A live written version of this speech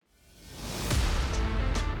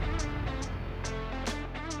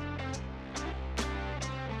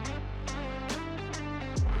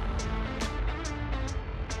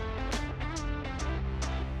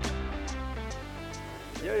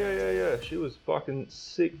Yeah, she was fucking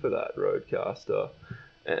sick for that roadcaster.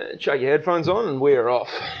 And chuck your headphones on and we're off.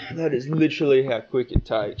 That is literally how quick it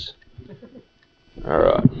takes.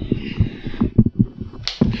 Alright.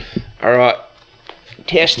 Alright.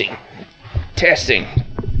 Testing.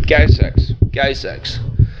 Gay sex.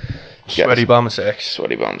 Sweaty bum sex.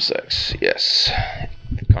 Sweaty bum sex, yes.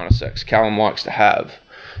 The kind of sex Callum likes to have.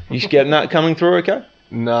 You getting that coming through okay?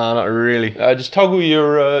 Nah, not really. Just toggle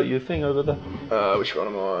your thing over there. Which one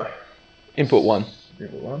am I? Input 1.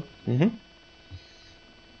 Input 1? Mm-hmm.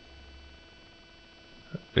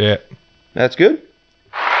 Yeah. That's good?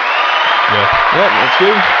 Yeah. Yep, that's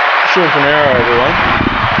good. Sean Fornero, everyone.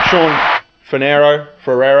 Sean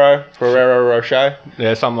Ferrero Rocher.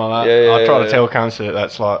 Yeah, something like that. Yeah, I try to yeah. tell cunts that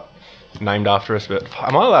that's like named after us, but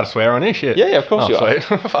am I allowed to swear on this shit? Yeah, of course you are.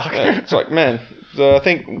 Sweet. Fuck. Yeah, it's like, man, I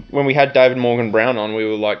think when we had David Morgan Brown on, we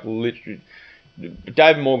were like literally...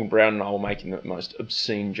 David Morgan Brown and I were making the most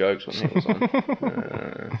obscene jokes when he was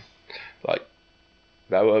on. Like,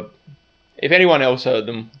 they were... If anyone else heard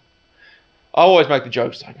them, I always make the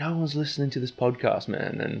jokes like, no one's listening to this podcast,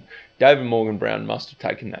 man. And David Morgan Brown must have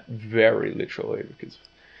taken that very literally, because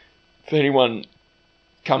if anyone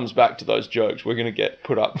comes back to those jokes, we're going to get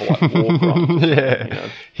put up for like war crimes. Yeah. You know?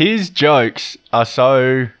 His jokes are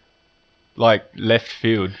so, like, left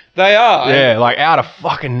field. They are. Yeah, like out of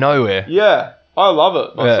fucking nowhere. Yeah. I love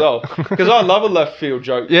it myself. Because I love a left field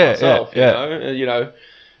joke myself. You know,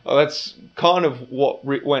 that's kind of what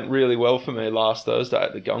went really well for me last Thursday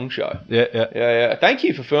at the Gong Show. Yeah. Thank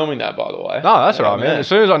you for filming that, by the way. No, that's all right, man. As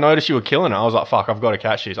soon as I noticed you were killing it, I was like, fuck, I've got to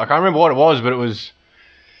catch this. I can't remember what it was, but it was...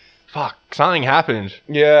 Fuck, something happened.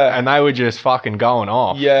 Yeah. And they were just fucking going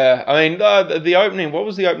off. Yeah. I mean, the opening... What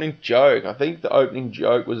was the opening joke? I think the opening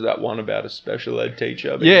joke was that one about a special ed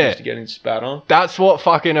teacher being used to getting spat on. That's what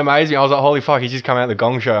fucking amazing. I was like, holy fuck, he's just come out of the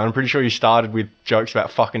Gong Show. I'm pretty sure you started with jokes about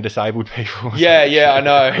fucking disabled people. Yeah, I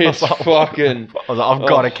know. It's fucking... I was like, I've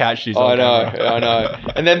got to catch this. I know.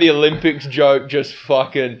 And then the Olympics joke just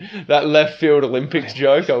fucking... That left field Olympics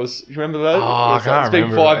joke. You remember that? Oh, I can't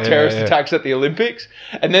remember. Big 5 terrorist attacks at the Olympics.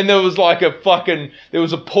 And then there was like there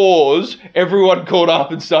was a pause. Everyone caught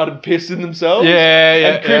up and started pissing themselves. Yeah.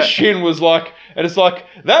 And Christian was like... And it's like,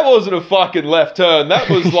 that wasn't a fucking left turn. That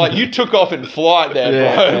was like, you took off in flight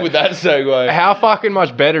there, bro, with that segue. How fucking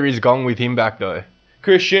much better is Gong with him back, though?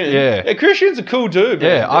 Christian. Yeah, Christian's a cool dude,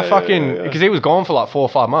 man. Yeah, I fucking... Because he was gone for like 4 or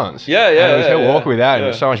 5 months. Yeah. And it was hell awkward without him. It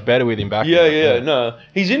was so much better with him back. Yeah. No.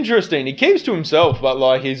 He's interesting. He keeps to himself, but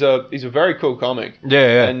like, he's a very cool comic.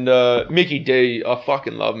 Yeah. And Mickey D, I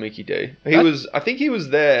fucking love Mickey D. I think he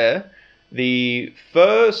was there the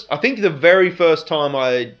very first time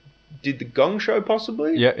I did the Gong Show,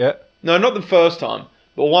 possibly. Yeah. No, not the first time,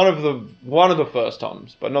 but one of the first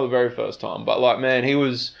times, but not the very first time. But like, man, he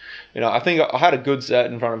was, I think I had a good set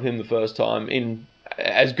in front of him the first time, in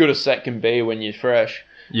as good a set can be when you're fresh.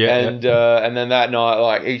 Yeah. And then that night,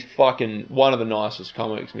 like, he's fucking one of the nicest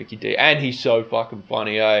comics, Mickey D, and he's so fucking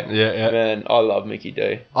funny, eh? Yeah. Man, I love Mickey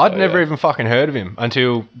D. I'd never even fucking heard of him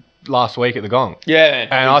until last week at the Gong. Yeah, man.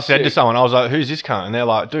 And I said to someone, I was like, who's this cunt? And they're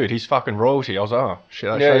like, dude, he's fucking royalty. I was like, oh, shit,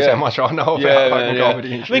 that shows how much I know about fucking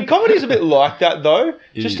comedy and shit. I mean, comedy's a bit like that, though.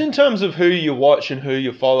 Just in terms of who you watch and who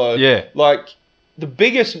you follow. Yeah. Like, the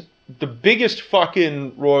biggest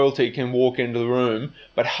fucking royalty can walk into the room,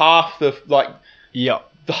 but half the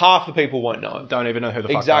people won't know. Don't even know who the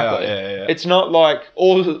fuck they are. Yeah. It's not like...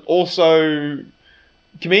 Also,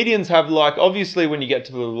 comedians have, like... Obviously, when you get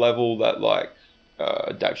to the level that, like,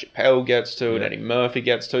 Dave Chappelle gets to and Eddie Murphy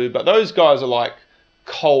gets to, but those guys are like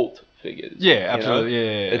cult figures. Yeah, absolutely.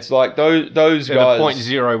 Yeah. It's like those guys.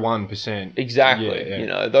 0.01%. Exactly.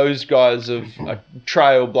 Yeah. Those guys are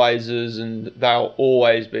trailblazers, and they'll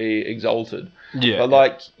always be exalted. Yeah. But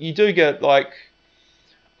like, you do get like,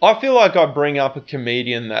 I feel like I bring up a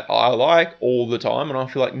comedian that I like all the time, and I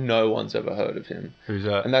feel like no one's ever heard of him. Who's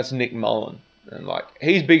that? And that's Nick Mullen. And like,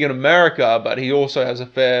 he's big in America, but he also has a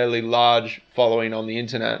fairly large following on the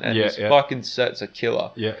internet, and his fucking sets are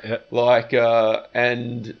killer. Yeah. Like,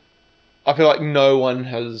 and I feel like no one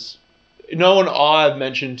I've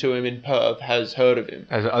mentioned to him in Perth has heard of him.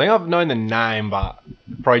 I think I've known the name, but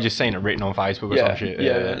probably just seen it written on Facebook or some shit.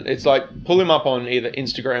 Yeah. It's like, pull him up on either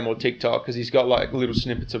Instagram or TikTok, because he's got like little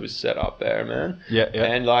snippets of his set up there, man. Yeah.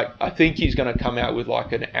 And like, I think he's going to come out with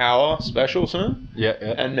like an hour special soon. Yeah.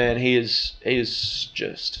 And man, he is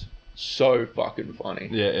just so fucking funny.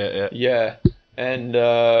 Yeah. Yeah. And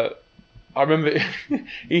I remember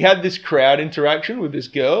he had this crowd interaction with this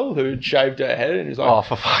girl who had shaved her head, and he's like, "Oh,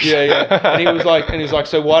 for fuck's yeah, yeah." And he was like,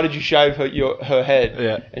 "So why did you shave her head?"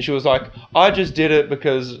 Yeah. And she was like, "I just did it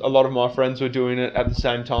because a lot of my friends were doing it at the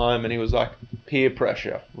same time." And he was like, "Peer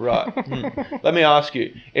pressure, right? Let me ask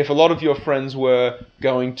you, if a lot of your friends were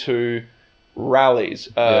going to rallies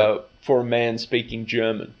for a man speaking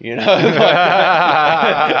German, you know, like,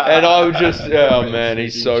 and I would just, oh man,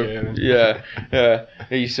 he's so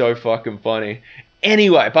he's so fucking funny.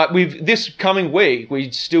 Anyway, but this coming week we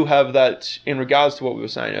still have that, in regards to what we were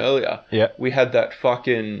saying earlier. Yeah, we had that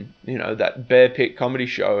fucking, that Bear Pit comedy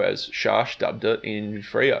show, as Shash dubbed it, in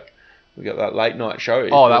Freo. We got that late night show.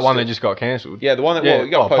 Oh, that one that just got cancelled. Yeah, the one that it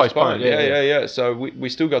got postponed. Yeah. Yeah. So we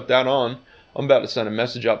still got that on. I'm about to send a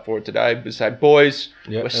message up for it today, but say, boys,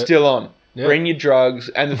 we're still on. Bring your drugs.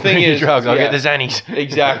 And the thing is, I'll get the Xannies.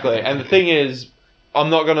 Exactly. And the thing is,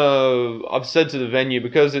 I've said to the venue,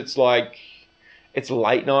 because it's like, it's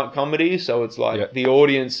late night comedy, so it's like the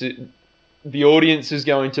audience is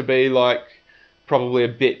going to be like probably a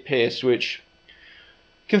bit pissed, which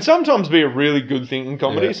can sometimes be a really good thing in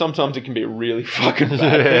comedy. Yeah. Sometimes it can be a really fucking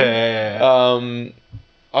bad thing.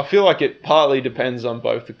 I feel like it partly depends on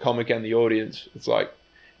both the comic and the audience. It's like,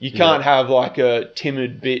 you can't have like a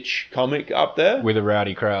timid bitch comic up there with a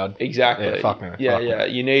rowdy crowd. Exactly. Yeah, fuck no.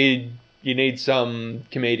 You need some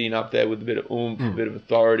comedian up there with a bit of oomph, a bit of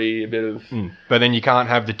authority, a bit of. But then you can't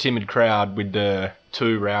have the timid crowd with the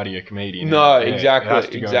too rowdier comedian. No, exactly. It has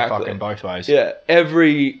to go fucking both ways. Yeah,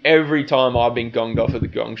 every time I've been gonged off at the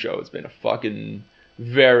Gong Show, it's been a fucking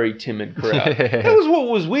very timid crowd. That was what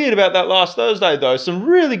was weird about that last Thursday, though. Some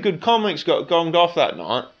really good comics got gonged off that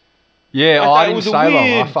night. Yeah, I didn't stay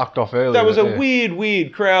long. I fucked off early. That was a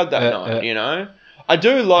weird crowd that night, you know? I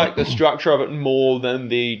do like the structure of it more than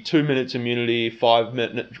the 2 minutes immunity, 5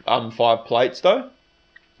 plates, though.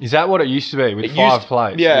 Is that what it used to be, with 5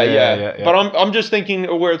 plates? Yeah. But I'm just thinking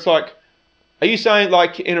where it's like, are you saying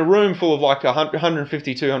like in a room full of like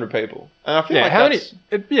 150, 200 people? And I feel like how that's...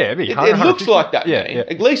 it looks like that, yeah,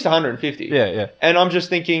 at least 150. Yeah. And I'm just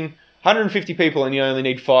thinking, 150 people and you only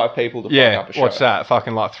need 5 people to fuck up a show. What's that?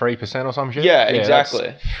 Fucking like 3% or some shit? Yeah,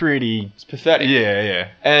 exactly. It's pathetic. Yeah.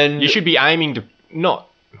 And you should be aiming to not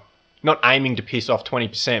aiming to piss off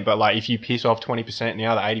 20%, but like if you piss off 20% and the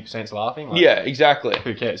other 80%'s laughing, like, yeah, exactly.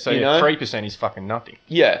 Who cares? So 3% is fucking nothing.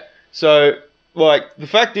 Yeah. So like the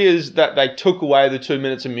fact is that they took away the 2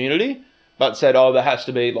 minutes immunity, but said, there has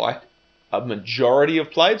to be like a majority of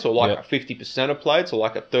plates, or like a 50% of plates, or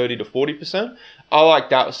like a 30 to 40%. I like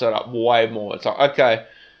that set up way more. It's like, okay,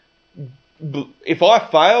 if I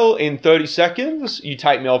fail in 30 seconds, you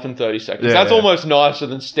take me off in 30 seconds. That's almost nicer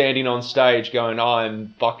than standing on stage going,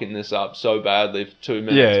 I'm fucking this up so badly for 2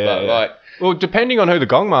 minutes. Like, well, depending on who the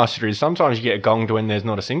gong master is, sometimes you get gonged when there's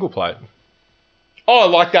not a single plate. Oh,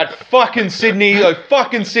 like that fucking Sydney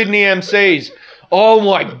MCs. Oh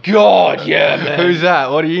my God, yeah, man. Who's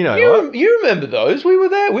that? What do you know? You remember those? We were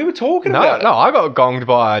there. We were talking about it. No, I got gonged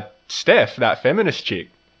by Steph, that feminist chick.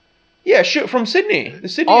 Yeah, from Sydney. The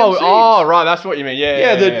Sydney MCs. Oh, right, that's what you mean.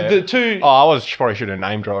 Yeah. The two... Oh, I probably should have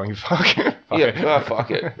name drawing. Fuck it.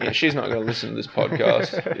 Fuck it. Yeah, she's not going to listen to this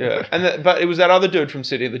podcast. Yeah. But it was that other dude from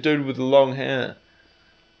Sydney, the dude with the long hair.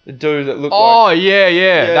 The dude that looked like... Oh,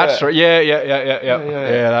 yeah. That's right. Yeah.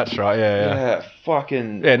 Yeah, that's right. Yeah,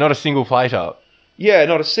 fucking... Yeah, not a single plate up. Yeah,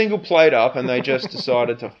 not a single plate up, and they just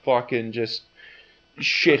decided to fucking just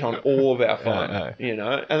shit on all of our fun, you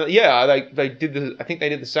know? And they did I think they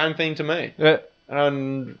did the same thing to me. Yeah.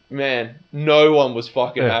 And man, no one was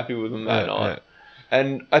fucking happy with them that night. Yeah.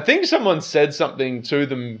 And I think someone said something to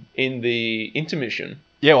them in the intermission.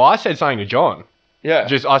 Yeah, well, I said something to John. Yeah.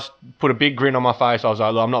 I put a big grin on my face. I was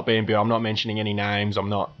like, look, I'm not being big. I'm not mentioning any names.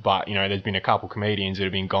 But, there's been a couple comedians that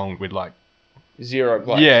have been gonged with like 0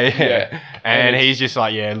 plates. Yeah. And he's just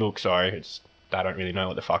like, yeah, look, sorry. They don't really know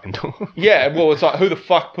what they're fucking doing. Yeah, well, it's like, who the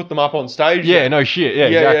fuck put them up on stage? Yeah, no shit. Yeah,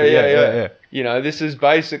 exactly. Yeah. You know, this is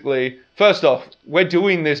basically... First off, we're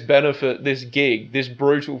doing this gig, this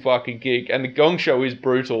brutal fucking gig, and the Gong Show is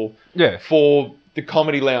brutal for the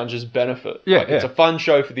Comedy Lounge's benefit. Yeah, It's a fun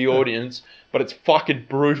show for the audience, but it's fucking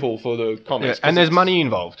brutal for the comics. Yeah, and there's money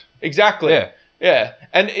involved. Exactly. Yeah.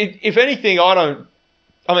 And if anything, I've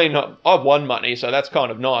won money, so that's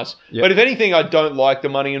kind of nice. Yep. But if anything, I don't like the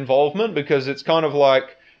money involvement, because it's kind of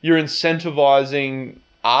like you're incentivizing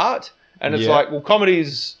art, and it's like, well, comedy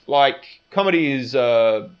is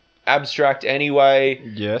abstract anyway.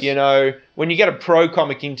 Yes. You know, when you get a pro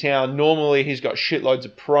comic in town, normally he's got shitloads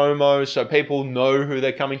of promos, so people know who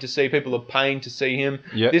they're coming to see. People are paying to see him.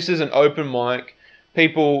 Yep. This is an open mic.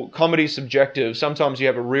 comedy's subjective. Sometimes you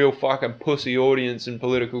have a real fucking pussy audience and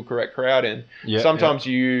politically correct crowd in. Yeah, sometimes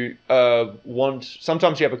you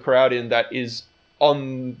sometimes you have a crowd in that is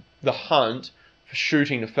on the hunt for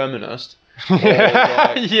shooting a feminist. Or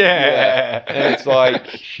like, yeah. And it's like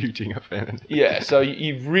shooting a feminist. Yeah, so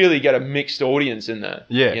you really get a mixed audience in there.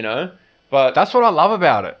 Yeah. You know? But that's what I love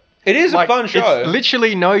about it. It is a fun show. It's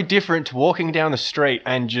literally no different to walking down the street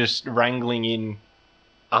and just wrangling in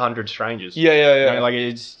 100 strangers. Yeah. You know, like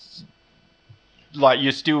it's like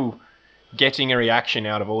you're still getting a reaction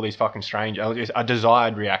out of all these fucking strangers, a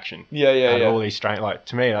desired reaction. Yeah. Out of all these strangers. Like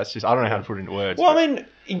to me, that's just I don't know how to put it into words. Well, I mean,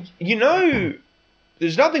 you know,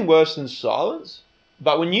 there's nothing worse than silence.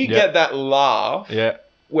 But when you get that laugh,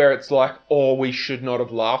 where it's like, oh, we should not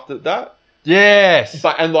have laughed at that. Yes.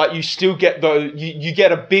 And like you still get you get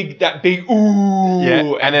that big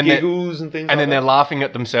ooh and then giggles and things. And then they're laughing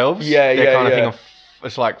at themselves. They're kind of thinking,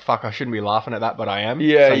 it's like fuck, I shouldn't be laughing at that, but I am.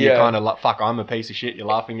 Yeah, so you're kind of like fuck, I'm a piece of shit. You're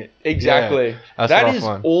laughing at exactly. Yeah, that is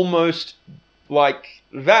almost like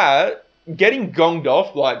that getting gonged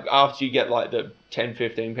off. Like after you get like the 10,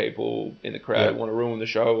 15 people in the crowd who want to ruin the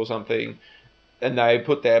show or something, and they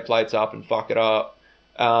put their plates up and fuck it up,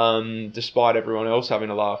 despite everyone else having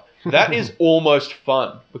a laugh. That is almost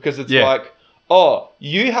fun because it's like, oh,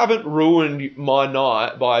 you haven't ruined my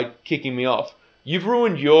night by kicking me off. You've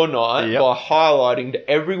ruined your night by highlighting to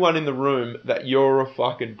everyone in the room that you're a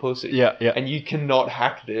fucking pussy. Yeah. And you cannot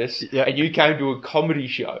hack this. Yeah. And you came to a comedy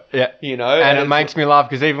show. Yeah. You know? And it makes me laugh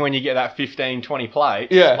because even when you get that 15, 20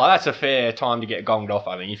 plates, like that's a fair time to get gonged off,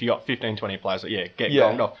 I think. If you got 15, 20 plates, get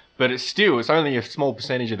gonged off. But it's only a small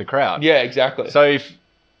percentage of the crowd. Yeah, exactly. So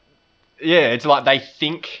it's like they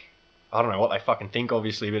think, I don't know what they fucking think,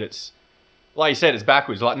 obviously, but it's, like you said, it's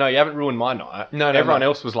backwards. Like, no, you haven't ruined my night. No, everyone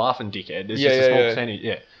else was laughing, dickhead. It's just a small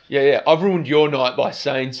percentage. Yeah. I've ruined your night by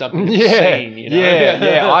saying something obscene, you know?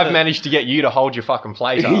 Yeah. I've managed to get you to hold your fucking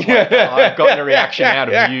plate up. Like, I've gotten a reaction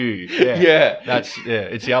out of you. Yeah.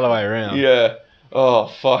 It's the other way around. Yeah. Oh,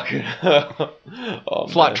 fuck.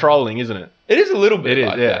 It's like trolling, isn't it? It is a little bit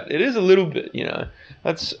like that. It is a little bit, you know.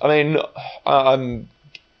 I'm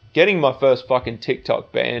getting my first fucking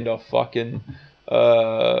TikTok banned off fucking...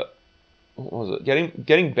 what was it?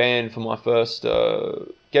 Getting banned for my first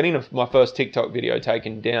my first TikTok video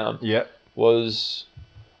taken down. Was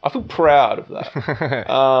I feel proud of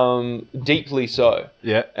that. Deeply so.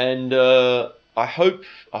 Yeah. And I hope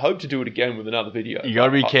to do it again with another video. You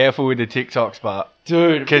gotta be careful with the TikToks, but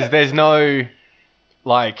dude, because there's no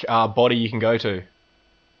like body you can go to.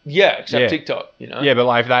 Yeah, except TikTok. You know. Yeah, but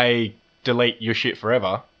like if they delete your shit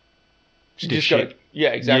forever, you just gotta.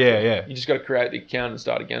 Yeah, exactly. Yeah. You just got to create the account and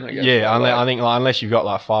start again, I guess. Yeah, I think unless you've got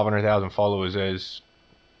like 500,000 followers, there's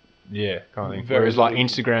kind of thing. Whereas like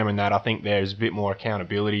Instagram and that, I think there's a bit more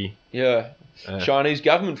accountability. Yeah, Chinese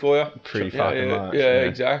government for you. Pretty fucking much. Yeah,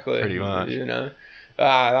 exactly. Pretty much. You know, they'll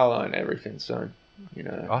own everything soon. You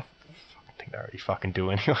know, I think they already fucking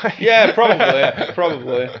do anyway. Yeah,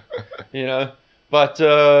 probably. You know, but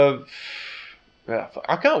I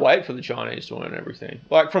can't wait for the Chinese to own everything.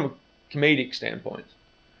 Like from a comedic standpoint.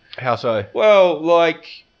 How so? Well,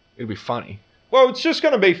 like... It'll be funny. Well, it's just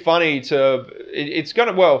going to be funny to... It's going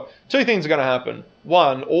to... Well, two things are going to happen.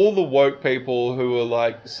 One, all the woke people who are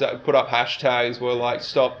like... Put up hashtags were like,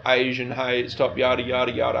 stop Asian hate, stop yada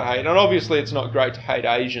yada yada hate. And obviously it's not great to hate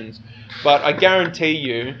Asians. But I guarantee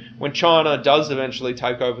you, when China does eventually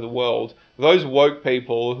take over the world, those woke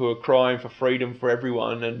people who are crying for freedom for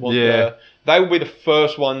everyone and want they will be the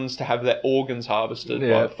first ones to have their organs harvested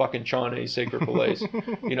by the fucking Chinese secret police.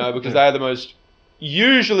 You know, because they are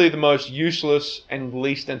usually the most useless and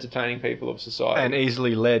least entertaining people of society. And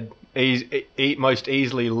easily led. Most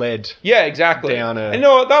easily led. Yeah, exactly. Down a, and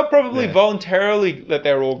no, they'll probably voluntarily let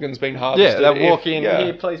their organs be harvested. Yeah, they'll walk in.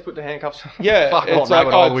 Here, please put the handcuffs on. Yeah, it's like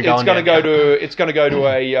it's going to go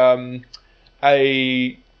to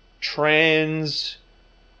a trans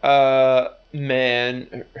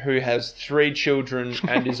man who has 3 children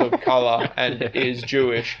and is of colour and is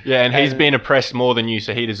Jewish. Yeah, and he's been oppressed more than you,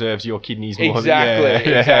 so he deserves your kidneys more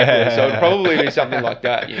exactly, than Exactly. So it'd probably be something like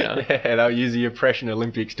that, you know. Yeah, they'll use the oppression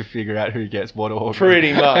Olympics to figure out who gets what organ.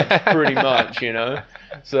 Pretty much, you know.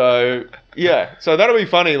 So so that'll be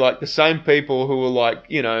funny. Like the same people who were like,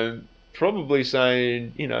 you know, probably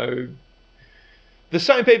saying, you know. The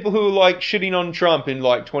same people who were like shitting on Trump in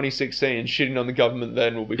like 2016 and shitting on the government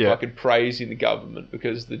then will be fucking praising the government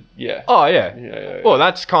because Oh yeah. Well,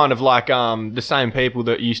 that's kind of like the same people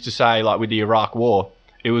that used to say like with the Iraq War,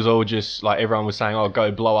 it was all just like everyone was saying, oh,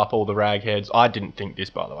 go blow up all the ragheads. I didn't think this,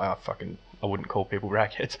 by the way. I fucking I wouldn't call people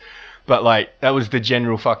rackheads, but like that was the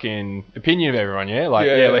general fucking opinion of everyone. Yeah, like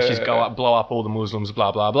let's just go up, blow up all the Muslims,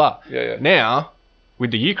 blah blah blah. Yeah. Now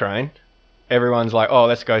with the Ukraine, everyone's like, oh,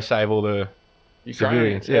 let's go save all the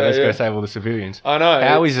civilians. Yeah, let's go save all the civilians. I know.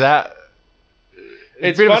 How is that?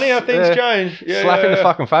 It's funny how things change. Slap in the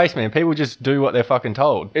fucking face, man. People just do what they're fucking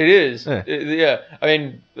told. It is. Yeah. I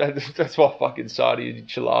mean, that's why fucking Saadi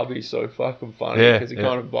Chalabi is so fucking funny. Yeah, because he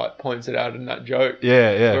kind of like points it out in that joke.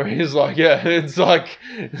 Yeah. Where he's like, it's like,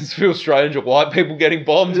 it feels strange at white people getting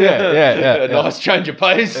bombed. Yeah. Nice change of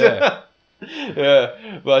pace. Yeah.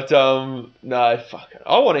 But no, fuck it.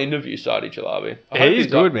 I want to interview Saadi Chalabi. He's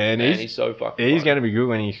good, man. He's so fucking He's going to be good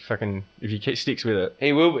when he fucking, if he sticks with it.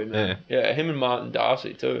 He will be, man. Yeah, him and Martin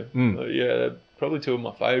Darcy too. They're probably two of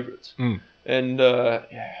my favourites. And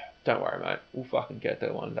don't worry, mate. We'll fucking get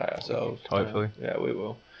there one day ourselves. Hopefully. Yeah, we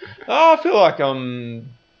will. I feel like I'm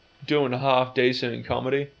doing half decent in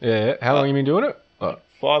comedy. Yeah. How long have you been doing it?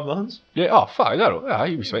 5 months. Yeah. Oh, fuck.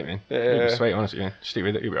 You'll be sweet, man. Yeah. You'll be sweet, honestly, man. Stick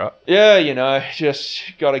with it. You'll be right. Yeah,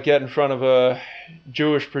 just got to get in front of a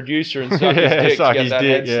Jewish producer and suck his dick to get that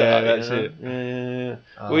head start. That's it.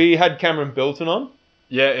 Yeah. We had Cameron Bilton on.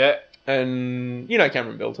 Yeah. And you know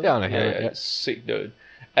Cameron Bilton? Yeah, I know him. Yeah. Sick dude.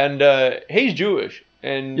 And he's Jewish.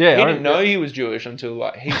 And he didn't know he was Jewish until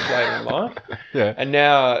like heaps later in life. Yeah. And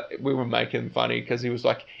now we were making him funny because he was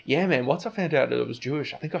like, "Yeah, man. Once I found out that I was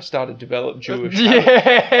Jewish, I think I started to develop Jewish."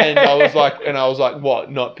 And I was like, "What?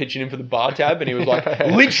 Not pitching in for the bar tab?" And he was like,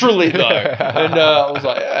 "Literally though." And I was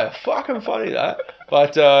like, "Yeah, fucking funny that."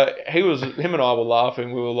 But him and I were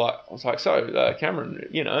laughing. We were like, I was like, "So, Cameron,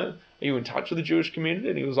 are you in touch with the Jewish community?"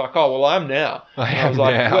 And he was like, "Oh, well, I am now." I was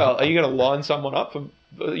like, "Well, are you going to line someone up for?"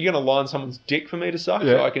 Are you going to line someone's dick for me to suck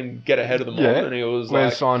so I can get ahead of them all? And he was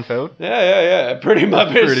Where's Seinfeld? Yeah. Pretty much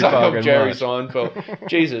suck off Jerry much. Seinfeld.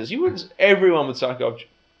 Jesus, everyone would suck off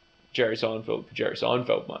Jerry Seinfeld for Jerry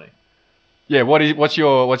Seinfeld money. Yeah, what's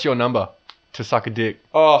your number to suck a dick?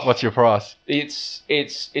 Oh, what's your price? It's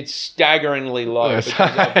staggeringly low because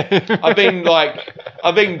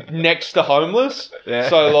I've been next to homeless. Yeah.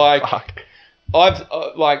 So like Fuck.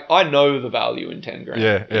 I know the value in 10 grand.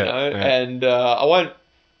 And I won't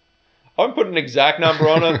put an exact number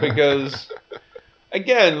on it because,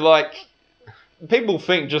 again, like, people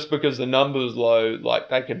think just because the number's low, like,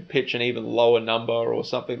 they can pitch an even lower number or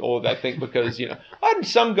something, or they think because, I had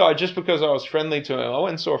some guy, just because I was friendly to him, I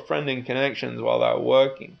went and saw a friend in Connections while they were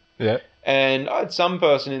working. Yeah. And I had some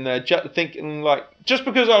person in there thinking, like, just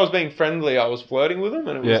because I was being friendly, I was flirting with him,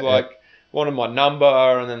 and it was like, wanted my number,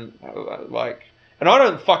 and then, like, and I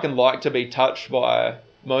don't fucking like to be touched by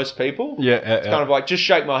most people. It's kind of like, just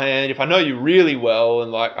shake my hand. If I know you really well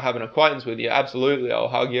and like I have an acquaintance with you, absolutely, I'll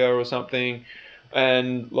hug you or something.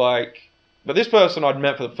 And like, but this person I'd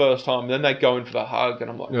met for the first time, then they go in for the hug,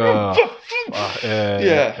 and I'm like,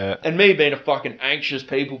 And me being a fucking anxious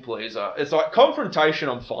people pleaser, it's like confrontation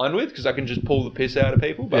I'm fine with because I can just pull the piss out of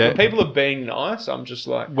people. But when people are being nice, I'm just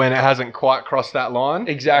like, when it hasn't quite crossed that line,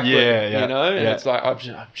 exactly. And it's like I've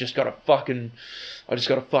just got to fucking. I just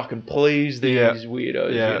got to fucking please these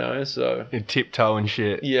weirdos, so... You tiptoe and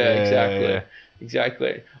shit.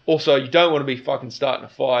 Exactly. Also, you don't want to be fucking starting a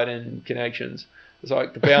fight in Connections. It's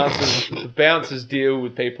like the bouncers deal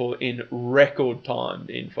with people in record time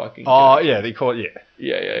in fucking... Oh, they call it,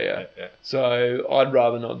 Yeah. So, I'd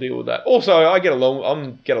rather not deal with that. Also, I get along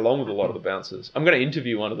with a lot of the bouncers. I'm going to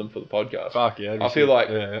interview one of them for the podcast. Fuck yeah. I feel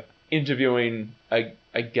like interviewing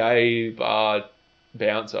a gay bar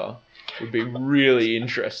bouncer would be really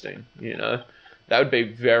interesting, That would be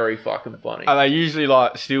very fucking funny. Are they usually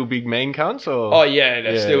like still big mean cunts or? Oh yeah,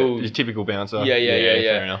 they're still your typical bouncer. Yeah.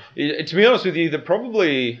 Fair enough. To be honest with you, they're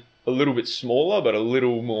probably a little bit smaller, but a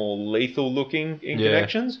little more lethal looking in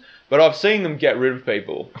Connections. But I've seen them get rid of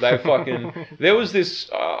people. They fucking. There was this.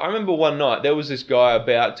 I remember one night there was this guy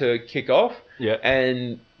about to kick off. Yeah.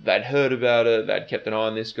 And they'd heard about it. They'd kept an eye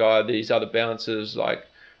on this guy. These other bouncers like.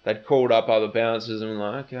 They'd called up other bouncers and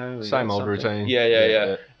like, okay, same old routine.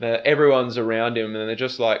 Yeah. Everyone's around him and they're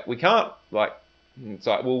just like, we can't like. It's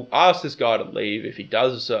like, we'll ask this guy to leave if he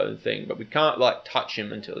does a certain thing, but we can't like touch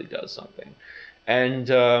him until he does something. And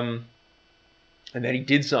then he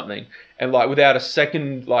did something, and like without a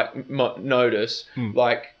second like notice,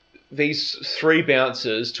 like. These 3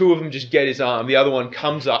 bouncers, 2 of them just get his arm, the other one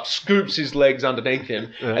comes up, scoops his legs underneath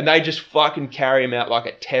him, and they just fucking carry him out like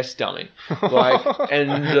a test dummy. Like,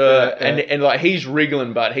 and like he's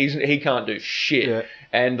wriggling, but he can't do shit. Yeah.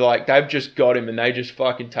 And like they've just got him, and they just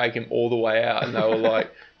fucking take him all the way out, and they were like,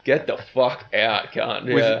 "Get the fuck out,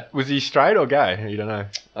 cunt." Was he straight or gay? You don't know.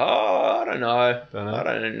 Oh, I don't know. I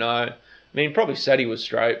don't know. I mean, he probably said he was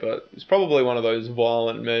straight, but he's probably one of those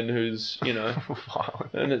violent men who's,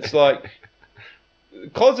 Violent. and it's like,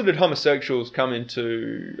 closeted homosexuals come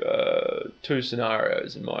into two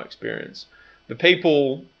scenarios in my experience. The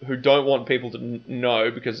people who don't want people to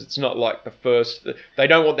know because it's not like the first, they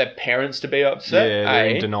don't want their parents to be upset. Yeah, they're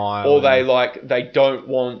in denial. Or they don't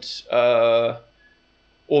want, or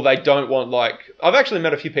they don't want like, I've actually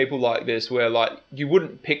met a few people like this where like you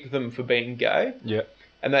wouldn't pick them for being gay. Yeah.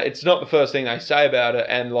 And that it's not the first thing they say about it,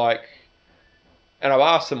 and I've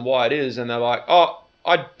asked them why it is, and they're like, oh,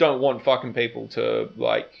 I don't want fucking people to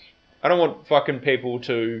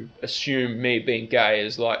assume me being gay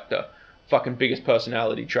is like the fucking biggest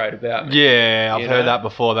personality trait about me. Yeah, I've heard that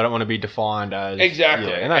before. They don't want to be defined as... Exactly.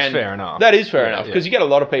 Yeah, and that's fair enough. That is fair enough, because you get a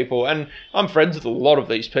lot of people, and I'm friends with a lot of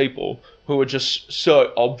these people who are just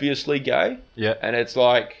so obviously gay. Yeah. And it's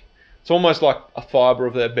like, it's almost like a fibre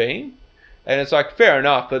of their being. And it's like, fair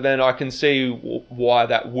enough, but then I can see why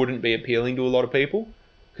that wouldn't be appealing to a lot of people.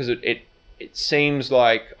 Because it seems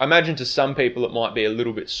like, I imagine to some people it might be a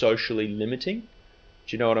little bit socially limiting.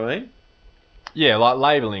 Do you know what I mean? Yeah, like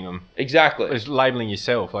labelling them. Exactly. It's labelling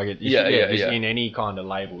yourself. Like in any kind of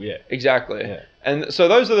label, yeah. Exactly. Yeah. And so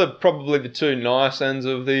those are probably the two nice ends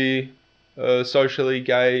of the socially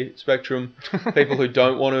gay spectrum. People who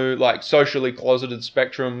don't want to, like, socially closeted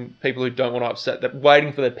spectrum. People who don't want to upset them,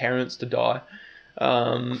 waiting for their parents to die.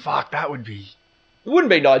 Fuck, that would be... It wouldn't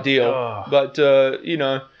be ideal, but,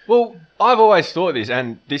 Well, I've always thought this,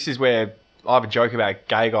 and this is where I have a joke about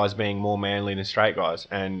gay guys being more manly than straight guys,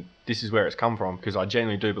 and this is where it's come from, because I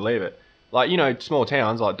genuinely do believe it. Like, small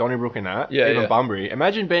towns like Donnybrook and that, even Bunbury.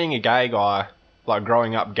 Imagine being a gay guy, like,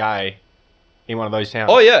 growing up gay in one of those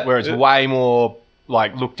towns. Oh, yeah. Where it's way more,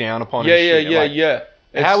 like, looked down upon and shit. Yeah.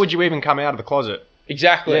 How would you even come out of the closet?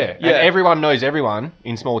 Exactly. Yeah. And everyone knows everyone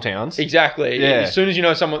in small towns. Exactly. Yeah. As soon as you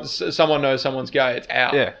know someone knows someone's gay, it's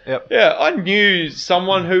out. Yeah. Yep. Yeah. I knew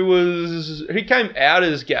someone who came out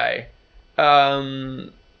as gay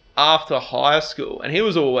after high school, and he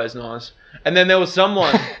was always nice. And then there was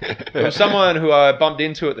someone who I bumped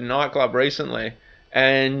into at the nightclub recently,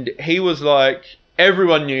 and he was like,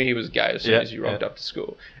 everyone knew he was gay as soon as you rocked up to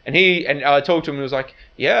school. And I talked to him and he was like,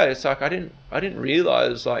 yeah, it's like I didn't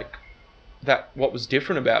realize like that what was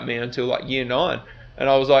different about me until like year 9. And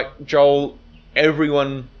I was like, Joel,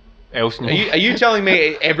 everyone else knew. Are you telling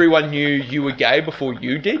me everyone knew you were gay before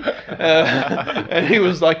you did? And he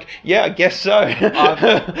was like, yeah, I guess so.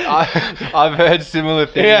 I've heard similar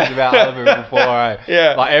things about other people before. Right?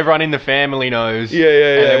 Yeah. Like everyone in the family knows. Yeah.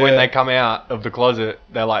 And then when they come out of the closet,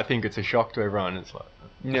 they like think it's a shock to everyone. It's like...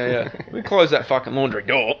 Yeah. We close that fucking laundry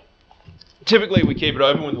door. Typically we keep it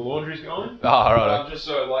open when the laundry's going. Oh, right. Just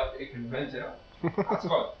so like it can vent out. That's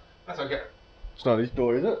fine. That's okay. It's not this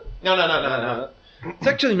door, is it? No. It's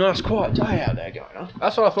actually a nice quiet day out there going on.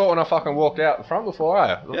 That's what I thought when I fucking walked out the front before,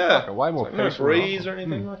 Fucking way more no peaceful. breeze or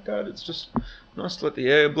anything like that. It's just nice to let the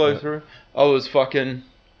air blow through. I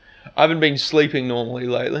haven't been sleeping normally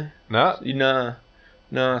lately. No?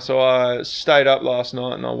 Nah. So I stayed up last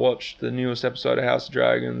night and I watched the newest episode of House of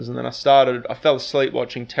Dragons, and then I fell asleep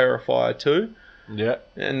watching Terrifier 2. Yeah.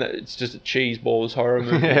 And it's just a cheese balls horror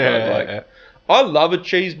movie. I love a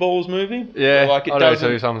cheese balls movie. Yeah, like it I doesn't,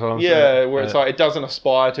 do too sometimes. Yeah, where it's like it doesn't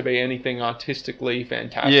aspire to be anything artistically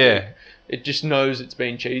fantastic. Yeah. It just knows it's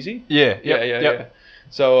been cheesy. Yeah.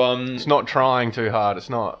 So it's not trying too hard. It's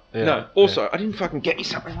not. Yeah, no. Also, I didn't fucking get you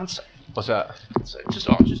something once. What's that? So just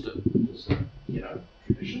a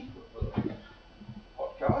tradition for the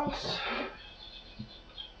podcast.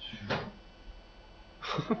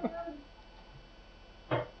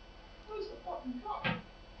 Where's the fucking cup?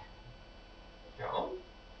 Callum?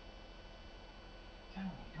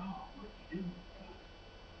 Callum, God, what are you doing?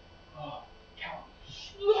 Oh, Callum,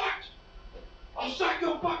 slut! I'll suck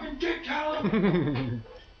your fucking dick, Callum!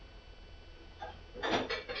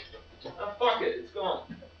 Oh, fuck it, it's gone.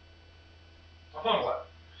 I found it.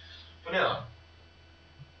 For now.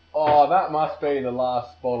 Oh, that must be the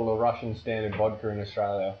last bottle of Russian standard vodka in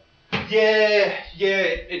Australia. Yeah,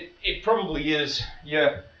 it probably is.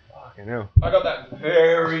 Yeah. Fucking hell. I got that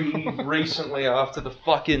very recently after the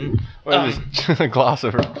fucking... a glass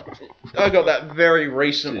of... I got that very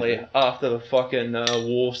recently after the fucking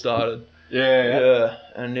war started. Yeah.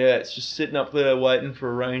 And it's just sitting up there waiting for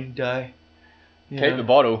a rainy day. Keep the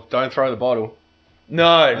bottle. Don't throw the bottle.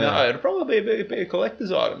 No. It'll probably be a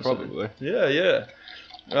collector's item. Probably. So. Yeah.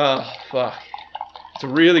 Oh, fuck. It's a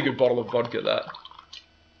really good bottle of vodka, that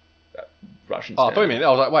Russian Oh, I standard. thought you meant, I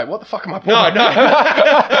was like, wait, what the fuck am I pouring?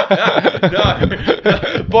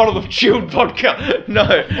 No. Bottle of chilled vodka. No.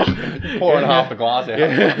 Pouring half the glass out.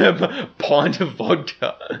 Yeah. Pint of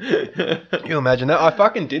vodka. Can you imagine that? I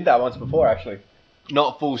fucking did that once before, actually.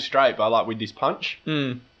 Not full straight, but like with this punch.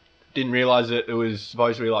 Didn't realise that it was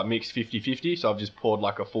supposed to be like mixed 50-50, so I've just poured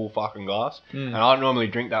like a full fucking glass. And I don't normally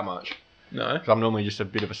drink that much. No. Because I'm normally just a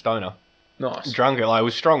bit of a stoner. Nice. Drunk it, like it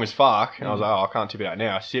was strong as fuck, and I was like, oh, I can't tip it out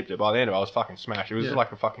now. I sipped it. By the end of it, I was fucking smashed. It was just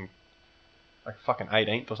like a fucking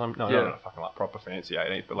 18th or something. No, not a fucking like proper fancy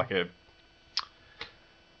 18th, but like a...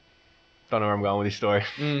 Don't know where I'm going with this story.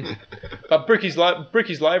 But Bricky's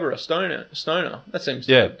Labour, stoner. That seems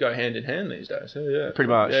to go hand in hand these days. Yeah. Pretty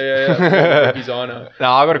much. Yeah. Bricky's, I know.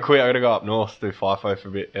 No, I got to quit. I got to go up north, do FIFO for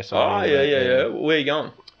a bit. Oh, yeah. Where you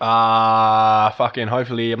going? Fucking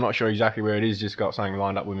hopefully, I'm not sure exactly where it is, just got something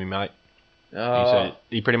lined up with me mate.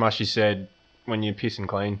 He pretty much just said, when you're pissing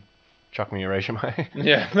clean, chuck me a resume.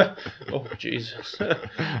 Yeah. Oh, Jesus.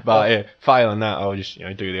 But yeah, failing that, I'll just,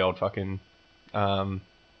 do the old fucking, what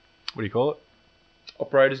do you call it?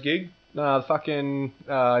 Operator's gig? No, the fucking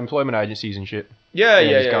employment agencies and shit. Yeah.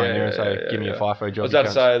 Go in there and say, give me a FIFO job. I was about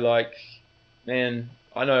to say, like, man,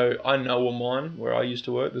 I know of mine where I used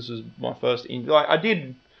to work. This was my first... I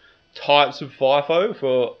did types of FIFO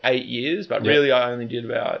for 8 years, but really I only did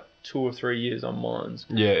about 2 or 3 years on mines.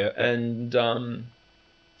 Yeah. And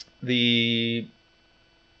the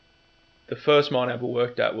first mine I ever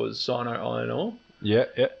worked at was Sino Iron Ore. Yeah.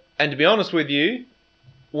 And to be honest with you,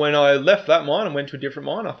 when I left that mine and went to a different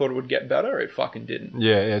mine, I thought it would get better. It fucking didn't.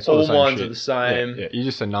 Yeah. It's all the same mines shit. are the same. Yeah. You're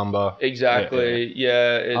just a number. Exactly.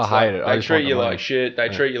 Yeah. It's I hate it. They treat you like shit. They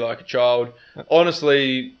treat you like a child.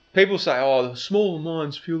 Honestly, people say, oh, the smaller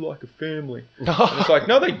mines feel like a family. And it's like,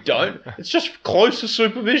 no, they don't. It's just closer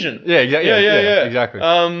supervision. Yeah, exactly.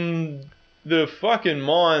 The fucking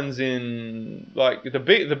mines in, like, the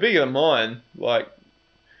bigger the mine, like,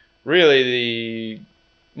 really the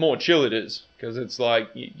more chill it is. Because it's like,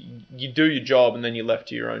 you do your job and then you're left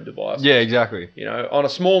to your own devices. Yeah, exactly. On a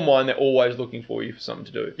small mine, they're always looking for you for something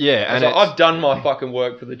to do. Yeah, and I've done my fucking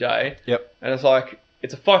work for the day. Yep. And it's like,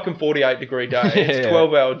 it's a fucking 48-degree day. It's a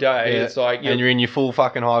 12-hour day. Yeah. It's like... And you're in your full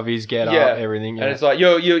fucking high-vis, get up, everything. And it's like,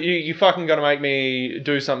 you fucking going to make me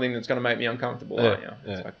do something that's going to make me uncomfortable, aren't you?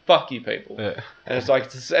 It's like, fuck you people. Yeah. And it's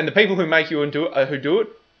like... And the people who make you and who do it,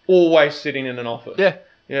 always sitting in an office. Yeah.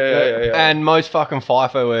 Yeah. And most fucking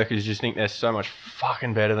FIFO workers just think they're so much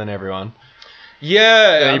fucking better than everyone.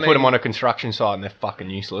 Yeah. And you put them on a construction site and they're fucking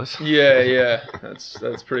useless. Yeah.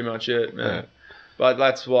 That's pretty much it, man. Yeah. But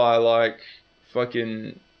that's why, like,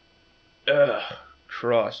 fucking...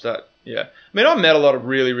 Christ, that... Yeah. I mean, I've met a lot of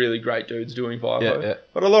really, really great dudes doing FIFO. Yeah.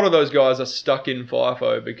 But a lot of those guys are stuck in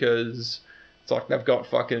FIFO because... It's like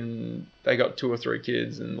they got 2 or 3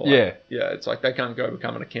 kids and like, it's like they can't go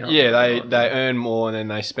become an accountant. Yeah, they earn more and then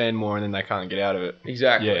they spend more and then they can't get out of it.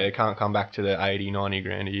 Exactly. Yeah, they can't come back to the 80, 90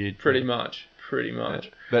 grand a year. Pretty much. Yeah.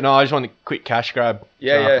 But no, I just want a quick cash grab.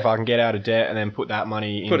 If I can get out of debt and then put that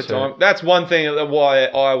money into... That's one thing why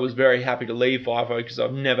I was very happy to leave FIFO because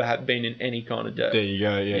I've never been in any kind of debt. There you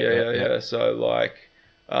go. Yeah. So like,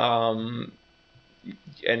 and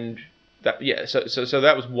that so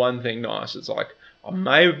that was one thing nice. It's like I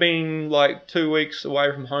may have been like 2 weeks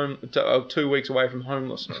away from 2 weeks away from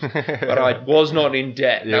homelessness, but I was not in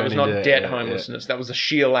debt. That was not debt homelessness. That was a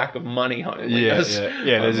sheer lack of money homelessness.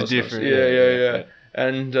 Yeah. There's a difference. Yeah.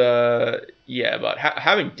 And but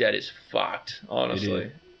having debt is fucked.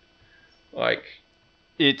 Honestly, like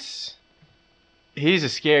here's a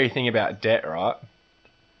scary thing about debt, right?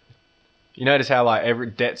 You notice how like every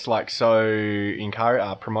debt's like so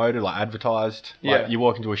promoted, like advertised. Like you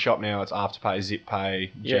walk into a shop now, it's Afterpay, Zip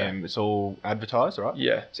Pay, Gem. It's all advertised, right?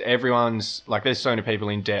 Yeah. So everyone's like, there's so many people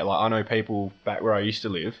in debt. Like I know people back where I used to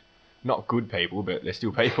live, not good people, but they're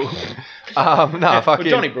still people. Fucking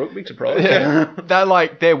Donnybrook, big surprise. That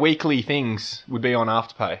like their weekly things would be on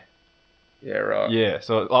Afterpay. Yeah, right. Yeah,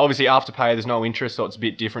 so obviously Afterpay, there's no interest, so it's a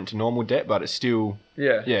bit different to normal debt, but it's still...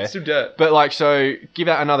 It's still debt. But like, so give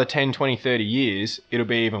that another 10, 20, 30 years, it'll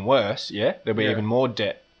be even worse, There'll be even more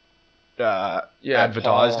debt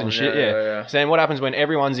advertised and shit, So then what happens when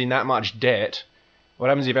everyone's in that much debt? What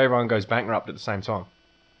happens if everyone goes bankrupt at the same time?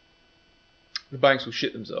 The banks will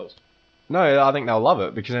shit themselves. No, I think they'll love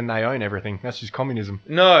it because then they own everything. That's just communism.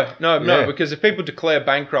 No, because if people declare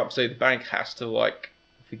bankruptcy, the bank has to like...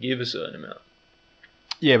 forgive a certain amount.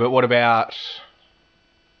 Yeah, but what about...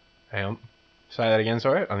 Hang on. Say that again,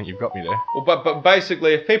 sorry? I think you've got me there. Well, but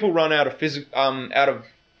basically, if people run out of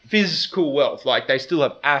physical wealth, like they still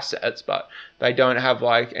have assets, but they don't have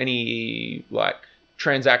like any like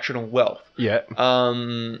transactional wealth. Yeah.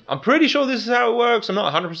 I'm pretty sure this is how it works. I'm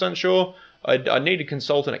not 100% sure. I need to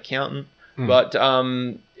consult an accountant. But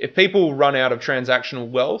if people run out of transactional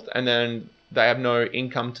wealth and then they have no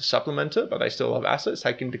income to supplement it, but they still have assets,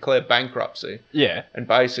 they can declare bankruptcy. Yeah. And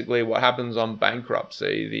basically what happens on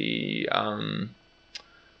bankruptcy,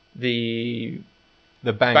 the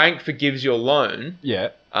bank forgives your loan. Yeah.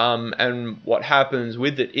 And what happens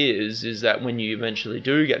with it is that when you eventually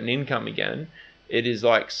do get an income again, it is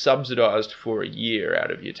like subsidized for a year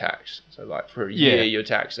out of your tax. So like for a year, you're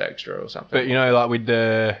taxed extra or something. But you know, like with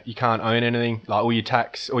you can't own anything, like all your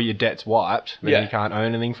debt's wiped, but you can't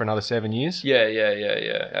own anything for another 7 years.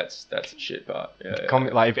 Yeah. That's the shit part.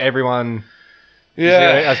 Like if everyone,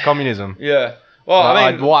 as communism. Yeah. Well, I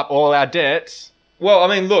mean, I'd wipe all our debts. Well,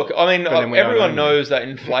 I mean, look, everyone knows that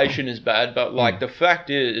inflation is bad, but like the fact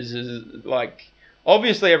is like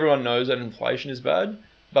obviously everyone knows that inflation is bad,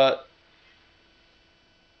 but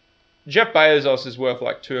Jeff Bezos is worth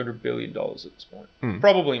like $200 billion at this point.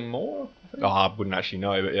 Probably more. I think. I wouldn't actually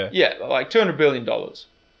know, but yeah. Yeah, like $200 billion.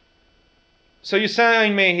 So you're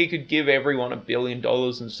saying me he could give everyone $1 billion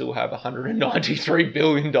and still have $193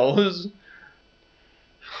 billion?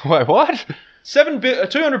 Wait, what?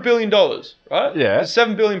 $200 billion, right? Yeah. There's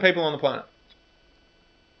 7 billion people on the planet.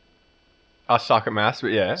 I suck at maths,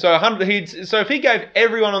 but yeah. So if he gave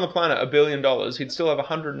everyone on the planet $1 billion, he'd still have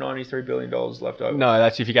 $193 billion left over. No,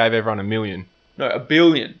 that's if you gave everyone $1 million. No, $1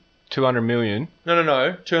 billion. 200 million.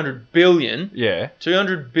 No. 200 billion. Yeah.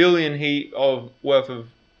 200 billion he's worth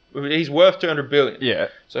 $200 billion. Yeah.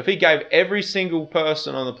 So if he gave every single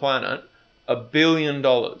person on the planet $1 billion.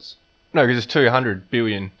 No, because it's 200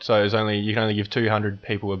 billion, so you can only give 200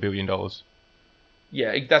 people $1 billion.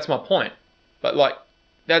 Yeah, that's my point. But like.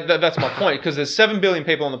 That's my point, because there's 7 billion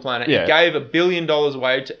people on the planet. Yeah. He gave $1 billion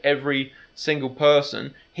away to every single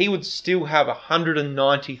person. He would still have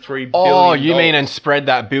 $193 billion. Oh, you mean and spread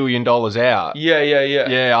that $1 billion out? Yeah.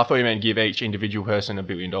 Yeah, I thought you meant give each individual person $1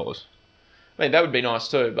 billion. I mean, that would be nice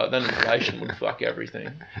too, but then inflation would fuck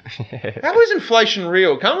everything. How is inflation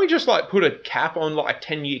real? Can't we just like put a cap on, like a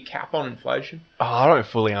 10-year cap on inflation? Oh, I don't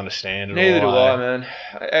fully understand it. Neither do I, man.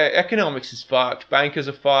 Economics is fucked. Bankers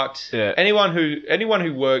are fucked. Yeah. Anyone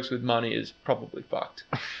who works with money is probably fucked.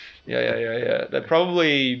 Yeah. They're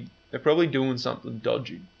probably doing something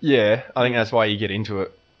dodgy. Yeah, I think that's why you get into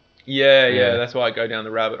it. Yeah. That's why I go down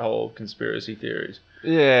the rabbit hole of conspiracy theories.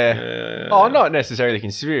 Yeah. Oh, not necessarily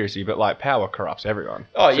conspiracy, but like power corrupts everyone.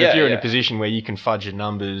 Oh, so if you're in a position where you can fudge your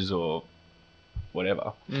numbers or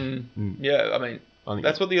whatever. Yeah, I mean,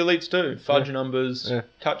 that's what the elites do. Fudge numbers,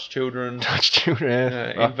 touch children.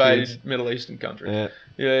 Invade Middle Eastern countries.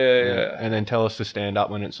 Yeah. And then tell us to stand up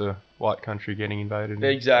when it's a white country getting invaded.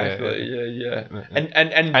 Exactly. Yeah.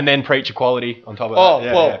 And then preach equality on top of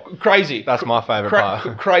that. Crazy. That's my favourite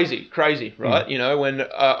part. Crazy, right? You know, when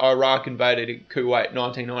Iraq invaded Kuwait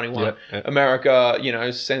 1991,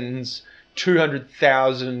 America, sends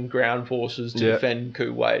 200,000 ground forces to defend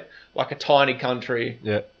Kuwait, like a tiny country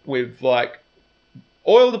with like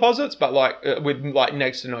oil deposits, but with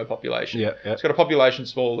next to no population. It's got a population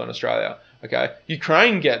smaller than Australia. Okay,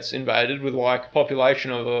 Ukraine gets invaded with like a population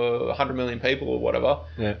of 100 million people or whatever,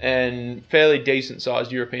 and fairly decent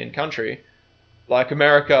sized European country. Like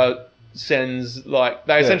America sends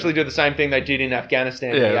they essentially do the same thing they did in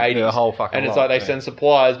Afghanistan in the 80s. The whole fucking and it's like they send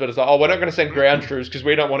supplies, but it's like, we're not going to send ground troops because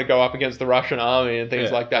we don't want to go up against the Russian army and things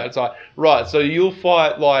like that. It's like, right, so you'll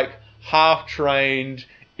fight like half trained,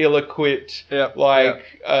 ill-equipped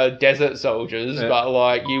desert soldiers, but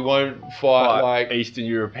like you won't fight like Eastern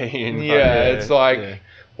European. It's like,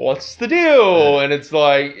 what's the deal? And it's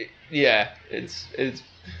like, it's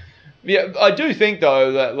I do think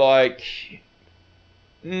though that like,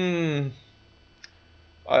 I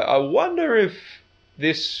wonder if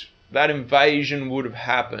that invasion would have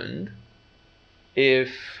happened if.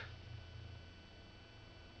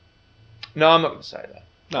 No, I'm not going to say that.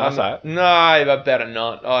 No, I better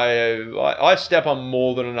not. I step on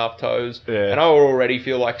more than enough toes, and I already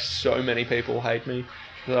feel like so many people hate me.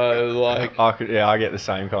 So like, I get the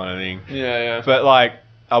same kind of thing. Yeah. But like,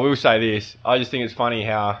 I will say this: I just think it's funny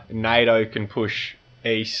how NATO can push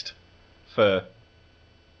east for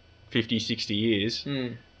 50, 60 years,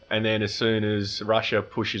 and then as soon as Russia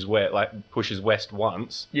pushes west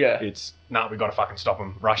once, it's we've got to fucking stop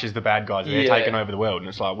them. Russia's the bad guys; they're taking over the world, and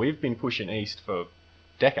it's like we've been pushing east for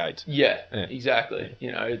decades. Yeah, exactly.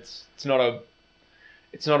 It's not a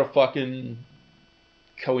fucking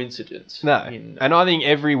coincidence. No, and I think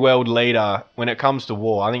every world leader, when it comes to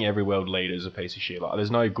war, I think every world leader is a piece of shit. Like,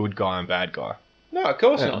 there's no good guy and bad guy. No, of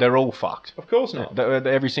course not. They're all fucked. Of course not.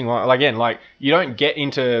 Every single one. Again, like, you don't get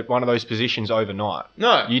into one of those positions overnight.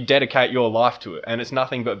 No. You dedicate your life to it, and it's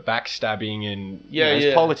nothing but backstabbing and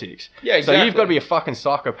it's politics. Yeah, exactly. So you've got to be a fucking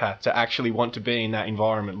psychopath to actually want to be in that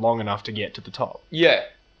environment long enough to get to the top. Yeah.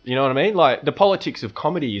 You know what I mean? Like, the politics of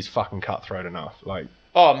comedy is fucking cutthroat enough. Like,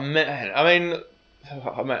 oh man, I mean,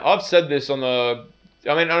 I've said this on the.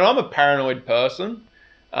 I mean, and I'm a paranoid person.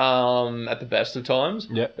 At the best of times.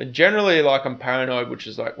 Yeah. But generally, like, I'm paranoid, which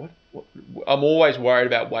is like, what? I'm always worried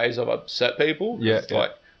about ways I've upset people. Yeah.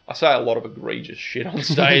 Like, I say a lot of egregious shit on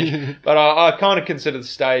stage, but I kind of consider the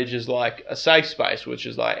stage as like a safe space, which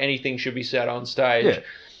is like anything should be said on stage. Yeah.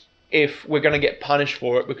 If we're going to get punished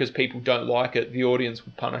for it because people don't like it, the audience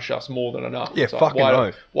would punish us more than enough. Yeah, it's like, fucking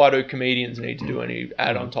oath. why do comedians need to do any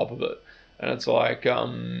add on top of it? And it's like,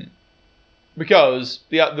 because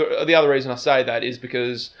the other reason I say that is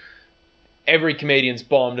because every comedian's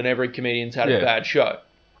bombed and every comedian's had a bad show.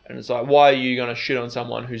 And it's like, why are you going to shit on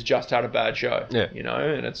someone who's just had a bad show? Yeah. You know?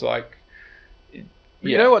 And it's like...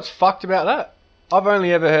 You know what's fucked about that? I've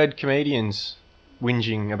only ever heard comedians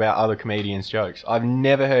whinging about other comedians' jokes. I've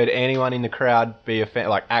never heard anyone in the crowd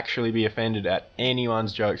actually be offended at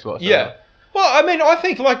anyone's jokes whatsoever. Yeah. Well, I mean, I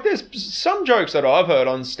think, like, there's some jokes that I've heard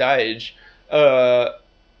on stage...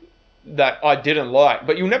 that I didn't like,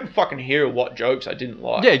 but you'll never fucking hear what jokes I didn't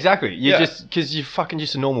like. Yeah, exactly. Because you're fucking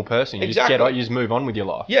just a normal person. You just get on, you just move on with your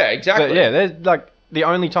life. Yeah, exactly. But yeah, there's like the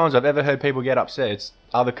only times I've ever heard people get upset, it's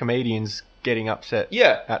other comedians getting upset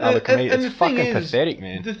at other comedians. It's fucking pathetic,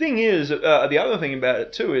 man. The thing is, the other thing about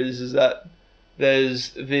it too is that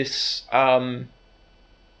there's this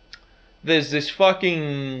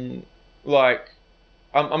fucking, like,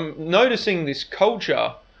 I'm noticing this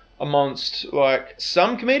culture amongst, like,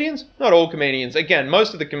 some comedians, not all comedians. Again,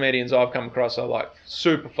 most of the comedians I've come across are, like,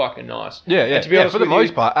 super fucking nice. Yeah. And to be honest for the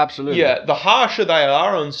most part, absolutely. Yeah, the harsher they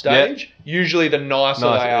are on stage, usually the nicer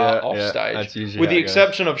they are off stage. That's usually with the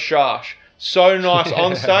exception of Shash. So nice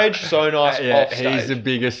on stage, so nice off stage. He's the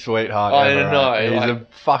biggest sweetheart I ever. know. Right? He's the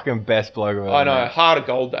fucking best bloke ever. I know, heart of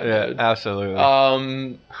gold, that dude. Yeah,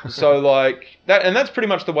 absolutely. So, like, that, and that's pretty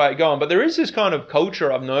much the way it going. But there is this kind of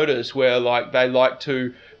culture I've noticed where, like, they like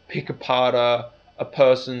to pick apart a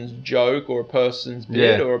person's joke or a person's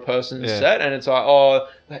bit or a person's set, and it's like, oh,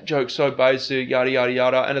 that joke's so basic, yada yada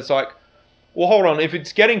yada, and it's like, well, hold on, if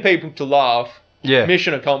it's getting people to laugh,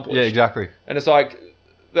 mission accomplished. Yeah, exactly. And it's like,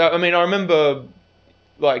 I mean, I remember,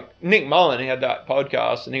 like, Nick Mullen, he had that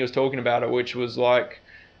podcast and he was talking about it, which was like,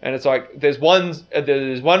 and it's like, there's one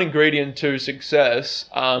ingredient to success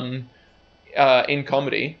in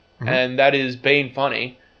comedy, and that is being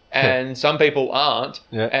funny. And some people aren't,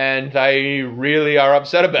 and they really are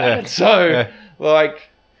upset about it. So, like,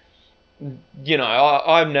 you know,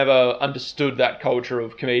 I've never understood that culture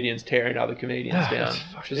of comedians tearing other comedians down.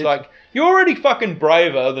 It's like, you're already fucking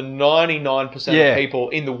braver than 99% of people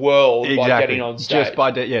in the world by getting on stage. Just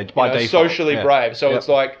by default. Socially brave. So it's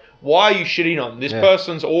like, why are you shitting on this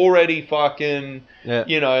person's already fucking,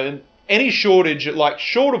 you know, any shortage, like,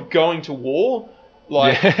 short of going to war,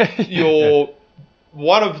 like, you're...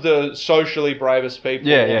 one of the socially bravest people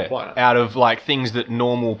on the planet. Out of, like, things that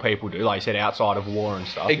normal people do, like you said, outside of war and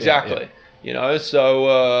stuff. Exactly. You know,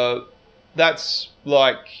 so that's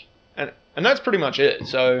like, and that's pretty much it.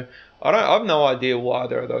 So I have no idea why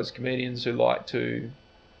there are those comedians who like to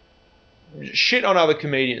shit on other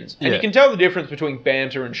comedians. And you can tell the difference between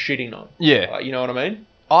banter and shitting on. Yeah. You know what I mean?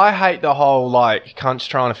 I hate the whole, like, cunts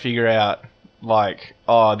trying to figure out, like,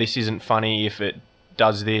 oh, this isn't funny if it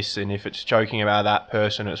does this, and if it's joking about that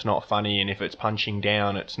person, it's not funny, and if it's punching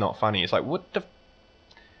down, it's not funny. It's like, what the...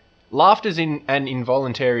 Laughter's an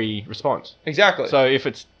involuntary response. Exactly. So if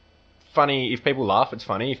it's funny, if people laugh, it's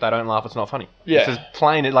funny. If they don't laugh, it's not funny. Yeah. It's as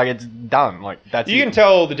plain, like, it's done. Like, that's You can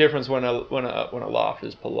tell the difference when a laugh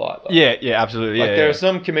is polite. Though. Yeah, absolutely. Like, there are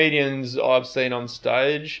some comedians I've seen on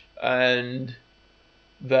stage, and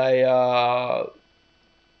they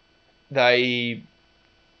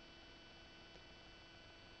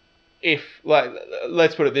if, like,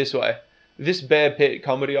 let's put it this way, this Bear Pit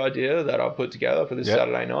comedy idea that I put together for this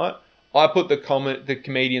Saturday night, I put the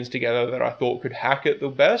comedians together that I thought could hack it the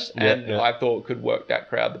best, and I thought could work that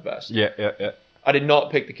crowd the best. Yeah. I did not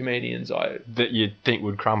pick the comedians that you think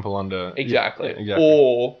would crumple under. Exactly. Exactly.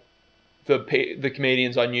 Or the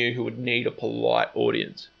comedians I knew who would need a polite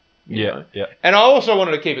audience. You know? And I also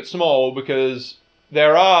wanted to keep it small because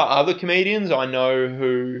there are other comedians I know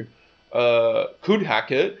who could hack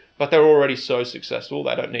it, but they're already so successful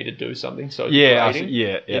they don't need to do something so degrading.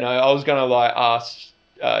 Yeah. You know, I was gonna, like, ask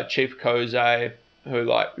Chief Koze, who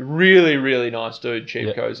like really, really nice dude,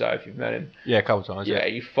 Chief Kozo, if you've met him. Yeah, a couple times. Yeah,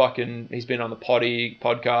 he's been on the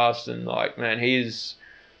podcast and like, man, he's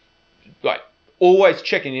like always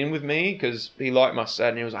checking in with me because he liked my set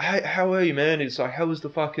and he was like, hey, how are you, man? It's like, how's the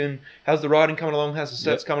writing coming along? How's the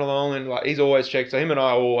sets coming along? And like, he's always checked. So him and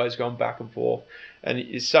I are always going back and forth. And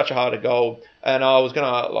he's such a heart of gold. And I was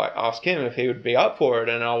gonna like ask him if he would be up for it,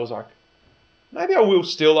 and I was like, maybe I will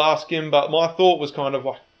still ask him. But my thought was kind of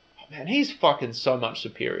like, oh, man, he's fucking so much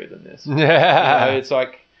superior than this. Yeah, you know, it's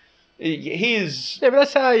like he is. Yeah, but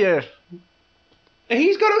that's how you.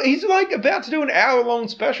 He's like about to do an hour-long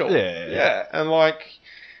special. Yeah, and like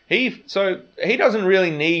he doesn't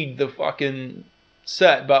really need the fucking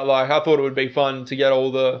set, but like I thought it would be fun to get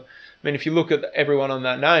all the. I mean, if you look at everyone on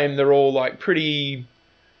that name, they're all like pretty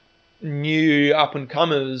new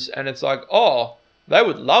up-and-comers, and it's like, oh, they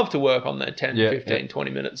would love to work on their 10, 15,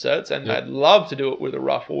 20-minute sets, and they'd love to do it with a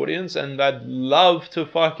rough audience, and they'd love to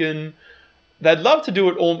do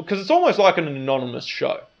it all, because it's almost like an anonymous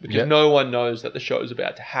show, because no one knows that the show's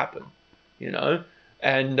about to happen, you know?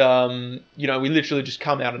 And, you know, we literally just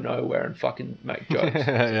come out of nowhere and fucking make jokes.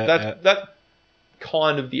 That's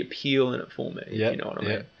kind of the appeal in it for me, if you know what I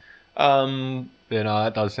mean. Yeah, no,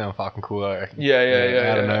 that does sound fucking cool, I reckon. Yeah.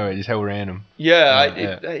 Out of nowhere, just hell random.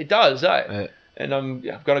 It does, eh? Yeah. And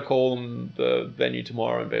I've got to call them the venue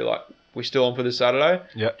tomorrow and be like, we still on for this Saturday?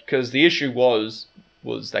 Yeah. Because the issue was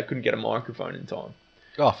they couldn't get a microphone in time.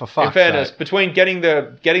 Oh, for fuck's In fairness, sake. between getting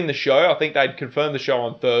the show, I think they'd confirmed the show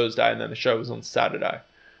on Thursday, and then the show was on Saturday.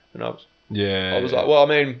 And I was like, well, I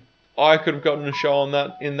mean, I could have gotten a show on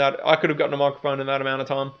that. I could have gotten a microphone in that amount of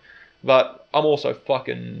time, but I'm also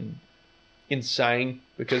fucking insane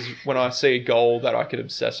because when I see a goal that I could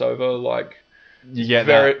obsess over, like.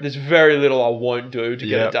 There's very little I won't do to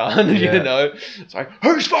get it done. You know, it's like,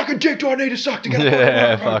 whose fucking dick do I need to suck to get it?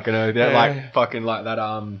 Yeah, fucking hell. Like fucking like that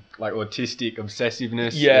like autistic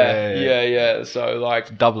obsessiveness. Yeah. So like,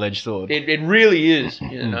 it's a double-edged sword. It really is.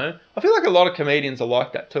 You know, I feel like a lot of comedians are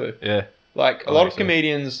like that too. Yeah. Like a lot of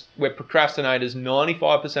comedians, we're procrastinators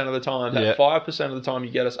 95% of the time. That 5% of the time you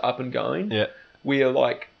get us up and going. Yeah. We are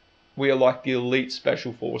like the elite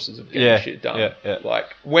special forces of getting shit done.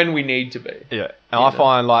 Like when we need to be. Yeah. And I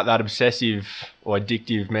find like that obsessive or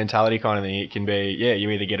addictive mentality kind of thing, it can be, you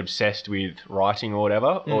either get obsessed with writing or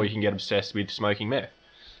whatever, or you can get obsessed with smoking meth.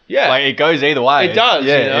 Yeah. Like it goes either way. It does.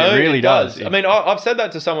 Yeah, you know? It really does. I mean, I've said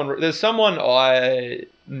that to someone. There's someone I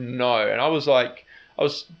know, and I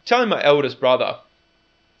was telling my eldest brother,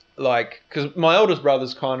 like, because my eldest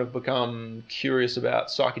brother's kind of become curious about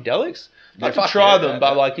psychedelics. Not to try them,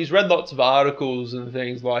 but like he's read lots of articles and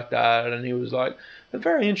things like that, and he was like, "It's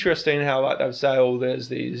very interesting how like they say, oh, there's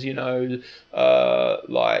these, you know,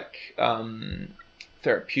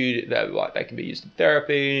 therapeutic that like they can be used in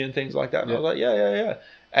therapy and things like that." And I was like, yeah.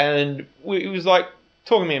 And he was like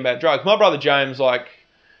talking to me about drugs. My brother James, like,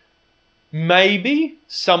 maybe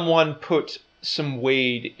someone put some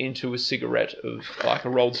weed into a cigarette a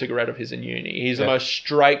rolled cigarette of his in uni. He's the most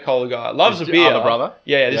straight collar guy. Loves a beer. Other brother?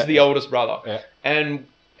 Yeah, this is the oldest brother. Yeah.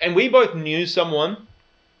 And we both knew someone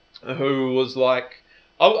who was like,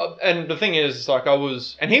 and the thing is, like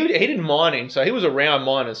and he did mining, so he was around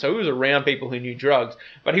miners, so he was around people who knew drugs,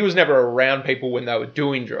 but he was never around people when they were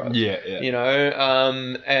doing drugs. Yeah. You know,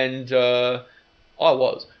 and I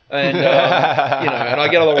was. And you know, and I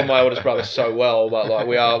get along with my oldest brother so well, but like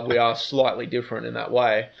we are slightly different in that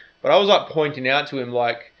way. But I was like pointing out to him,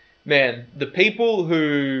 like, man, the people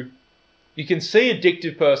who you can see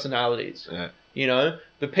addictive personalities. Yeah. You know,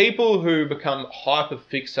 the people who become hyper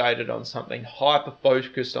fixated on something, hyper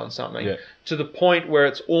focused on something, to the point where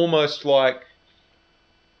it's almost like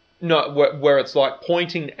where it's like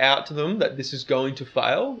pointing out to them that this is going to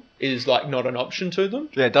fail is like not an option to them.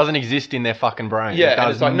 Yeah, it doesn't exist in their fucking brain. Yeah, it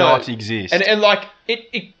does like, not exist. And like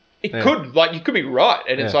it could, like, you could be right,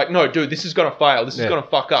 and it's like, no, dude, this is gonna fail. This is gonna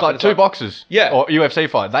fuck up. It's like boxers. Yeah, or UFC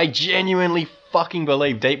fight. They genuinely fucking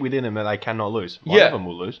believe deep within them that they cannot lose. One of them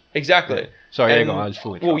will lose. Exactly. Yeah. Sorry, I was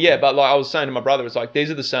fully. Well, but like I was saying to my brother, it's like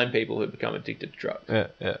these are the same people who become addicted to drugs.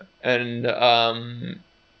 Yeah. And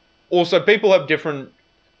also people have different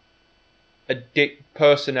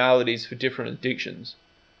personalities for different addictions.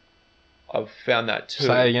 I've found that too.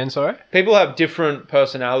 Say it again, sorry? People have different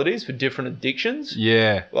personalities for different addictions.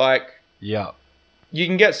 Yeah. Like, you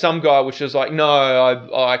can get some guy which is like, no,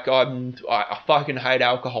 I fucking hate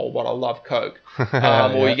alcohol, but I love Coke.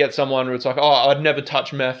 Or you get someone where it's like, oh, I'd never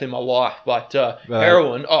touch meth in my life, but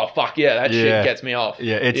heroin, oh fuck yeah, that shit gets me off.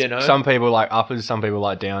 Yeah, it's, you know? Some people like uppers, some people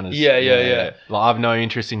like downers. Yeah. Like, I've no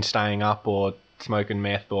interest in staying up or smoking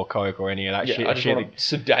meth or Coke or any of that shit. I just want to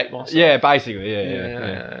sedate myself. Yeah, basically,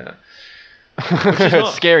 yeah. which is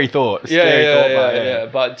not. Scary thought. Scary thought, mate, yeah.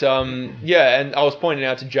 But and I was pointing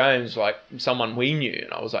out to James, like, someone we knew,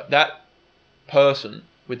 and I was like, that person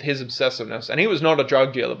with his obsessiveness, and he was not a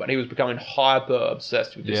drug dealer, but he was becoming hyper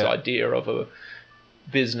obsessed with this idea of a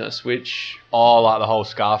business, which like the whole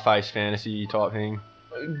Scarface fantasy type thing.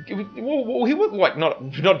 Well, he was like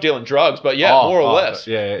not dealing drugs, but more or less.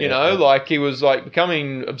 You know, like he was like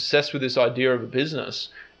becoming obsessed with this idea of a business,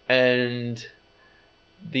 and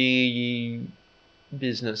the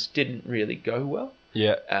business didn't really go well.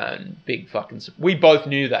 Yeah. And big fucking. We both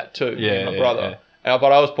knew that too. Yeah, my brother. Yeah.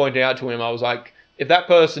 But I was pointing out to him, I was like, if that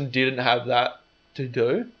person didn't have that to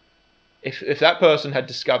do, if that person had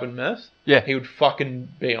discovered meth, he would fucking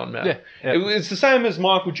be on meth. Yeah. It's the same as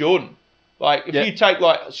Michael Jordan. Like, if you take,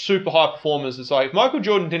 like, super high performers, it's like, if Michael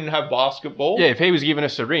Jordan didn't have basketball... Yeah, if he was given a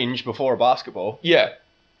syringe before a basketball...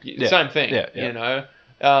 Same thing, you know.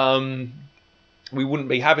 We wouldn't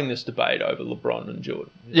be having this debate over LeBron and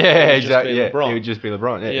Jordan. Exactly, It would just be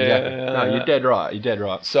LeBron, exactly. No, you're dead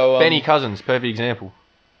right, So, Benny Cousins, perfect example.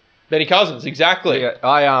 Benny Cousins, exactly. Yeah,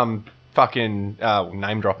 I, fucking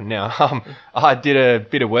name dropping now. I did a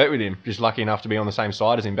bit of work with him. Just lucky enough to be on the same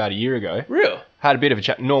side as him about a year ago. Real? Had a bit of a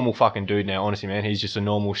chat. Normal fucking dude now, honestly, man. He's just a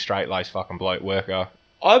normal straight-laced fucking bloke worker.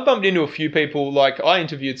 I bumped into a few people. Like, I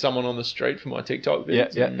interviewed someone on the street for my TikTok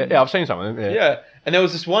videos. Yeah, I've seen some of them. Yeah, and there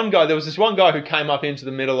was this one guy. who came up into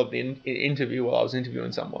the middle of the interview while I was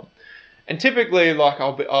interviewing someone. And typically, like,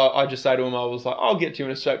 I just say to him, I was like, I'll get to you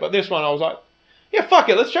in a sec. But this one, I was like, yeah, fuck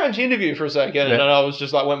it, let's change the interview for a second. And I was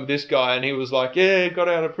just like, went with this guy, and he was like, got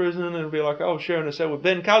out of prison, and it'll be like, sharing a cell with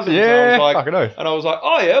Ben Cousins. Yeah, and I was like, fucking oath. And I was like,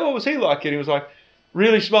 oh yeah, what was he like? And he was like,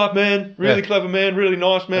 really smart man, really clever man, really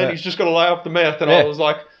nice man. He's just got to lay off the meth. And I was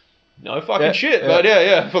like, no fucking shit. But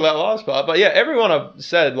for that last part. But everyone I've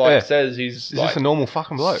said says he's like just a normal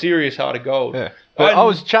fucking bloke. Serious heart of gold. Yeah. But I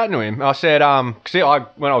was chatting to him. I said, because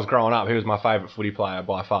when I was growing up, he was my favourite footy player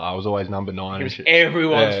by far. I was always number 9. He was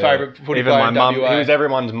everyone's favourite footy player in WA. He was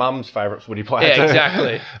everyone's mum's favourite footy player. Yeah, too.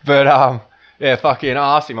 exactly. But fucking,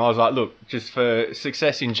 I asked him. I was like, look, just for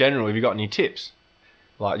success in general, have you got any tips?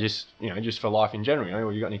 Like just for life in general,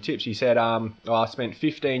 have you got any tips? He said, I spent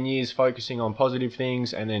 15 years focusing on positive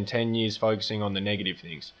things and then 10 years focusing on the negative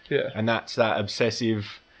things. Yeah. And that's that obsessive.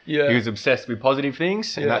 Yeah. He was obsessed with positive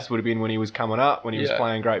things, and that's would have been when he was coming up, when he was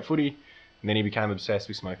playing great footy, and then he became obsessed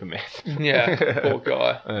with smoking meth. Yeah, poor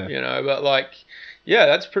guy. You know, but like,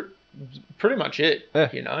 that's pretty much it.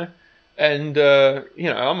 You know, and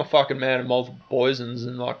I'm a fucking man of multiple poisons,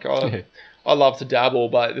 and like I love to dabble,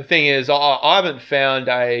 but the thing is, I haven't found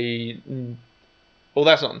well,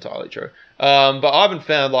 that's not entirely true. But I haven't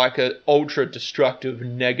found like an ultra destructive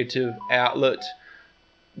negative outlet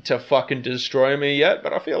to fucking destroy me yet,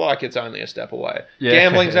 but I feel like it's only a step away.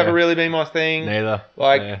 Gambling's never really been my thing. Neither.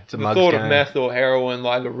 Like, the thought of meth or heroin,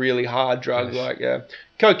 like a really hard drug,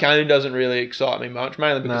 cocaine doesn't really excite me much,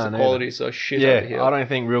 mainly because the quality is so shit over here. I don't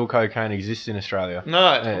think real cocaine exists in Australia.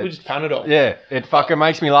 No, it's probably just Panadol. Yeah, it fucking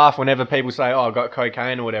makes me laugh whenever people say, I got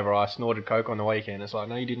cocaine or whatever, I snorted coke on the weekend. It's like,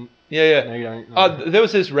 no, you didn't. Yeah. No, you don't. No. There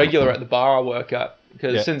was this regular at the bar I work at,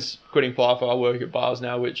 because since quitting Pfeiffer, I work at bars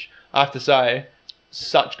now, which I have to say,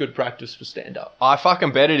 such good practice for stand-up. I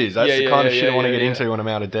fucking bet it is. That's the kind of shit I want to get into when I'm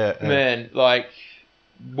out of debt. Man, like,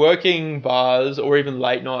 working bars or even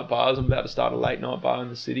late-night bars. I'm about to start a late-night bar in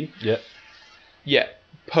the city. Yeah,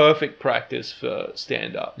 perfect practice for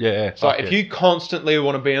stand-up. So if you constantly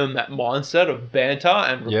want to be in that mindset of banter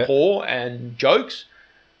and rapport and jokes,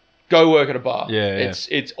 go work at a bar.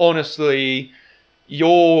 It's honestly...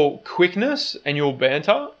 your quickness and your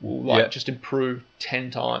banter will just improve 10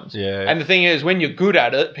 times. And the thing is, when you're good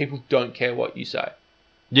at it, people don't care what you say.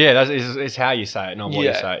 Yeah, it's how you say it, not what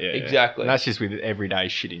you say. Yeah, exactly. And that's just with everyday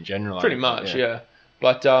shit in general. Pretty much,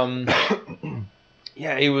 But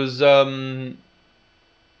he was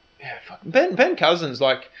Ben Cousins.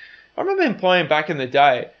 Like, I remember him playing back in the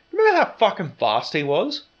day. Remember how fucking fast he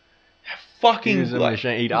was? How fucking he was a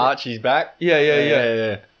machine. He'd arch his back.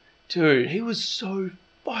 Yeah. Dude, he was so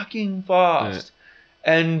fucking fast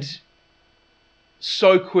and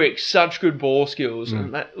so quick, such good ball skills.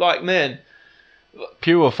 And like, man,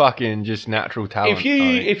 pure fucking just natural talent.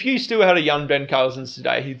 If you still had a young Ben Cousins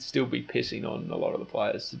today, he'd still be pissing on a lot of the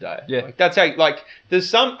players today. Like, that's how. Like, there's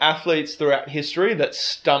some athletes throughout history that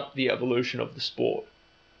stumped the evolution of the sport.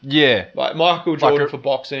 Like Michael Jordan for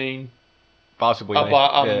boxing. Basketball.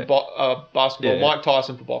 Basketball. Mike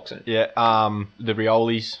Tyson for boxing. The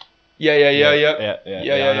Riolis. Yeah.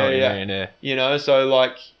 You know, so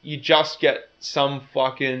like you just get some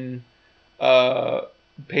fucking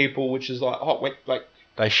people, which is like,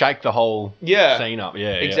 they shake the whole scene up.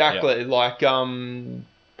 Exactly. Like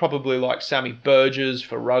probably like Sammy Burgess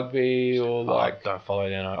for rugby, or like don't follow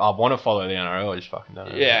the NRL. I want to follow the NRL. I just fucking don't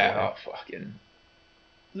know. yeah,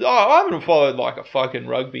 I haven't followed like a fucking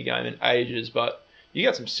rugby game in ages, but you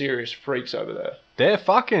got some serious freaks over there. They are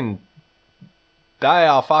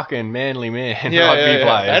fucking manly men rugby They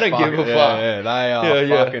players. don't give a fuck. Yeah, they are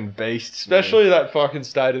fucking beasts. Especially that fucking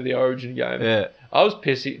State of the Origin game. Yeah. I was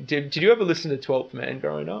pissy. Did you ever listen to 12th Man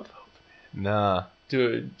growing up? Nah.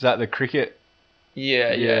 Dude. Is that the cricket? Yeah.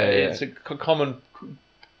 It's a common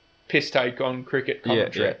piss take on cricket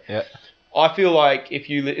commentary. Yeah. I feel like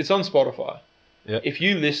it's on Spotify. Yeah. If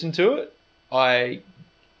you listen to it, I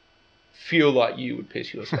feel like you would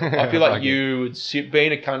piss yourself. I feel like you would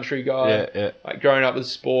being a country guy, like growing up with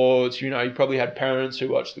sports, you probably had parents who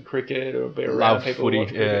watched the cricket or be around people who watch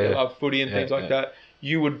cricket, love footy and things like that.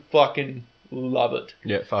 You would fucking love it.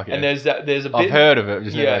 Yeah, fuck yeah. And there's a bit. I've heard of it,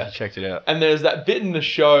 just never actually checked it out. And there's that bit in the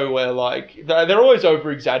show where like they're always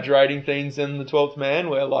over exaggerating things in the 12th Man,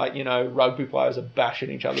 where like rugby players are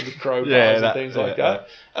bashing each other with crowbars and things like that.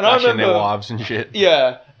 And bashing I remember their wives and shit.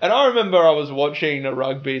 Yeah. And I remember I was watching a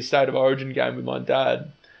rugby State of Origin game with my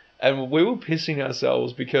dad, and we were pissing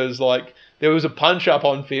ourselves because like there was a punch up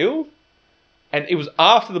on field, and it was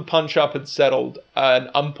after the punch up had settled, an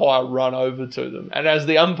umpire run over to them, and as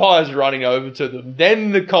the umpire's running over to them,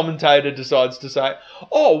 then the commentator decides to say,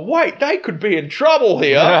 "Oh wait, they could be in trouble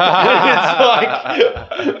here." And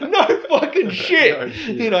it's like no fucking shit,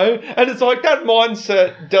 and it's like that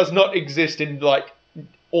mindset does not exist in like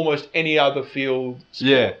almost any other field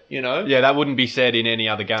sport, Yeah, that wouldn't be said in any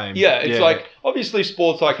other game. Yeah, it's like, obviously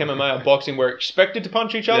sports like MMA and boxing, we're expected to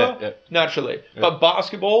punch each other, naturally. Yeah. But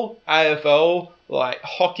basketball, AFL, like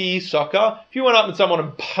hockey, soccer, if you went up and someone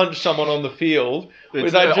and punched someone on the field...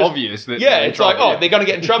 It's obvious. That it's like, they're going to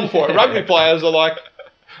get in trouble for it. Rugby players are like...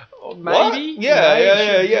 Maybe? What?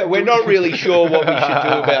 Yeah. We're not really sure what we should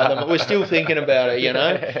do about them, but we're still thinking about it,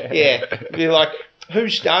 Yeah. You're like... Who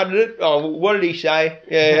started it? Oh, what did he say?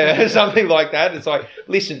 Yeah, something like that. It's like,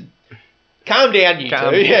 listen, calm down, you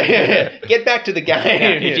two. Yeah. Get back to the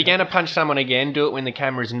game. If you're going to punch someone again, do it when the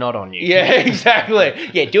camera's not on you. Yeah, exactly.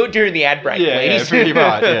 Yeah, do it during the ad break, please. Yeah, pretty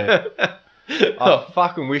much, I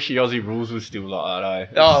fucking wish the Aussie rules was still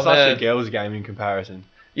like that, It's such a girls' game in comparison.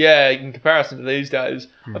 Yeah, in comparison to these days.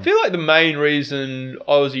 I feel like the main reason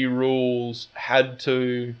Aussie rules had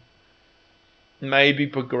to maybe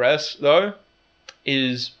progress, though,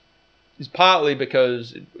 is partly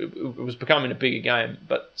because it was becoming a bigger game,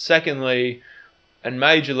 but secondly and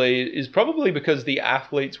majorly is probably because the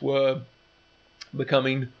athletes were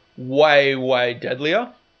becoming way, way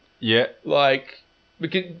deadlier. Yeah. Like,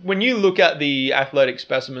 because when you look at the athletic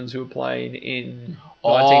specimens who were playing in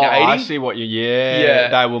 1980... I see what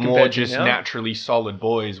they were more just naturally solid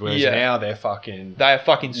boys, whereas now they're fucking... They are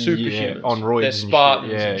fucking superhumans. On roids. They're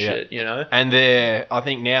Spartans and shit, And I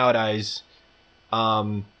think nowadays...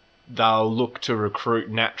 they'll look to recruit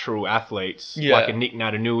natural athletes like a Nick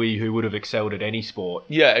Natanui who would have excelled at any sport.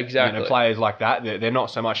 Yeah, exactly. Players like that, they're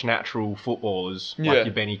not so much natural footballers like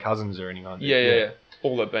your Benny Cousins or anyone. Yeah.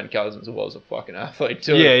 Although Ben Cousins was a fucking athlete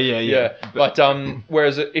too. Yeah. But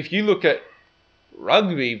whereas if you look at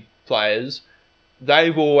rugby players,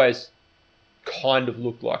 they've always kind of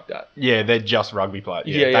looked like that. Yeah, they're just rugby players.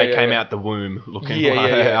 They came out the womb looking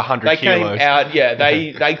like 100 they kilos. Came out,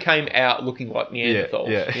 they came out looking like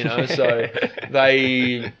Neanderthals, so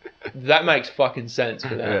that makes fucking sense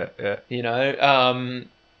for them.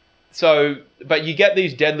 But you get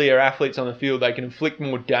these deadlier athletes on the field, they can inflict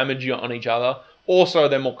more damage on each other. Also,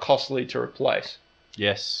 they're more costly to replace.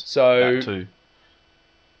 Yes, so that too.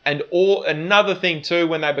 And another thing too,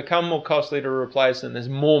 when they become more costly to replace, and there's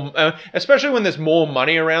more, especially when there's more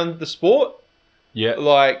money around the sport. Yeah,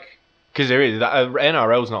 like because there is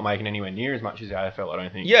NRL's not making anywhere near as much as the AFL, I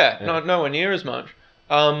don't think. Nowhere near as much.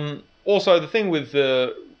 Also, the thing with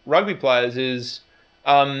the rugby players is,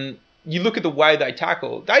 you look at the way they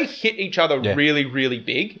tackle; they hit each other really, really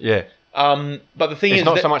big. Yeah. But the thing is, it's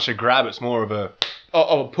not so much a grab; it's more of a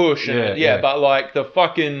push. But like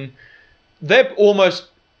they're almost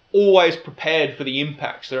always prepared for the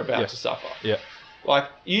impacts they're about to suffer. Yeah. Like,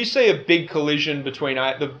 you see a big collision between...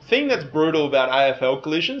 The thing that's brutal about AFL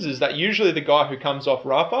collisions is that usually the guy who comes off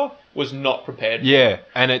rougher was not prepared for it.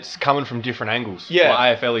 And it's coming from different angles. Yeah.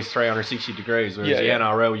 Like AFL is 360 degrees, whereas the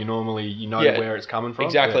NRL, you know where it's coming from.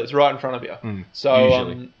 Exactly, it's right in front of you.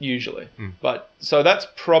 So, usually. But, so that's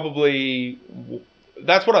probably...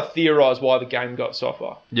 That's what I theorise why the game got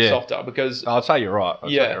softer. Because... I'd say you're right.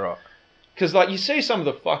 Because, like, you see some of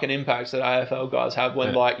the fucking impacts that AFL guys have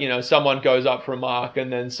when, like, someone goes up for a mark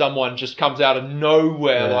and then someone just comes out of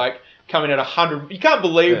nowhere, like, coming at 100. You can't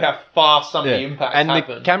believe how fast some of the impacts happen.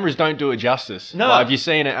 And the cameras don't do it justice. No. Like, have you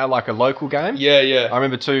seen it at like a local game? Yeah. I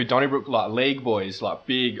remember too, Donnybrook, like league boys, like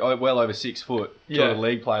big, well over 6 foot, two of the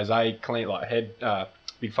league players, they clean like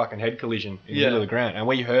big fucking head collision in the middle of the ground, and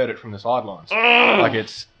we heard it from the sidelines. Like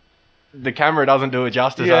the camera doesn't do it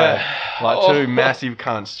justice. Like two massive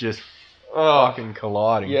cunts just fucking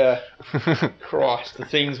colliding. Yeah. Christ,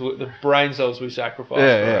 the brain cells we sacrifice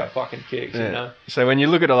for our fucking kicks, you know. So when you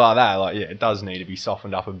look at it like that, like it does need to be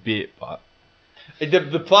softened up a bit, but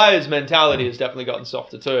the players' mentality has definitely gotten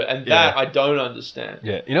softer too, and that I don't understand.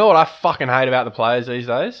 Yeah. You know what I fucking hate about the players these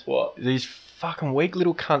days? What? These fucking weak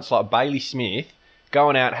little cunts like Bailey Smith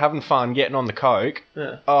going out, having fun, getting on the coke.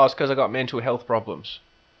 Yeah. Oh, it's because I got mental health problems.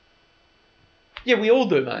 Yeah, we all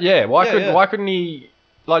do, mate. Yeah, why couldn't he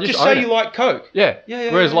like just say you like coke? Yeah.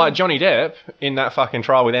 Whereas like Johnny Depp in that fucking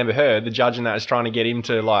trial with Amber Heard, the judge in that is trying to get him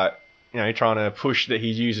to like, you know, trying to push that he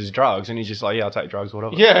uses drugs, and he's just like, yeah, I'll take drugs,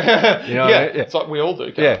 whatever. Yeah. You know what I mean? It's like we all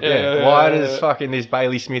do. Yeah. Why does fucking this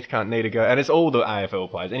Bailey Smith cunt need to go? And it's all the AFL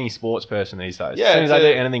players, any sports person these days. Yeah, as soon as they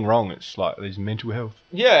do anything wrong, it's like there's mental health.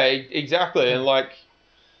 Yeah, exactly. And like,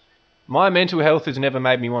 my mental health has never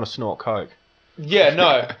made me want to snort coke. Yeah,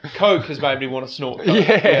 no. Coke has made me want to snort coke.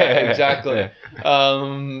 Yeah, exactly.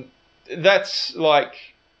 Yeah. That's like,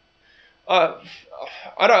 I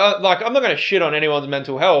don't like. I'm not going to shit on anyone's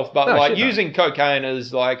mental health, but like using cocaine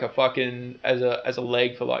as like a fucking as a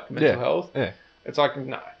leg for like mental health. Yeah. It's like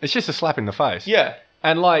no. It's just a slap in the face. Yeah.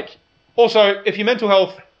 And like, also, if your mental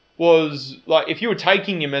health was like, if you were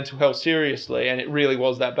taking your mental health seriously and it really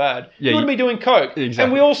was that bad, you wouldn't be doing coke. Exactly.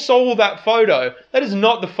 And we all saw that photo. That is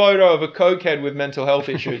not the photo of a cokehead with mental health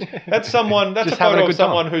issues. That's someone. That's just a photo of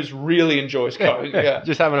someone who's really enjoys coke. Yeah.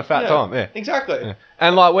 Just having a fat time. Yeah. Exactly. Yeah.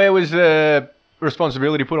 And like, where was the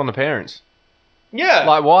responsibility put on the parents? Yeah.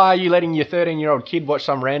 Like, why are you letting your 13-year-old kid watch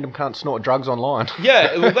some random cunt snort drugs online?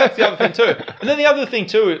 Yeah, well, that's the other thing too. And then the other thing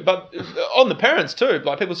too, but on the parents too,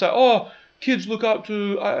 like people say, oh, kids look up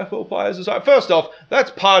to AFL players. It's like, first off, that's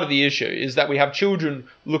part of the issue, is that we have children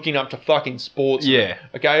looking up to fucking sports. Yeah.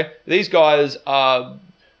 Okay? These guys are...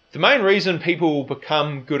 The main reason people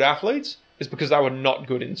become good athletes is because they were not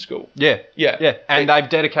good in school. Yeah. Yeah. Yeah. And they've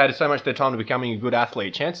dedicated so much of their time to becoming a good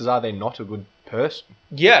athlete. Chances are they're not a good person.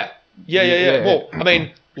 Yeah. Yeah. Well, I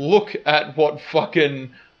mean, look at what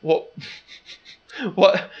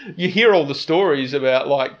you hear all the stories about,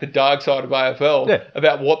 like the dark side of AFL,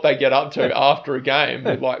 about what they get up to after a game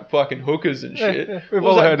with like fucking hookers and shit. Yeah. We've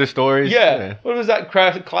all heard the stories. Yeah. What was that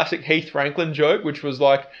classic Heath Franklin joke, which was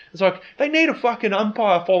like, it's like they need a fucking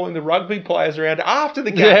umpire following the rugby players around after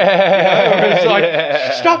the game. Yeah. It's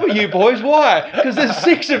like, stop it, you boys. Why? Because there's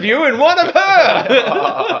 6 of you and 1 of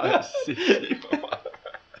her.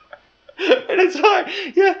 And it's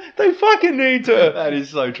like, yeah, they fucking need to. That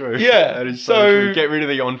is so true. Yeah. That is so true. Get rid of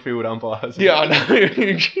the on-field umpires. Yeah, I know.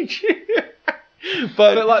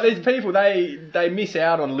 But like these people, they miss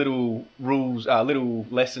out on little rules, little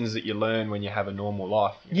lessons that you learn when you have a normal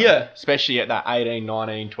life. You know? Yeah. Especially at that 18,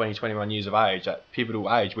 19, 20, 21 years of age, that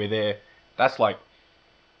pivotal age where that's like,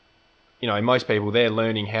 you know, most people, they're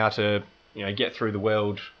learning how to, you know, get through the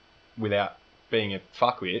world without being a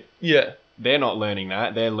fuckwit. Yeah. They're not learning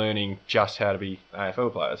that. They're learning just how to be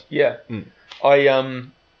AFL players. Yeah. I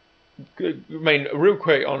mean, real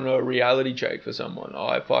quick on a reality check for someone.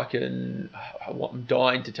 I'm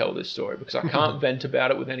dying to tell this story because I can't vent about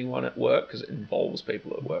it with anyone at work because it involves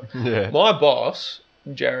people at work. Yeah. My boss,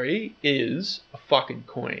 Jerry, is a fucking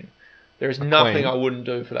queen. There is nothing I wouldn't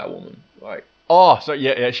do for that woman. Like. Oh, so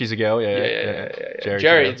yeah, she's a girl. Yeah.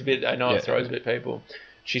 Jerry, it's a bit. I know it throws a bit people.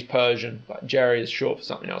 She's Persian. Like Jerry is short for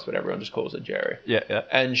something else, but everyone just calls her Jerry. Yeah.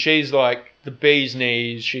 And she's like the bee's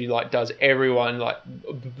knees. She like does everyone like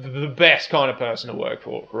the best kind of person to work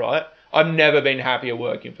for, right? I've never been happier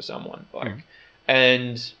working for someone like,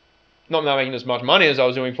 and not making as much money as I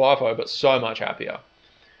was doing FIFO, but so much happier.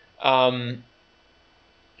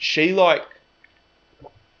 She like,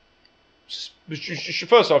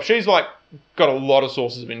 first off, she's like got a lot of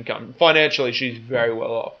sources of income. Financially, she's very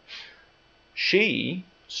well off. She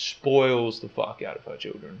spoils the fuck out of her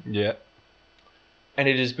children. Yeah. And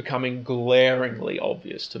it is becoming glaringly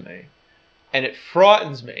obvious to me. And it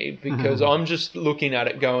frightens me because I'm just looking at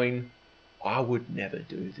it going, I would never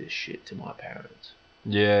do this shit to my parents.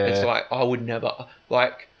 Yeah. It's like, I would never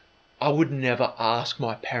ask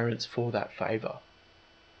my parents for that favour.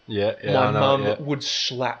 Yeah. My mum would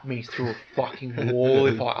slap me through a fucking wall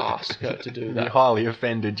if I asked her to do that. You're highly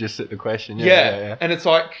offended just at the question. Yeah. And it's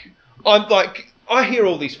like, I hear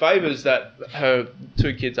all these favours that her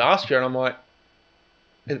 2 kids asked her, and I'm like,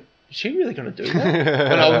 is she really going to do that?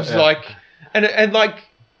 And I was like, and like,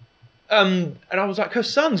 and I was like, her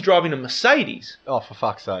son's driving a Mercedes. Oh, for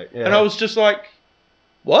fuck's sake. Yeah. And I was just like,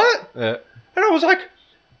 what? Yeah. And I was like,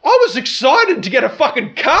 I was excited to get a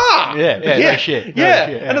fucking car. Yeah, no shit. No yeah. shit,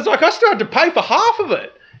 yeah. And it's like, I still had to pay for half of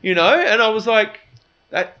it, you know? And I was like,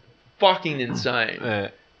 that's fucking insane. Yeah.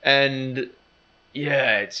 And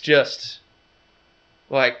yeah, it's just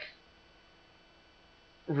like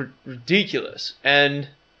ridiculous. And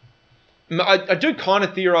I do kind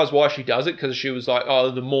of theorize why she does it, because she was like,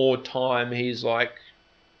 oh, the more time he's like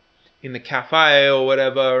in the cafe or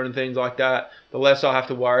whatever and things like that, the less I have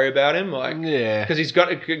to worry about him. Like, yeah,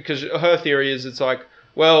 because her theory is, it's like,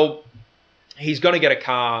 well, he's gonna get a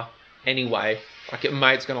car anyway. Like, a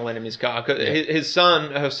mate's gonna lend him his car. Cause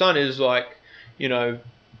her son is like, you know,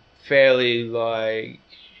 fairly like.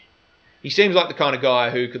 He seems like the kind of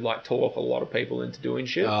guy who could like talk a lot of people into doing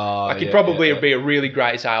shit. Like, he'd probably be a really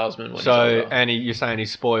great salesman. When you're saying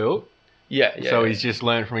he's spoiled? Yeah. So he's just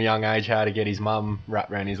learned from a young age how to get his mum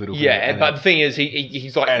wrapped around his little finger. Yeah, but the thing is,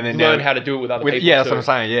 he's like learned how to do it with other people. Yeah, that's what I'm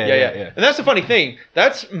saying. Yeah. And that's the funny thing.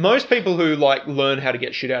 That's most people who like learn how to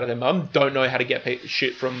get shit out of their mum don't know how to get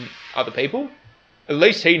shit from other people. At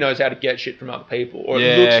least he knows how to get shit from other people, or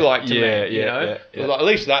it looks like to me. You know, like, at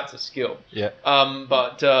least that's a skill. Yeah.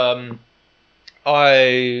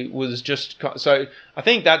 I was just so I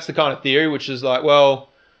think that's the kind of theory, which is like, well,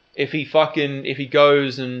 if he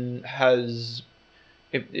goes and has,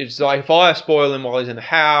 it's like, if I spoil him while he's in the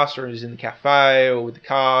house or he's in the cafe or with the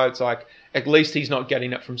car, it's like, at least he's not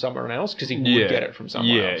getting it from someone else, because he would get it from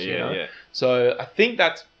someone else. You know? So I think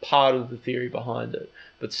that's part of the theory behind it.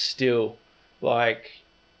 But still, like,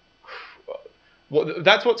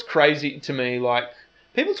 that's what's crazy to me. Like,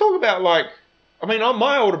 people talk about, like, I mean,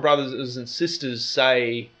 my older brothers and sisters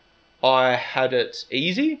say I had it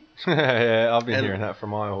easy. Yeah, I've been hearing that from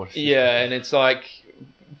my older sister. Yeah, and it's like,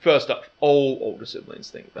 first off, all older siblings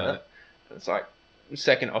think that. It's like,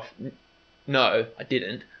 second off, no, I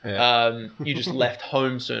didn't. Yeah. You just left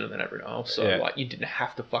home sooner than everyone else, so like, you didn't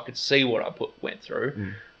have to fucking see what I went through.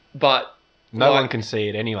 Mm. But no one can see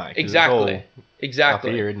it anyway. Exactly. Up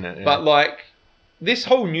here, isn't it? Yeah. But like, this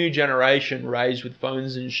whole new generation raised with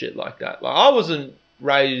phones and shit like that. Like, I wasn't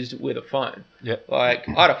raised with a phone. Yeah. Like,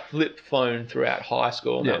 I had a flip phone throughout high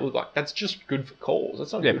school, and that was like, that's just good for calls.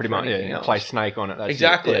 That's not good pretty for much. anything else. Play Snake on it. That's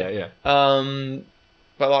exactly. It. Yeah.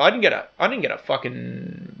 But like, I didn't get a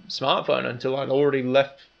fucking smartphone until I'd already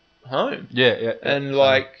left home. Yeah. And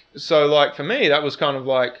like, so like, for me, that was kind of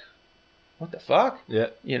like, what the fuck? Yeah.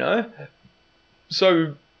 You know.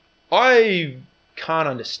 So I can't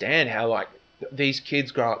understand how like these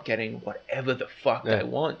kids grow up getting whatever the fuck they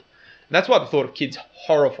want. And that's why the thought of kids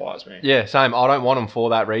horrifies me. Yeah, same. I don't want them for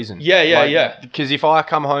that reason. Yeah. Because if I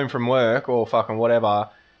come home from work or fucking whatever,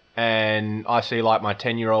 and I see like my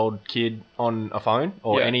 10-year-old kid on a phone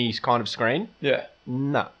or any kind of screen,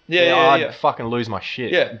 nah. I'd fucking lose my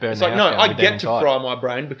shit. Yeah, burn it's the like, house no, down I with get them to inside. fry my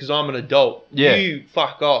brain because I'm an adult. Yeah. You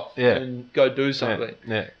fuck off and go do something.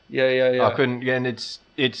 Yeah. I couldn't, and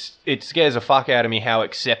it scares the fuck out of me how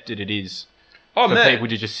accepted it is for people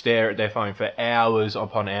to just stare at their phone for hours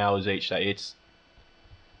upon hours each day.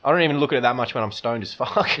 I don't even look at it that much when I'm stoned as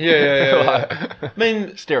fuck. Yeah. I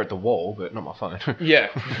mean, stare at the wall, but not my phone. Yeah.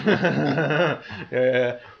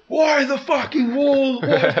 Why the fucking wall?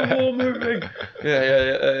 Why is the wall moving?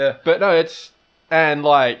 Yeah. But no, it's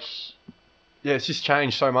just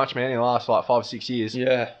changed so much, man, in the last like 5 or 6 years.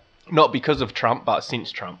 Yeah. Not because of Trump, but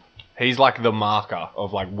since Trump. He's like the marker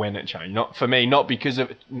of like when it changed. Not for me, not because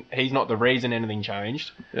of he's not the reason anything changed.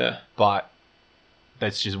 Yeah. But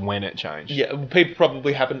that's just when it changed. Yeah, people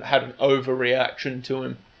probably haven't had an overreaction to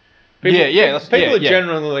him. People are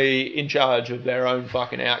generally in charge of their own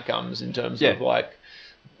fucking outcomes in terms of like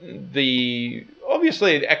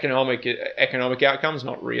obviously the economic outcomes,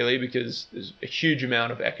 not really, because there's a huge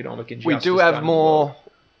amount of economic injustice. We do have more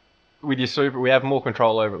with your super. We have more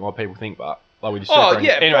control over it than what people think, but like with your super.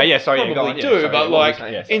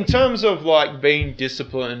 In terms of like being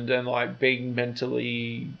disciplined and like being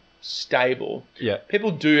mentally stable,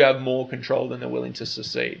 people do have more control than they're willing to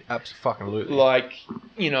secede. Absolutely. Like,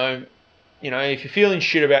 you know, if you're feeling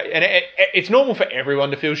shit about, and it's normal for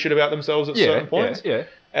everyone to feel shit about themselves at certain points. Yeah.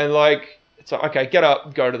 And like, it's like, okay, get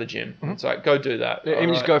up, go to the gym. Mm-hmm. It's like, go do that. Yeah,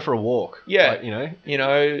 even just go for a walk. Yeah. Like,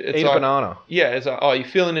 it's eat like, a banana. Yeah. It's like, oh, you're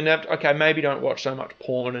feeling inept. Okay, maybe don't watch so much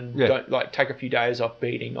porn and don't like take a few days off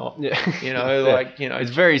beating up. Yeah. It's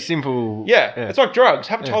very simple. Yeah. It's like drugs.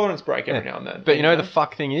 Have a tolerance break every now and then. But the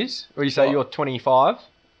fuck thing is, or you say you're 25?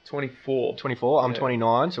 24. 24. I'm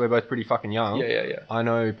 29, so we're both pretty fucking young. Yeah. I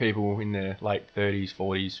know people in their late 30s,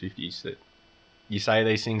 40s, 50s that you say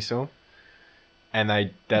these things to them. and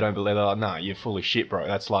they don't believe. They're like, no, you're full of shit, bro.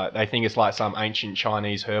 That's like, they think it's like some ancient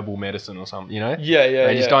Chinese herbal medicine or something, you know? Yeah, yeah,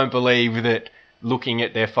 They just don't believe that looking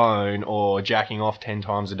at their phone or jacking off 10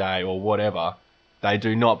 times a day or whatever, they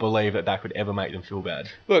do not believe that could ever make them feel bad.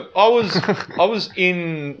 Look, I was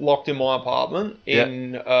locked in my apartment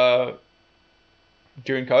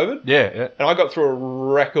during COVID. Yeah. And I got through a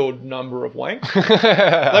record number of wanks.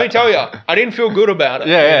 Let me tell you, I didn't feel good about it.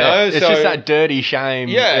 Yeah. You know? It's just that dirty shame.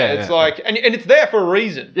 Yeah, it's like, and it's there for a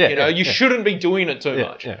reason. Yeah, you shouldn't be doing it too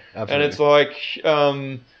much. Yeah, absolutely. And it's like,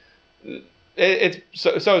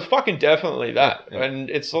 so it's fucking definitely that. Yeah. And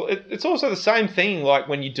it's also the same thing. Like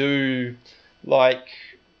when you do, like,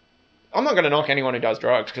 I'm not going to knock anyone who does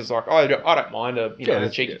drugs because, like, I don't mind a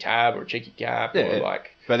cheeky tab or a cheeky cap or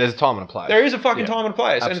like. But there's a time and a place. There is a fucking time and a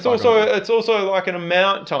place, and it's also like an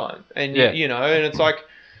amount time, and you know, and it's like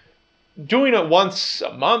doing it once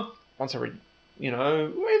a month, once every, you know,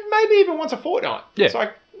 maybe even once a fortnight. Yeah. It's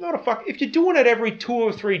like not a fuck. If you're doing it every 2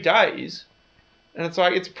 or 3 days, and it's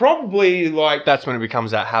like it's probably like that's when it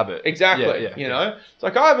becomes that habit. Exactly. You know, it's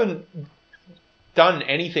like I haven't done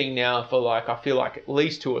anything now for like I feel like at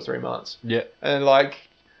least 2 or 3 months. Yeah. And like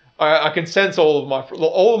I can sense all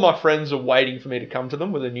of my friends are waiting for me to come to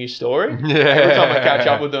them with a new story. Yeah. Every time I catch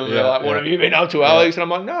up with them, they're like, "What have you been up to, Alex?" And I'm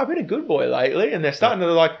like, "No, I've been a good boy lately." And they're starting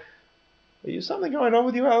to like, "Are you something going on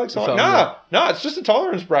with you, Alex?" I'm like, "No, it's just a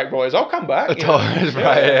tolerance break, boys. I'll come back." A tolerance break.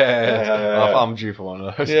 Yeah. I'm due for one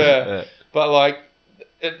of those. Yeah. But like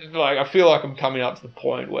I feel like I'm coming up to the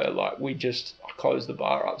point where like I close the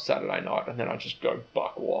bar up Saturday night and then I just go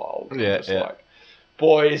buck wild. Like,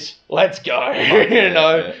 boys, let's go. you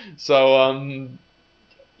know. Yeah. So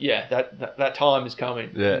that time is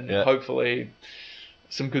coming. And hopefully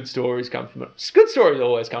some good stories come from it. Good stories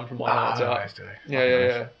always come from my nights out.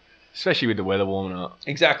 Yeah. Especially with the weather warming up.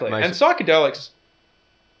 Exactly. And psychedelics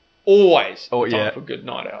always time for a good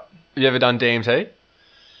night out. You ever done DMT?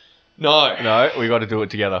 No, we got to do it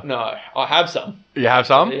together. No, I have some. You have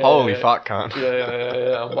some? Holy fuck, cunt.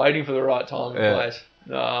 Yeah. I'm waiting for the right time and place.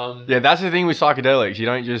 That's the thing with psychedelics. You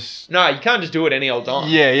don't just... No, you can't just do it any old time.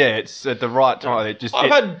 Yeah, it's at the right time. I've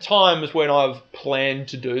had times when I've planned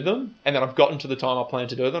to do them, and then I've gotten to the time I plan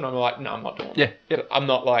to do them, and I'm like, no, I'm not doing them. Yeah. I'm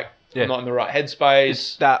not like, I'm not in the right headspace.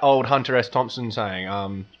 It's that old Hunter S. Thompson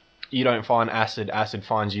saying, you don't find acid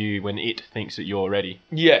finds you when it thinks that you're ready.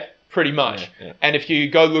 Yeah. Pretty much. Yeah. And if you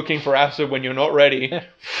go looking for acid when you're not ready,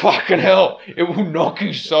 fucking hell, it will knock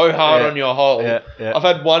you so hard on your hole. Yeah. I've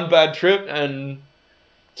had one bad trip, and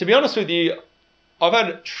to be honest with you, I've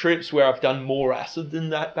had trips where I've done more acid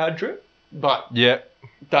than that bad trip, but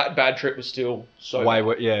that bad trip was still so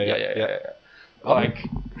bad. Yeah. Like,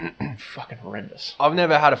 fucking horrendous. I've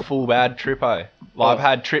never had a full bad trip, I've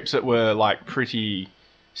had trips that were, like, pretty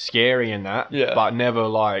scary and that, but never,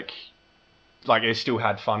 like it still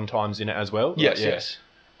had fun times in it as well. Yes.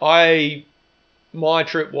 My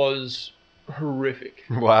trip was horrific.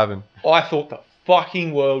 What happened? I thought the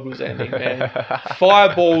fucking world was ending, man.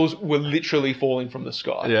 Fireballs were literally falling from the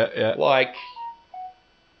sky. Yeah. Like,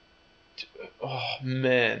 oh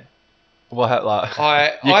man. What, like?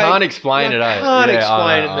 You can't explain it, eh? Can't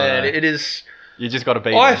explain it, man. It is. You just got to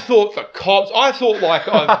be I thought the cops... I thought, like,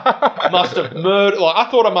 I must have murdered... Like, I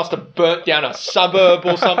thought I must have burnt down a suburb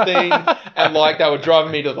or something. And, like, they were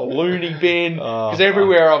driving me to the loony bin. Because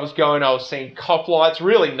everywhere I was going, I was seeing cop lights.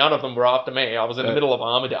 Really, none of them were after me. I was in the middle of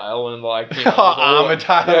Armidale and, like... You know,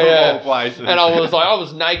 Armidale, of all places. And I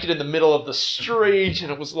was naked in the middle of the street.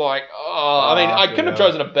 And it was like... I mean, I couldn't have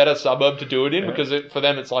chosen a better suburb to do it in because for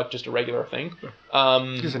them, it's, like, just a regular thing.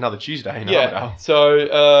 Just another Tuesday in Armidale.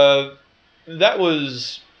 So... that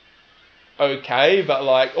was okay, but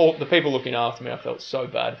like all the people looking after me, I felt so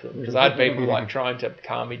bad for them because I had people like trying to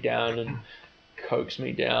calm me down and coax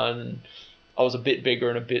me down, and I was a bit bigger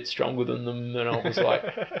and a bit stronger than them, and I was like,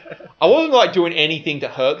 I wasn't like doing anything to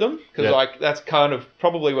hurt them because like that's kind of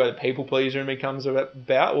probably where the people pleaser in me comes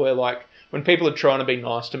about, where like when people are trying to be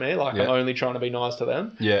nice to me, like I'm only trying to be nice to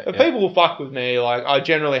them. If people will fuck with me, like I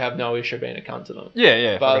generally have no issue being a cunt to them.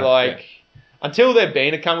 But like. Until they're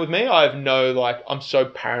being a cunt with me, I have no, like, I'm so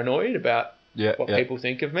paranoid about what people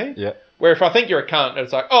think of me. Where if I think you're a cunt,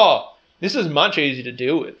 it's like, oh, this is much easier to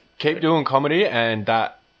deal with. Keep doing comedy and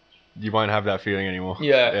that, you won't have that feeling anymore.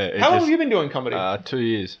 How long have you been doing comedy? 2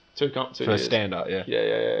 years. Two years. For stand-up, Yeah.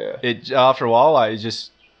 It, after a while, like, it's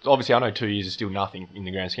just, obviously I know 2 years is still nothing in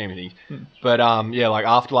the grand scheme of things. But, like,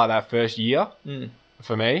 after, like, that first year,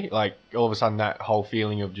 for me, like, all of a sudden that whole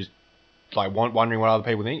feeling of just, like, wondering what other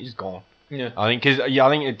people think is gone. I think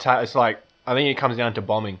it's like I think it comes down to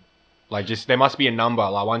bombing. Like just there must be a number.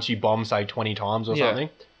 Like once you bomb say 20 times or something,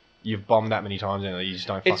 you've bombed that many times and you just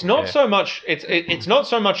don't. It's not care. so much. It's not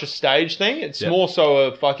so much a stage thing. It's more so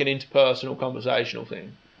a fucking interpersonal, conversational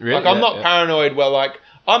thing. Really? Like I'm not paranoid. Where like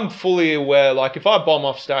I'm fully aware. Like if I bomb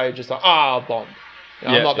off stage, it's like I bombed.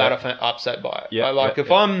 I'm not that upset by it. Yeah, But like if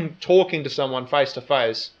I'm talking to someone face to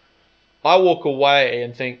face, I walk away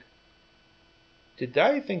and think, did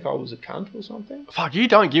they think I was a cunt or something? Fuck, you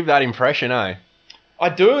don't give that impression, eh? I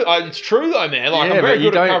do. It's true though, man. Like I'm very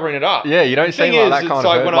good at covering it up. Yeah, you don't seem like that kind of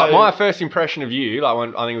person. Like my first impression of you, like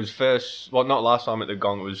when I think it was first, well, not last time at the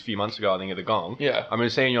Gong, it was a few months ago. I think at the Gong. Yeah. I remember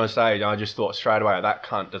seeing you on stage, and I just thought straight away that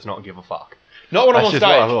cunt does not give a fuck. Not when I'm on stage.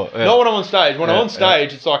 Yeah. Not when I'm on stage. When I'm on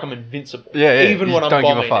stage, it's like I'm invincible. Yeah. Even when I'm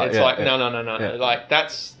bombing, it's like no. Yeah. Like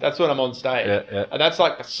that's when I'm on stage. Yeah. And that's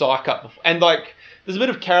like the psych up. And like there's a bit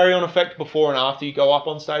of carry on effect before and after you go up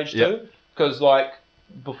on stage too. Because like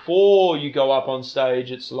before you go up on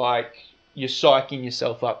stage, it's like you're psyching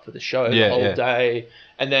yourself up for the show the whole day.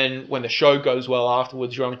 And then when the show goes well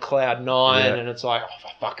afterwards, you're on cloud 9 and it's like, oh,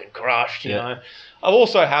 I fucking crushed, you know. I've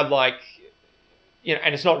also had like, you know,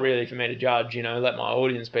 and it's not really for me to judge, you know, let my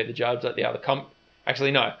audience be the judge, let the other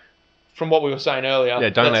actually, no. From what we were saying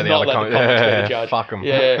earlier, don't let the other comics be the judge. Fuck them.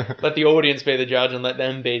 Yeah, let the audience be the judge and let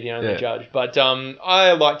them be the only judge. But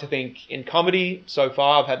I like to think in comedy, so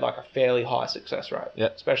far, I've had like a fairly high success rate,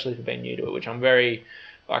 especially for being new to it, which I'm very,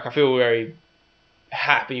 like, I feel very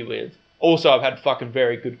happy with. Also, I've had fucking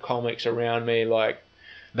very good comics around me, like,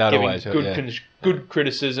 giving good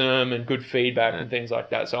criticism and good feedback and things like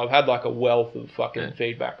that. So I've had like a wealth of fucking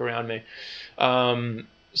feedback around me.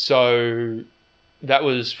 So that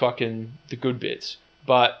was fucking the good bits.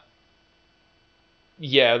 But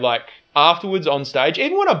yeah, like afterwards on stage,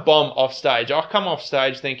 even when I bomb off stage, I come off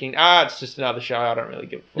stage thinking, it's just another show. I don't really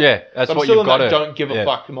give a fuck. Yeah, that's so what you've got to. Don't give a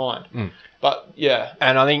fuck mind. But yeah,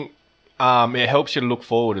 and I think it helps you to look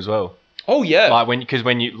forward as well. Oh yeah, like when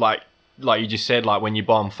you like you just said, like when you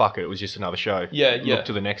bomb, fuck it was just another show. Look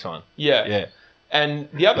to the next one. Yeah. And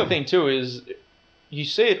the other thing too is you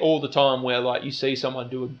see it all the time where like you see someone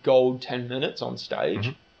do a gold 10 minutes on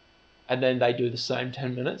stage and then they do the same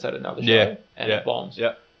 10 minutes at another show and it bombs.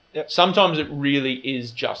 Yeah. Sometimes it really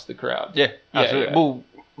is just the crowd. Yeah, absolutely. Well,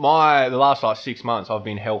 the last like 6 months I've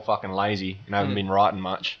been hell fucking lazy and I haven't been writing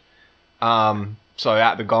much. So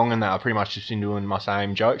at the Gong and that, I've pretty much just been doing my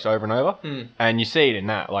same jokes over and over. And you see it in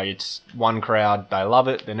that. Like, it's one crowd, they love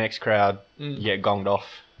it. The next crowd, you get gonged off.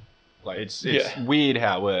 Like, it's weird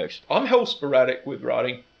how it works. I'm hell sporadic with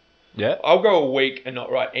writing. Yeah. I'll go a week and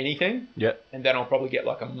not write anything. Yeah. And then I'll probably get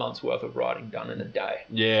like a month's worth of writing done in a day.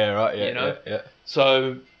 Yeah, right. Yeah, you know? Yeah.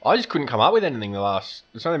 So I just couldn't come up with anything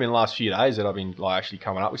it's only been the last few days that I've been like actually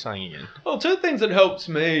coming up with something again. Well, two things that helps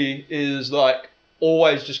me is like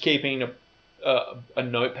always just keeping a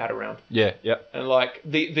notepad around. Yeah. And like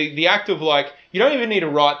the act of like, you don't even need to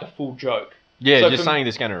write the full joke. Yeah, so just something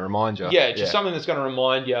that's going to remind you. Yeah, just something that's going to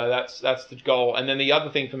remind you. That's the goal. And then the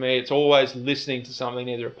other thing for me, it's always listening to something,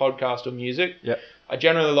 either a podcast or music. Yeah. I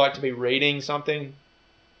generally like to be reading something,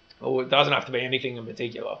 or it doesn't have to be anything in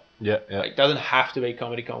particular. Yeah. Like, it doesn't have to be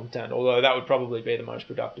comedy content, although that would probably be the most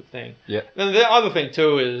productive thing. Yeah. And the other thing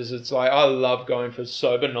too is it's like I love going for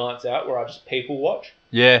sober nights out where I just people watch.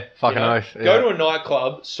 Yeah, fucking oath. Yeah. Go to a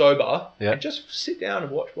nightclub sober and just sit down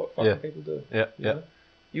and watch what fucking people do. Yeah.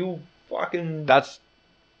 You'll fucking... That's...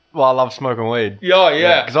 Well, I love smoking weed.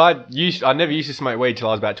 Yeah. Because I never used to smoke weed till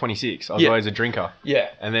I was about 26. I was always a drinker. Yeah.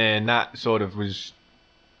 And then that sort of was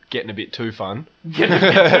getting a bit too fun. Getting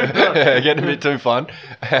a bit too fun.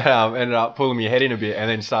 Ended up pulling my head in a bit and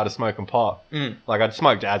then started smoking pot. Mm. Like, I'd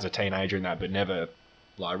smoked as a teenager and that, but never...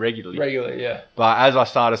 like regularly. Yeah. But as I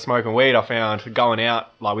started smoking weed, I found going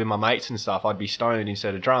out like with my mates and stuff, I'd be stoned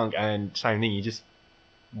instead of drunk, and same thing, you're just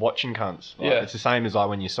watching cunts. Like, it's the same as like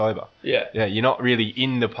when you're sober. Yeah. Yeah, you're not really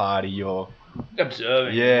in the party, you're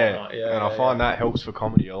observing. Yeah. And I find that helps for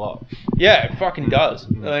comedy a lot. Yeah, it fucking does.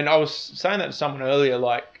 I mean, I was saying that to someone earlier,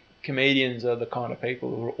 like comedians are the kind of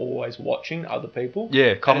people who are always watching other people.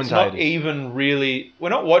 Yeah, commentators. And it's not even really, we're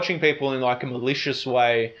not watching people in like a malicious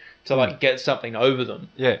way to like get something over them.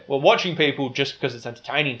 Yeah. We're watching people just because it's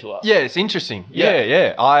entertaining to us. Yeah, it's interesting.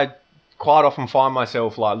 Yeah. I quite often find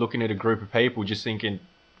myself like looking at a group of people just thinking,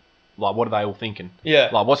 like, what are they all thinking? Yeah.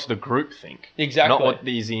 Like, what's the group think? Exactly. Not what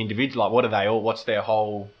is the individual, like, what are they all, what's their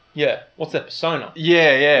whole... Yeah. What's their persona?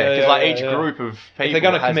 Yeah. Because each group of people... If they're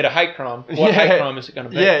going to commit a hate crime, what hate crime is it going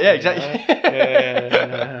to be? Yeah, exactly.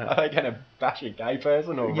 Yeah. Are they going to bash a gay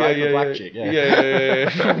person or rape a black chick?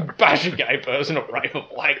 Yeah. Bash a gay person or rape a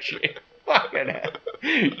black chick. Fucking hell.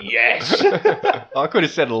 Yes. I could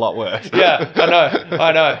have said a lot worse. Yeah,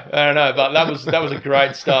 I know. But that was a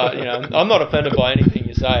great start. You know, I'm not offended by anything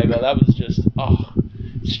you say, but that was just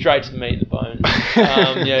straight to the meat and the bones.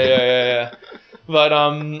 Yeah. But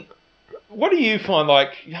what do you find,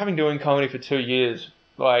 like, having doing comedy for 2 years,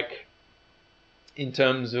 like, in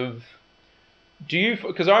terms of,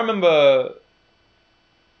 because I remember,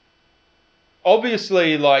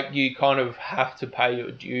 obviously, like, you kind of have to pay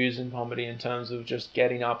your dues in comedy in terms of just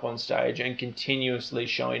getting up on stage and continuously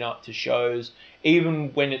showing up to shows,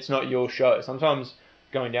 even when it's not your show. Sometimes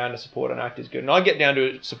going down to support an act is good. And I get down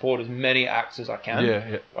to support as many acts as I can.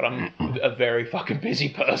 Yeah. But I'm a very fucking busy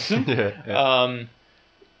person. Yeah.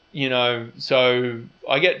 You know, so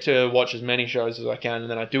I get to watch as many shows as I can,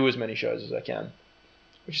 and then I do as many shows as I can,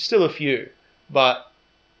 which is still a few. But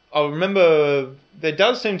I remember there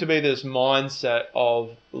does seem to be this mindset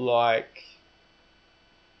of, like,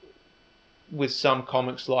 with some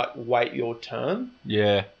comics, like, wait your turn.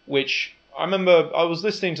 Yeah. Which I remember I was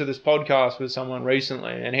listening to this podcast with someone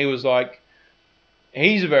recently, and he was like,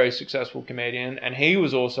 he's a very successful comedian, and he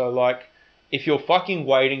was also like, if you're fucking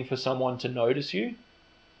waiting for someone to notice you,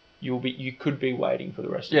 you could be waiting for the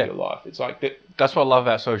rest of your life. It's like that. That's what I love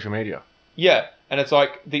about social media. Yeah, and it's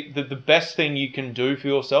like the best thing you can do for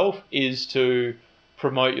yourself is to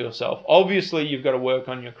promote yourself. Obviously, you've got to work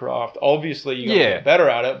on your craft. Obviously, you got to get better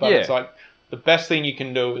at it. But it's like the best thing you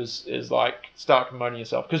can do is like start promoting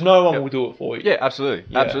yourself, because no one will do it for you. Yeah, absolutely.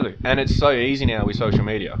 And it's so easy now with social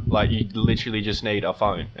media. Like, you literally just need a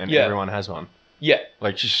phone, and everyone has one. Yeah,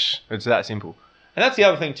 like, just it's that simple. And that's the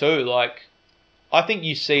other thing too. Like, I think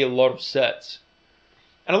you see a lot of sets,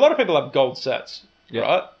 and a lot of people have gold sets,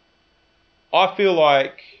 right? I feel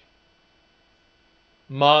like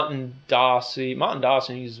Martin Darcy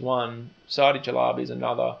is one, Sadi Jalabi is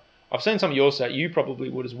another. I've seen some of your set, you probably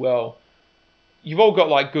would as well. You've all got,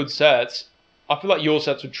 like, good sets. I feel like your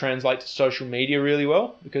sets would translate to social media really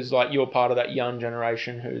well, because, like, you're part of that young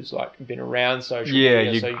generation who's, like, been around social media.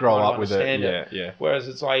 Yeah, you grow up with it. Yeah. Whereas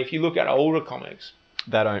it's like, if you look at older comics,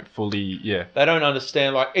 they don't fully, they don't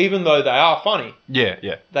understand, like, even though they are funny,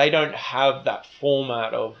 they don't have that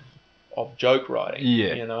format of joke writing,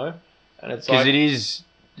 you know? And it's like, because it is,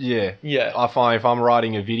 I find if I'm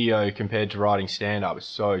writing a video compared to writing stand-up, it's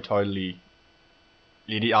so totally,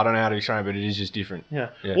 I don't know how to explain it, but it is just different. Yeah.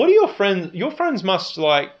 What are your friends must,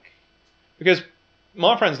 like, because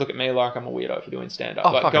my friends look at me like I'm a weirdo for doing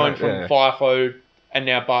stand-up, like going from FIFO and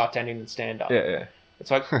now bartending and stand-up. Yeah. It's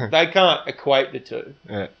like, they can't equate the two.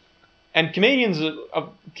 Yeah. And comedians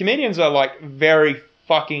are like very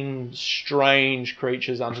fucking strange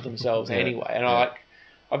creatures unto themselves anyway. And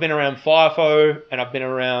I've been around FIFO, and I've been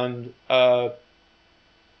around, now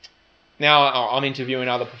I'm interviewing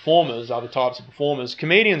other types of performers.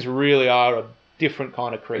 Comedians really are a different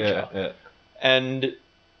kind of creature. Yeah. And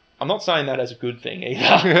I'm not saying that as a good thing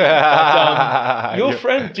either. But,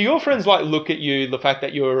 do your friends, like, look at you, the fact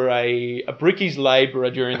that you're a brickies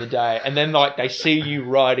labourer during the day, and then, like, they see you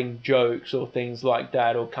writing jokes or things like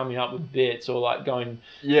that, or coming up with bits, or, like, going...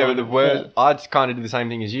 Yeah, but the word... I kind of did the same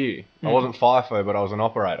thing as you. I wasn't FIFO, but I was an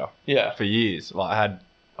operator. Yeah. For years. Like, I had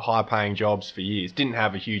high-paying jobs for years. Didn't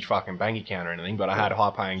have a huge fucking bank account or anything, but I had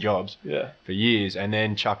high-paying jobs for years, and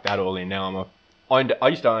then chucked that all in. Now I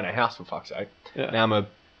used to own a house, for fuck's sake. Yeah. Now I'm a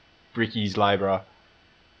brickies labourer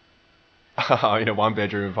in a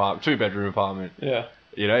 1-bedroom apartment, 2-bedroom apartment. Yeah.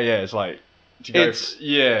 You know, it's like...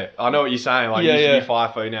 I know what you're saying. Like, you used to be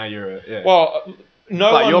FIFO, now you're a... Well,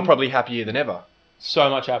 you're probably happier than ever. So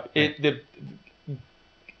much happier.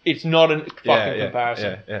 It's not a fucking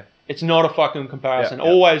comparison. Yeah. It's not a fucking comparison.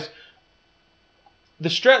 Always... The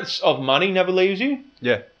stress of money never leaves you.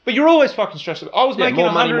 Yeah. But you're always fucking stressed. I was making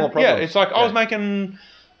more money, more problems. Yeah, it's like I was making...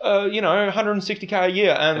 160k a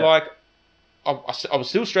year, and like, I was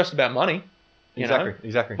still stressed about money.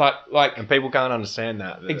 Exactly. But, like, and people can't understand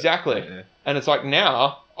that. Exactly. And it's like,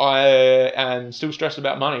 now I am still stressed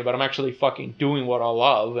about money, but I'm actually fucking doing what I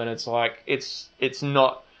love, and it's like, it's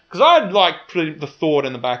not, because I had, like, put the thought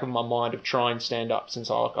in the back of my mind of trying stand up since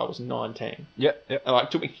I was 19. Yep. And, like,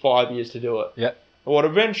 it took me 5 years to do it. Yep. But what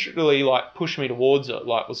eventually, like, pushed me towards it,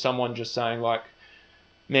 like, was someone just saying, like,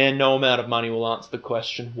 man, no amount of money will answer the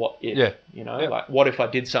question, what if? Yeah. You know, like, what if I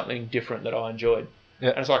did something different that I enjoyed?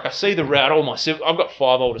 Yeah. And it's like, I see the route, I've got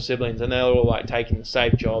 5 older siblings, and they're all, like, taking the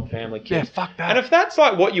safe job, family, kids. Yeah, fuck that. And if that's,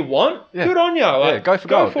 like, what you want, good on you. Like,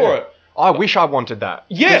 go for it. I wish I wanted that.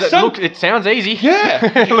 Yeah, it sounds easy. Yeah,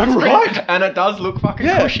 it looks right, and it does look fucking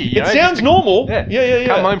cushy. You know? Sounds normal. Yeah.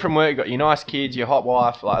 Come home from work, you got your nice kids, your hot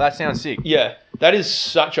wife. Like, that sounds sick. Yeah, that is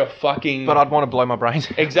such a fucking... But I'd want to blow my brains.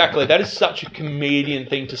 Exactly, that is such a comedian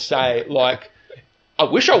thing to say. Like,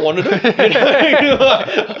 I wish I wanted it. You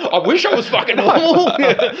know? I wish I was fucking normal,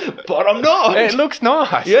 but I'm not. It looks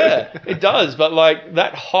nice. Yeah, it does. But like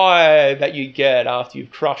that high that you get after you've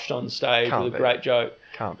crushed on stage Can't with a be. great joke,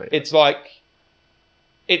 Can't be. it's like,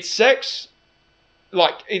 it's sex.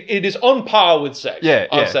 Like it is on par with sex. Yeah,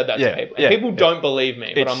 I've said that to people. And people don't believe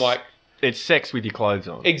me, but I'm like, it's sex with your clothes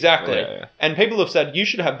on. exactly. Yeah. And people have said you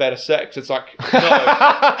should have better sex. It's like, no.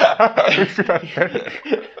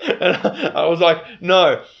 And I was like,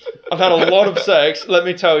 no. I've had a lot of sex. Let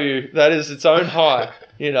me tell you, that is its own high.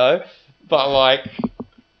 You know, but like,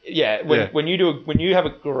 yeah, when you have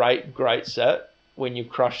a great set, when you've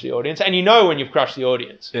crushed the audience, and you know when you've crushed the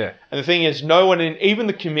audience. Yeah. And the thing is, no one, even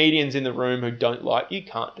the comedians in the room who don't like you,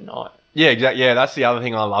 can't deny it. Yeah, exactly. Yeah, that's the other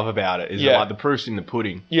thing I love about it is that, like the proof's in the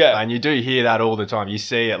pudding. Yeah. And you do hear that all the time. You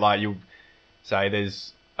see it, like you say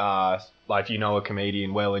there's like if you know a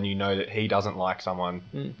comedian well and you know that he doesn't like someone,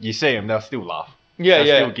 you see him, they'll still laugh. Yeah,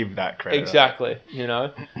 they'll still give that credit. Exactly. You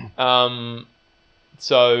know,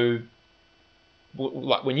 so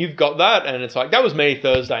like when you've got that, and it's like that was me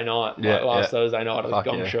Thursday night, last Thursday night at the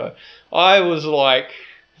Gong Show. I was like,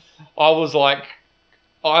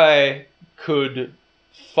 I could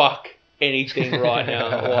fuck anything right now.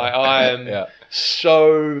 Like I am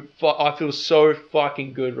I feel so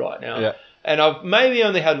fucking good right now. Yeah. And I've maybe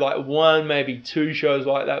only had like one, maybe two shows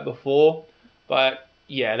like that before, but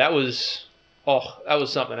yeah, that was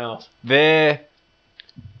something else. They're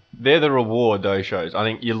the reward, those shows. I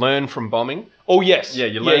think you learn from bombing. Oh yes. Yeah,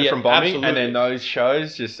 you learn from bombing, absolutely. and then those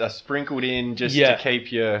shows just are sprinkled in just to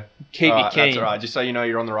keep you keen. That's all right. Just so you know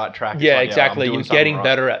you're on the right track. Yeah, like, exactly. You're getting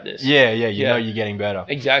better at this. Yeah, you know you're getting better.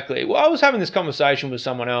 Exactly. Well, I was having this conversation with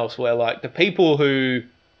someone else where like the people who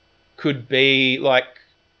could be like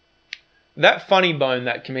that funny bone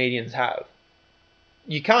that comedians have,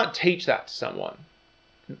 you can't teach that to someone.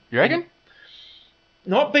 You reckon?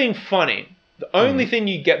 Not being funny. The only thing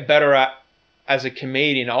you get better at as a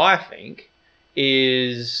comedian, I think,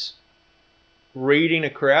 is reading a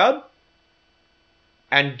crowd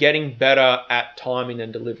and getting better at timing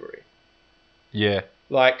and delivery. Yeah.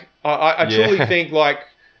 Like, I truly think, like,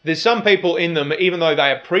 there's some people in them, even though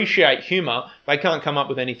they appreciate humour, they can't come up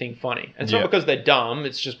with anything funny. And it's not because they're dumb,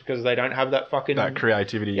 it's just because they don't have that fucking... that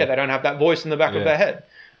creativity. Yeah, they don't have that voice in the back of their head.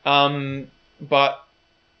 But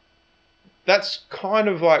that's kind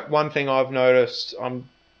of like one thing I've noticed. I'm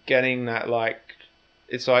getting that, like,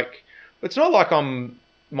 it's like, it's not like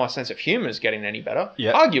my sense of humour is getting any better.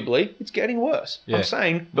 Yeah. Arguably, it's getting worse. Yeah. I'm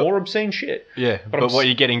saying more obscene shit. Yeah, but what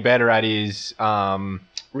you're getting better at is...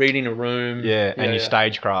 reading a room. And your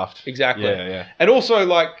stagecraft. Exactly. Yeah. And also,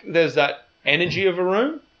 like, there's that energy of a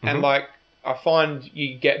room. And, like, I find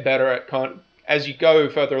you get better at as you go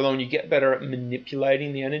further along, you get better at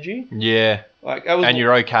manipulating the energy. Yeah. Like, that was and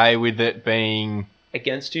you're okay with it being...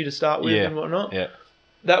 against you to start with and whatnot. Yeah.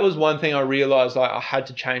 That was one thing I realised, like, I had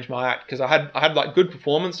to change my act because I had like good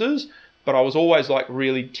performances, but I was always like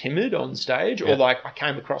really timid on stage, or like I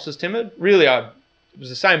came across as timid. Really, it was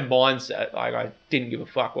the same mindset. Like I didn't give a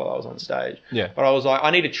fuck while I was on stage. Yeah. But I was like,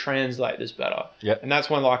 I need to translate this better. Yeah. And that's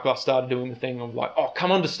when like I started doing the thing of like, oh,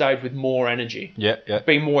 come onto stage with more energy. Yeah.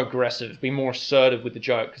 Be more aggressive. Be more assertive with the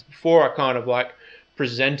joke. Because before I kind of like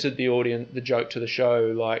presented the joke to the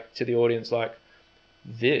show, like to the audience, like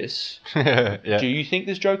this. Do you think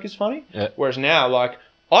this joke is funny? Yeah. Whereas now, like,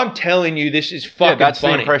 I'm telling you this is fucking that's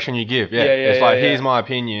funny. the impression you give. Yeah. It's like, here's my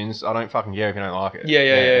opinions. I don't fucking care if you don't like it.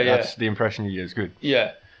 Yeah. That's the impression you give. It's good.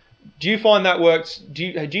 Yeah. Do you find that works? Do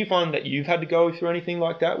you find that you've had to go through anything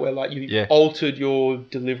like that where like you've altered your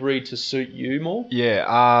delivery to suit you more?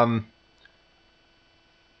 Yeah.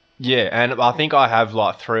 Yeah, and I think I have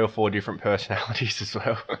like 3 or 4 different personalities as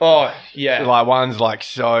well. Oh, yeah. Like one's like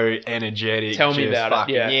so energetic. Tell me about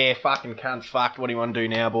it. Yeah, fucking cunt. Fuck, what do you want to do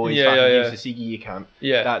now, boys? Yeah, fucking yeah. gives a ciggy, you cunt.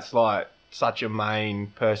 Yeah. That's like such a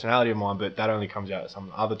main personality of mine, but that only comes out at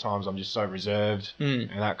some other times. I'm just so reserved,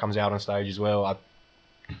 and that comes out on stage as well. I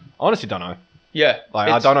honestly don't know. Yeah. Like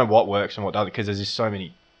I don't know what works and what doesn't because there's just so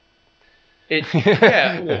many.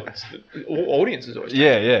 Well, audiences always.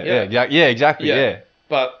 Yeah, exactly. Yeah.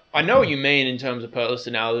 But I know what you mean in terms of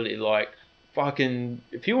personality. Like, fucking,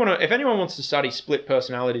 if anyone wants to study split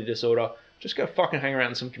personality disorder, just go fucking hang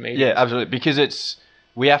around some comedians. Yeah, absolutely. Because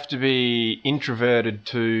we have to be introverted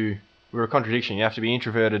to. We're a contradiction. You have to be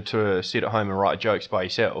introverted to sit at home and write jokes by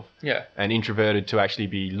yourself. Yeah. And introverted to actually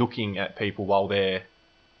be looking at people while they're.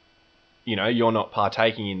 You're not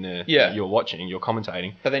partaking in the. Yeah. You're watching. You're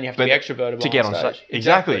commentating. But then you have to be extroverted to get on stage.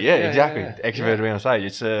 Exactly. Yeah. Exactly. Extroverted to be on stage.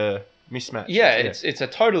 It's a mismatch. Yeah, it's a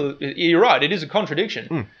total... You're right, it is a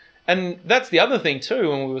contradiction. And that's the other thing too,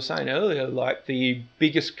 when we were saying earlier, like the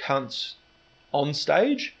biggest cunts on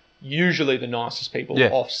stage, usually the nicest people Yeah.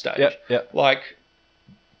 off stage. Yep, yep. Like,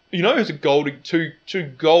 you know, who's two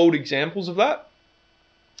gold examples of that?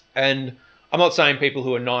 And I'm not saying people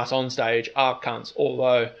who are nice on stage are cunts,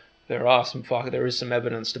 although there is some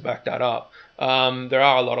evidence to back that up. There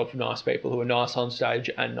are a lot of nice people who are nice on stage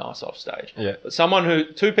and nice off stage. Yeah.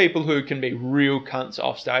 But two people who can be real cunts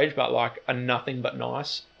off stage, but like are nothing but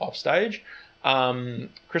nice off stage.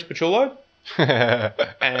 Chris Pachulo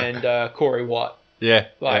and Corey White. Yeah.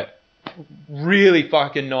 Like, really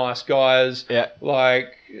fucking nice guys. Yeah.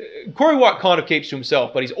 Like, Corey White kind of keeps to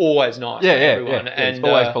himself, but he's always nice to everyone. Yeah. And It's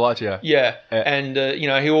always polite to you. Yeah. Yeah. And, you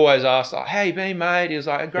know, he always asks, like, hey, B, mate. He was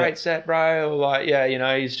like, a great set, bro. Or like, yeah, you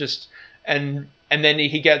know, he's just... And then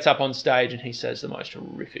he gets up on stage and he says the most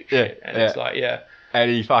horrific shit. And it's like,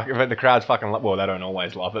 And the crowds fucking love. Well, they don't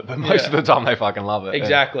always love it, but most of the time they fucking love it.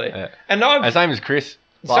 Exactly. Yeah. And same as Chris.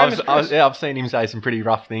 Like, I've seen him say some pretty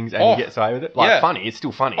rough things, and he gets away with it. Like, funny. It's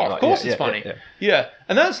still funny. Of course it's funny. Yeah.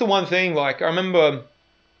 And that's the one thing, like, I remember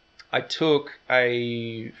I took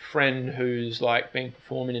a friend who's, like, been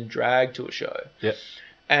performing in drag to a show. Yeah.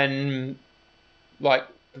 And, like,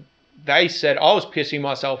 they said I was pissing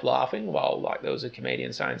myself laughing while, like, there was a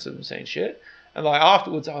comedian saying some obscene shit. And, like,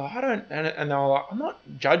 afterwards, and they were like, I'm not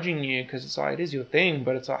judging you because it's like, it is your thing,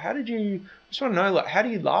 but it's like, I just want to know, like, how do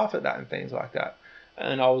you laugh at that and things like that?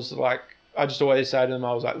 And I was like, I just always say to them,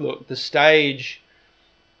 I was like, look, the stage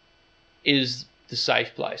is the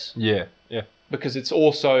safe place. Yeah. Because it's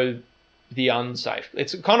also the unsafe.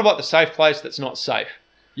 It's kind of like the safe place that's not safe.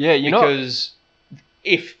 Yeah, because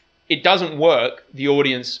if it doesn't work, the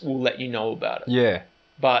audience will let you know about it. Yeah.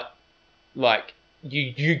 But, like,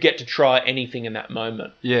 you get to try anything in that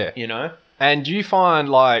moment. Yeah. You know? And do you find,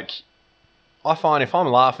 like, I find if I'm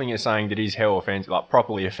laughing at something that is hell offensive, like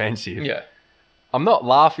properly offensive, I'm not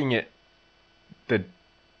laughing at the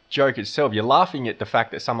joke itself. You're laughing at the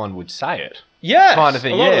fact that someone would say it. Yeah, kind of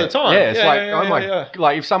thing. A lot of the time. Yeah, it's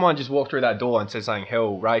like if someone just walked through that door and said something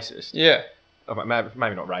hell racist. Yeah.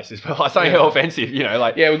 Maybe not racist, but like saying hell offensive, you know,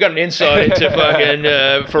 like... Yeah, we've got an insight into fucking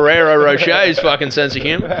Fornero Rocher's fucking sense of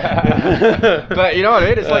humour. But you know what I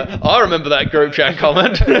mean? It's like... I remember that group chat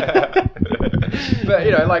comment. But,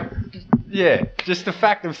 you know, like... Yeah, just the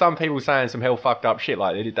fact of some people saying some hell fucked up shit,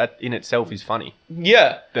 like, that in itself is funny.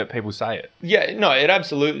 Yeah. That people say it. Yeah, no, it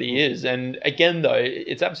absolutely is. And again, though,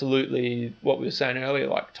 it's absolutely what we were saying earlier,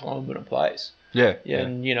 like time and a place. Yeah.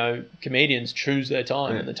 And, you know, comedians choose their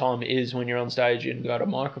time, and the time is when you're on stage and got a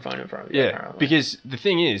microphone in front of you. Yeah, apparently. Because the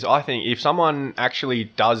thing is, I think if someone actually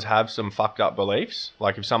does have some fucked up beliefs,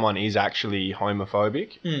 like if someone is actually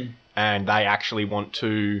homophobic and they actually want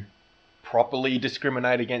to properly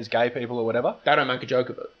discriminate against gay people or whatever, they don't make a joke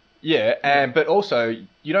of it. Yeah, but also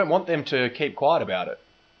you don't want them to keep quiet about it.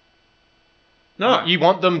 No. You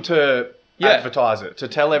want them to advertise it, to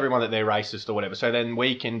tell everyone that they're racist or whatever. So then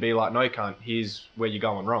we can be like, no, cunt, here's where you're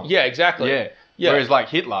going wrong. Yeah, exactly. Yeah. Whereas like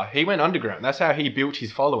Hitler, he went underground. That's how he built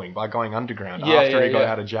his following, by going underground after he got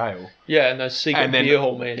out of jail. Yeah, and those secret beer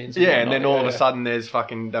hall meetings. And then all of a sudden there's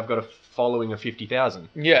they've got a following of 50,000.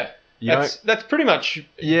 Yeah. That's pretty much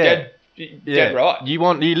dead right. You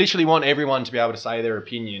literally want everyone to be able to say their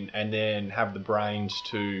opinion and then have the brains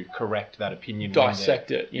to correct that opinion.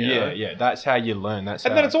 Dissect it. You know? Yeah. That's how you learn. Then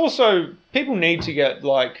it's also, people need to get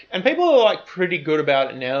and people are like pretty good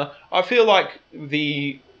about it now. I feel like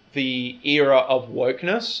the era of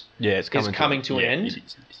wokeness is coming to an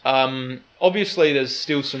end. Obviously there's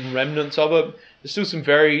still some remnants of it. There's still some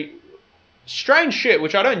very strange shit,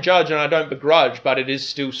 which I don't judge and I don't begrudge, but it is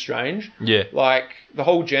still strange. Yeah. Like, the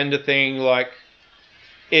whole gender thing, like,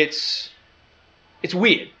 it's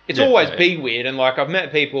weird. It's always been weird, and, like, I've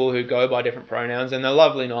met people who go by different pronouns, and they're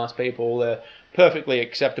lovely, nice people. They're perfectly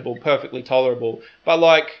acceptable, perfectly tolerable. But,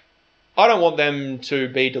 like, I don't want them to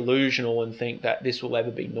be delusional and think that this will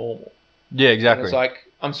ever be normal. Yeah, exactly. And it's like,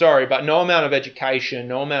 I'm sorry, but no amount of education,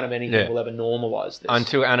 no amount of anything will ever normalise this.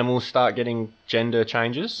 Until animals start getting gender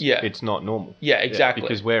changes, it's not normal. Yeah, exactly.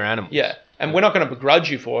 Because we're animals. Yeah, and we're not going to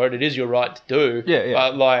begrudge you for it. It is your right to do. Yeah.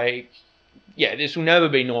 But, like, this will never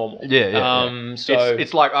be normal. Yeah. So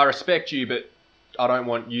it's like, I respect you, but I don't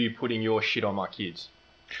want you putting your shit on my kids.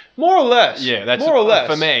 More or less. Yeah, that's more or less.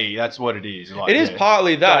 For me, that's what it is. Like, it is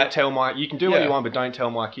partly that. You can do what you want, but don't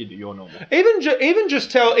tell my kid that you're normal. Even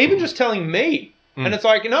just telling me. And it's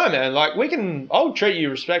like, no, man, like, I'll treat you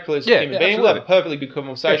respectfully as a human being. We'll have a perfectly good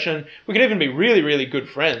conversation. Yeah. We could even be really, really good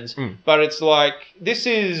friends. But it's like, this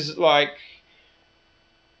is like,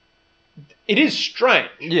 it is strange.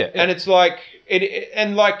 Yeah. And it's like,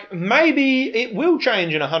 maybe it will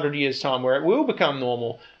change in 100 years' time where it will become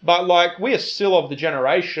normal. But, like, we are still of the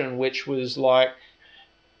generation which was like,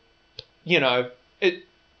 you know,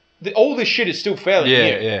 all this shit is still fairly new.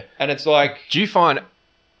 Yeah. And it's like... Do you find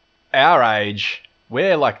our age,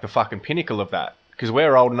 we're like the fucking pinnacle of that? Because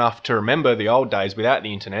we're old enough to remember the old days without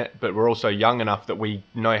the internet, but we're also young enough that we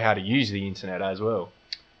know how to use the internet as well.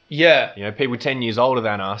 Yeah. You know, people 10 years older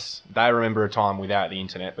than us, they remember a time without the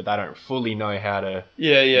internet, but they don't fully know how to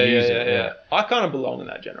use it. Yeah. I kind of belong in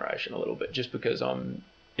that generation a little bit, just because I'm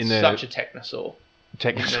such a technosaur.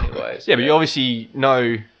 In many ways. Yeah, but you obviously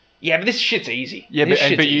know... Yeah, but this shit's easy. Yeah,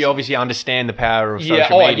 but you obviously understand the power of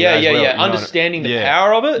social media as well. Yeah. Understanding the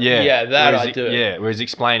power of it, that I do. Yeah, whereas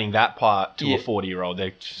explaining that part to a 40-year-old,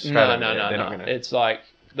 they're straight no. Not gonna... It's like,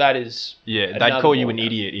 that is... Yeah, they'd call you an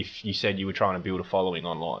idiot if you said you were trying to build a following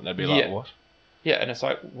online. They'd be like, what? Yeah, and it's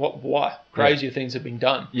like, why? Crazier things have been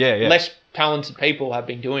done. Yeah. Less talented people have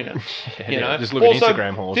been doing it. You know? Just look at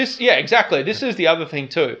Instagram horse. Exactly. This is the other thing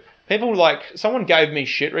too. People someone gave me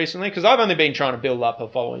shit recently, because I've only been trying to build up a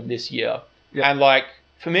following this year. Yeah. And like,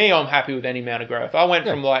 for me, I'm happy with any amount of growth. I went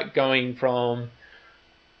from like going from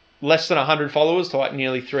less than 100 followers to like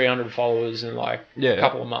nearly 300 followers in like a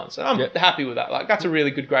couple of months. And I'm happy with that. Like, that's a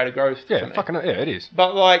really good rate of growth for me. It is.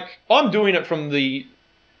 But like, I'm doing it from the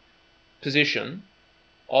position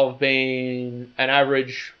of being an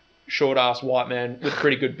average short-ass white man with a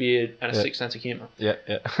pretty good beard and a sick sense of humour. Yeah.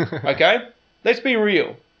 Okay? Let's be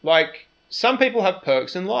real. Like, some people have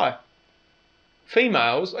perks in life.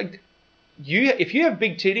 Females, like... if you have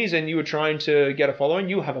big titties and you were trying to get a following,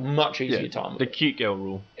 you have a much easier time. The cute girl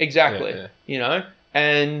rule. Exactly. You know?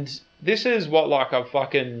 And this is what, like, I've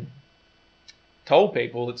fucking told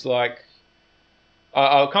people. It's like,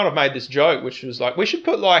 I kind of made this joke, which was like, we should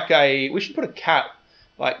put a cap.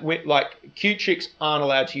 Like cute chicks aren't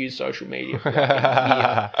allowed to use social media for like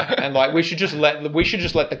a year. And like we should just let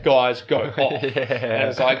the guys go off. And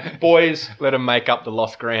it's like, boys, let them make up the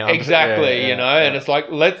lost ground. Exactly, you know. And it's like,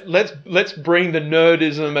 let's bring the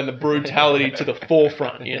nerdism and the brutality to the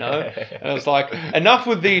forefront, you know. And it's like, enough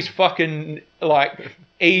with these fucking like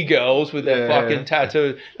e-girls with their fucking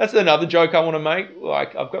tattoos. That's another joke I want to make.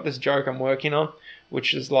 Like, I've got this joke I'm working on,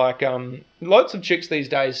 which is like, lots of chicks these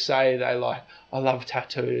days say they like, I love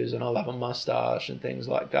tattoos and I love a mustache and things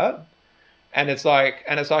like that. And it's like,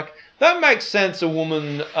 that makes sense. A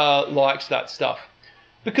woman likes that stuff.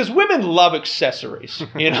 Because women love accessories,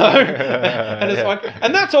 you know? And it's like,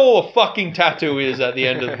 and that's all a fucking tattoo is at the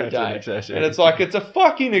end of the day. And it's like, it's a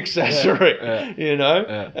fucking accessory, you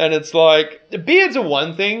know? And it's like, beards are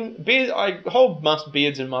one thing. I hold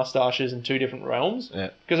beards and mustaches in two different realms.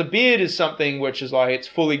 Because a beard is something which is like, it's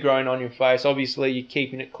fully grown on your face. Obviously, you're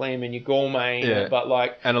keeping it clean and you're gourmeting it, but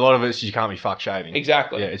like... And a lot of it's you can't be fuck shaving.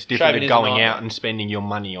 Exactly. Yeah, it's different than going out and spending your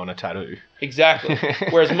money on a tattoo. Exactly.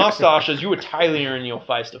 Whereas mustaches, you were tailoring your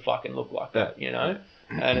face to fucking look like that, you know?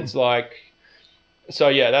 And it's like... So,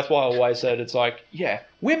 yeah, that's why I always said it's like, yeah,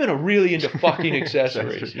 women are really into fucking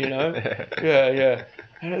accessories, you know? Yeah.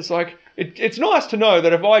 And it's like, it's nice to know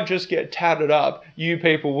that if I just get tatted up, you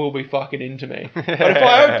people will be fucking into me. But if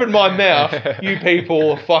I open my mouth, you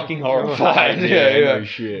people are fucking horrified. No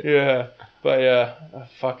shit. Yeah. But, yeah,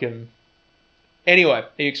 fucking... Anyway, are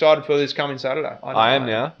you excited for this coming Saturday? I am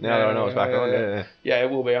now. Now that I know it's back on. Yeah, it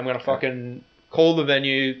will be. I'm going to fucking call the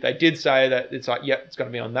venue. They did say that it's like, it's going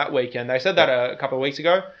to be on that weekend. They said that a couple of weeks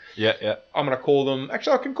ago. Yeah. I'm going to call them.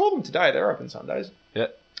 Actually, I can call them today. They're open Sundays. Yeah.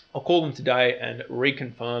 I'll call them today and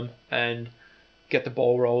reconfirm and get the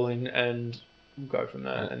ball rolling and we'll go from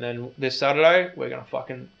there. And then this Saturday, we're going to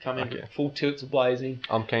fucking come in full tilts blazing.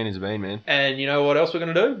 I'm keen as a bean, man. And you know what else we're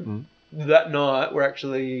going to do? That night, we're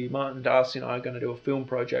actually, Martin, Darcy and I are going to do a film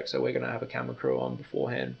project, so we're going to have a camera crew on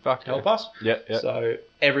beforehand to help us. Yeah. So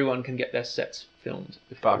everyone can get their sets filmed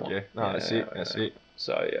if they want. No, that's it.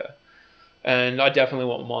 So, yeah. And I definitely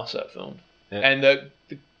want my set filmed. Yeah. And the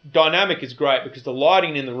dynamic is great because the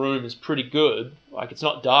lighting in the room is pretty good. Like, it's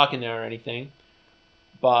not dark in there or anything.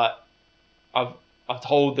 But I've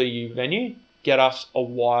told the venue, get us a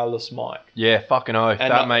wireless mic. Yeah, fucking oath.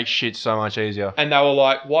 And that makes shit so much easier. And they were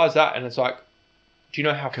like, why is that? And it's like, do you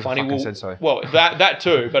know how funny we'll... said so. Well, that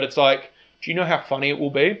too. But it's like, do you know how funny it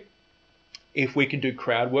will be if we can do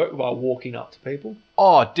crowd work while walking up to people?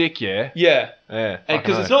 Oh, dick, yeah. Yeah. Yeah.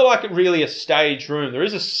 Because it's not like really a staged room. There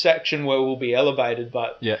is a section where we'll be elevated,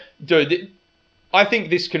 but... Yeah. Dude, I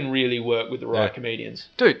think this can really work with the right comedians.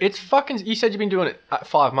 Dude, it's fucking... You said you've been doing it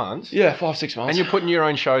 5 months. Yeah, 5-6 months. And you're putting your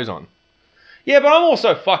own shows on. Yeah, but I'm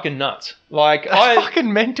also fucking nuts. Like, That's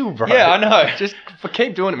fucking mental, bro. Yeah, I know. Just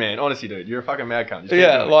keep doing it, man. Honestly, dude, you're a fucking mad cunt. Just keep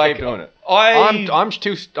doing it. Keep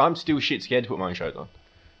doing it. I'm still shit scared to put my own shows on.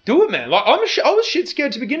 Do it, man. Like I was shit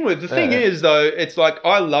scared to begin with. The thing is, though, it's like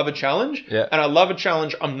I love a challenge, and I love a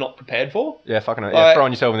challenge I'm not prepared for. Yeah, fucking yeah,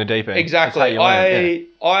 throwing yourself in the deep end. Exactly.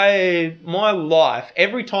 My life,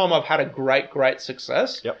 every time I've had a great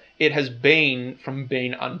success, it has been from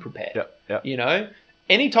being unprepared. You know,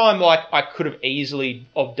 anytime like I could have easily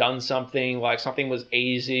have done something, like something was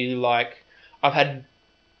easy, like I've had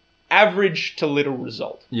average to little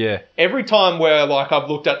result. Yeah. Every time where like I've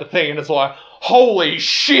looked at the thing and it's like, holy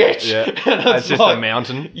shit! Yeah. And it's just like, a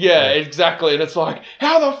mountain. Yeah, exactly. And it's like,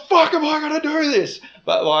 how the fuck am I going to do this?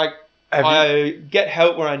 But like, I get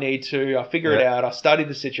help where I need to. I figure it out. I study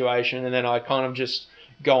the situation, and then I kind of just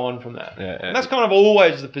go on from that. And that's kind of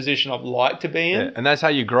always the position I've liked to be in. And that's how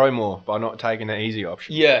you grow more, by not taking the easy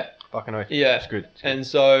option. Yeah. Fucking oath. Yeah. It's good. And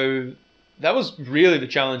so that was really the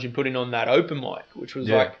challenge in putting on that open mic, which was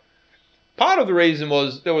like, part of the reason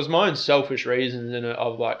was there was my own selfish reasons in it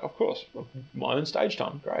of like, of course, my own stage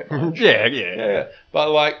time, great. Yeah. But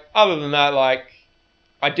like, other than that, like,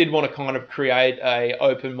 I did want to kind of create a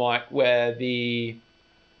open mic where the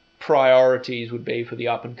priorities would be for the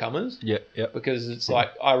up and comers. Yeah. Because it's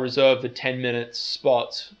like I reserve the 10-minute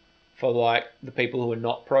spots for like the people who are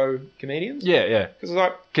not pro comedians. Yeah.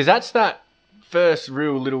 Because that's that first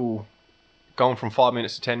real little going from 5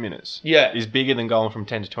 minutes to 10 minutes. Yeah. Is bigger than going from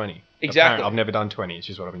 10 to 20. Exactly. Apparently, I've never done 20. It's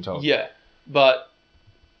just what I've been told. Yeah, but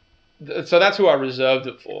so that's who I reserved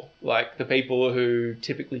it for. Like the people who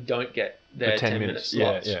typically don't get their 10-minute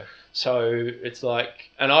slots. Yeah. So it's like,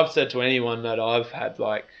 and I've said to anyone that I've had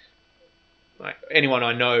like anyone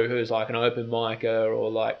I know who's like an open micer or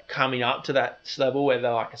like coming up to that level where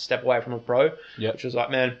they're like a step away from a pro, which was like,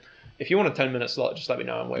 man, if you want a 10-minute slot, just let me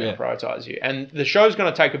know and we're going to prioritise you. And the show's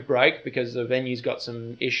going to take a break because the venue's got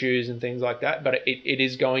some issues and things like that, but it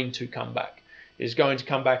is going to come back. It is going to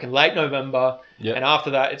come back in late November, and after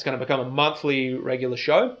that, it's going to become a monthly regular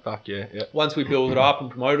show. Fuck yeah. Once we build it up and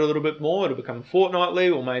promote it a little bit more, it'll become fortnightly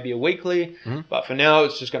or maybe a weekly. Mm-hmm. But for now,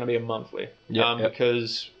 it's just going to be a monthly.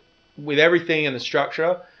 Because with everything and the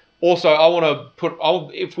structure, also I want to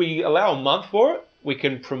if we allow a month for it, we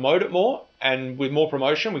can promote it more. And with more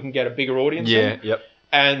promotion, we can get a bigger audience in.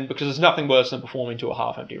 And because there's nothing worse than performing to a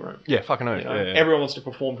half-empty room. Yeah, fucking know. You know? Everyone wants to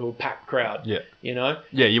perform to a packed crowd. Yeah. You know?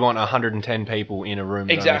 Yeah, you want 110 people in a room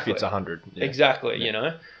that only fits 100. Yeah. Exactly, you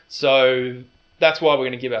know? So that's why we're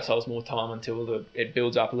going to give ourselves more time until it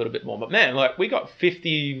builds up a little bit more. But man, like we got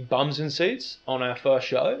 50 bums in seats on our first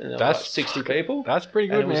show. And there were like 60 people. That's pretty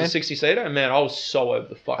good, and it was a 60-seater. And man, I was so over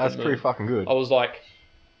the fucking moon. That's pretty fucking good. I was like...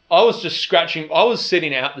 I was just scratching. I was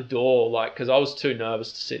sitting out the door, like, because I was too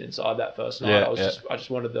nervous to sit inside that first night. I just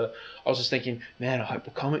wanted I was just thinking, man, I hope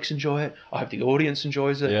the comics enjoy it. I hope the audience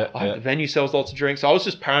enjoys it. I hope the venue sells lots of drinks. So I was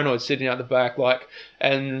just paranoid sitting out the back, like.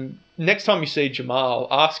 And next time you see Jamal,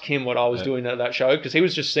 ask him what I was doing at that show because he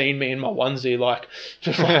was just seeing me in my onesie, like,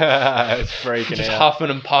 just like, it's freaking just out, huffing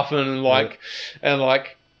and puffing, and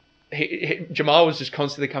like, Jamal was just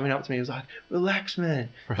constantly coming up to me. He was like, "Relax, man.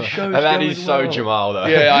 The show's that going is well." so Jamal, though.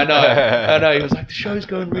 Yeah, I know. He was like, "The show's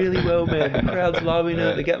going really well, man. The crowd's loving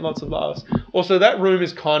it. They're getting lots of laughs." Also, that room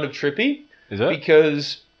is kind of trippy. Is it?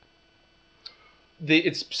 Because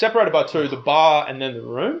it's separated by two, the bar and then the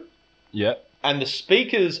room. Yeah. And the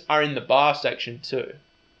speakers are in the bar section too.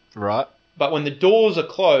 Right. But when the doors are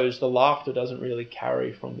closed, the laughter doesn't really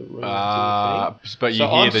carry from the room to the thing. But you so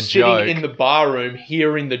hear I'm the sitting joke in the bar room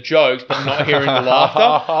hearing the jokes, but not hearing the laughter.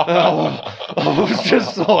 I was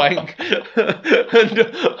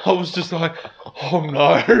just like, oh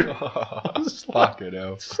no. Fucking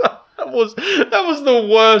hell. That was the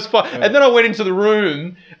worst part. Yeah. And then I went into the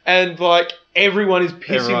room and like everyone is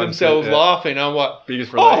pissing themselves laughing. I'm like,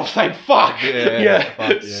 biggest relief. Oh, thank fuck. Yeah.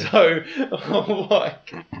 Fuck, yeah. So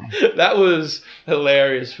like that was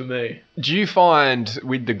hilarious for me. Do you find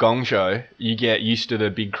with the Gong Show, you get used to the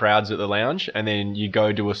big crowds at the lounge and then you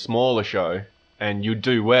go to a smaller show and you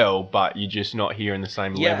do well, but you're just not hearing the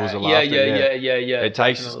same levels of laughter? Yeah. It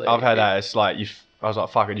takes, definitely. I've had that. It's like, I was like,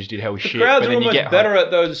 fuck, I just did hell shit. The crowds are almost better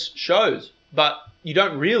at those shows, but you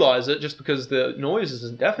don't realise it just because the noise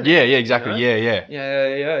isn't deafening. Yeah, exactly. You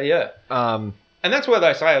know? Yeah. And that's where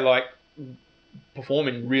they say, like,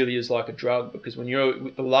 performing really is like a drug because when you're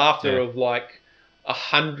with the laughter of like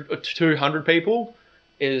 100 or 200 people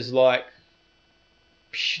is like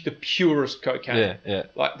the purest cocaine. Yeah.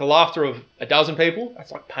 Like the laughter of a dozen people,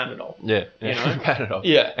 that's like Panadol. Yeah. You know? Panadol.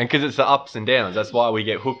 Yeah. And because it's the ups and downs, that's why we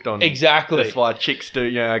get hooked on. Exactly. That's why chicks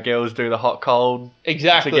do, girls do the hot cold.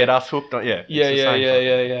 Exactly. To get us hooked on. Yeah.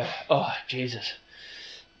 Yeah. Oh, Jesus.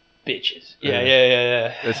 Bitches.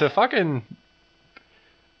 Yeah. It's a fucking...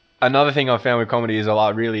 Another thing I found with comedy is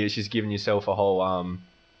it's just giving yourself a whole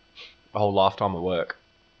lifetime of work.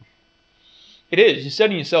 It is. You're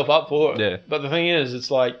setting yourself up for it. Yeah. But the thing is, it's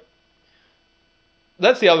like,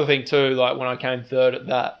 that's the other thing too, like when I came third at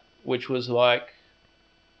that, which was like,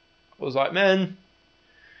 man,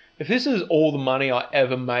 if this is all the money I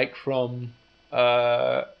ever make from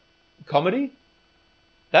comedy,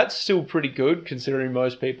 that's still pretty good considering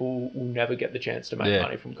most people will never get the chance to make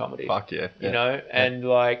money from comedy. Fuck yeah. You know? And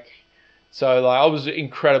like, so like I was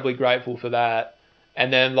incredibly grateful for that.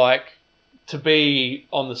 And then like to be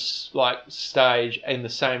on the like stage in the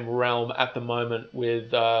same realm at the moment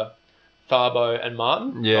with Tharbo and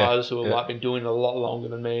Martin, guys who have like been doing it a lot longer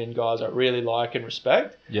than me and guys I really like and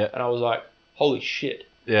respect. Yeah. And I was like, holy shit.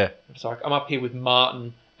 Yeah. It's like I'm up here with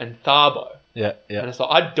Martin and Tharbo. Yeah, yeah. And it's like,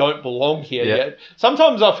 I don't belong here yet.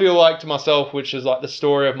 Sometimes I feel like to myself, which is like the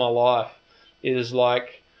story of my life, is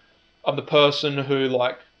like I'm the person who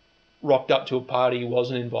like rocked up to a party he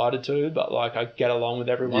wasn't invited to, but like I get along with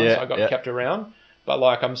everyone, so I got kept around. But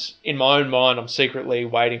like I'm in my own mind, I'm secretly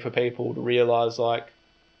waiting for people to realize like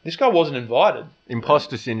this guy wasn't invited.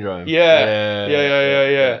 Imposter syndrome. Yeah.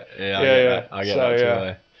 I get that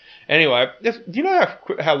too. Anyway, do you know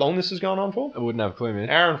how long this has gone on for? I wouldn't have a clue, man.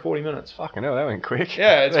 Hour and 40 minutes. Fucking hell, that went quick.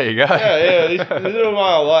 Yeah. There you go. Yeah. This is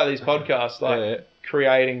why I like these podcasts, like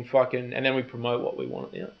creating fucking, and then we promote what we want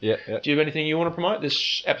at the end. Yeah. Do you have anything you want to promote?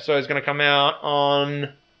 This episode is going to come out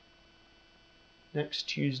on next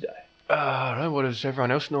Tuesday. I don't know. What does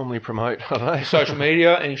everyone else normally promote? I don't know. Social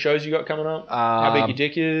media, any shows you got coming up? How big your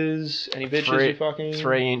dick is? Any bitches you fucking?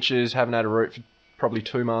 3 inches, haven't had a root for probably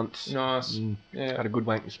 2 months. Nice. Had a good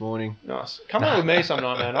wank this morning. Nice. Come on with me some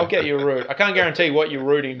night, man. I'll get you a root. I can't guarantee what you're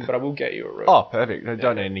rooting, but I will get you a root. Oh, perfect. I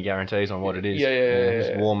don't need any guarantees on what it is. Yeah.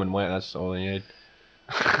 It's warm and wet. That's all I need.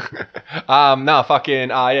 Sean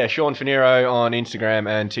Fornero on Instagram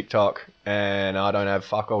and TikTok, and I don't have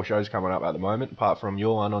fuck all shows coming up at the moment, apart from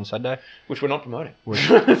your one on Saturday, which we're not promoting.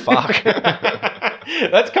 Fuck.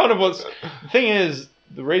 That's kind of what's the thing is.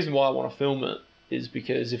 The reason why I want to film it is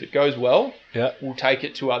because if it goes well, we'll take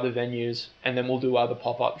it to other venues, and then we'll do other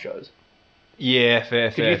pop-up shows. Yeah,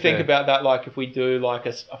 fair. Could you think about that? Like if we do like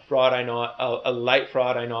a Friday night, a late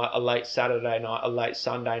Friday night, a late Saturday night, a late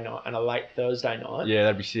Sunday night, and a late Thursday night. Yeah,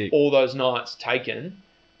 that'd be sick. All those nights taken,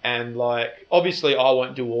 and like obviously I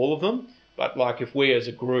won't do all of them, but like if we as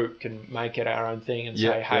a group can make it our own thing and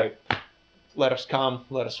say, hey, let us come,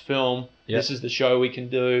 let us film. This is the show we can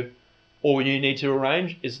do. All you need to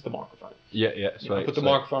arrange is the microphone. Sweet, put the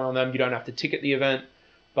microphone on them. You don't have to ticket the event.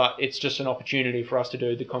 But it's just an opportunity for us to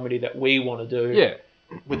do the comedy that we want to do. Yeah.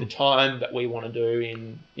 With the time that we want to do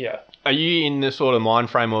in, Are you in the sort of mind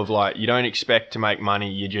frame of like, you don't expect to make money,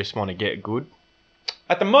 you just want to get good?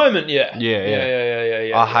 At the moment, yeah.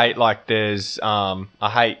 Yeah. I hate like there's, I'd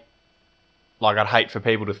hate for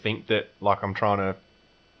people to think that like I'm trying to,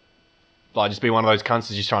 like just be one of those cunts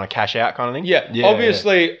that's just trying to cash out kind of thing. Yeah.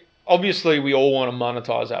 Obviously, we all want to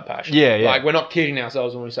monetize our passion. Yeah. Like, we're not kidding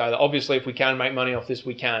ourselves when we say that. Obviously, if we can make money off this,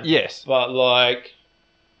 we can. Yes. But, like,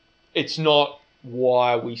 it's not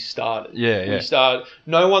why we started.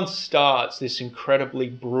 No one starts this incredibly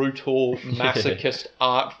brutal, masochist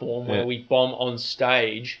art form where we bomb on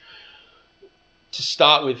stage to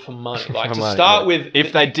start with for money. Like, with...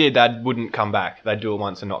 If they did, they wouldn't come back. They'd do it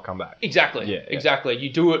once and not come back. Exactly. Exactly.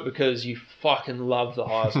 You do it because you fucking love the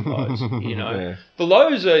highs and lows, you know? The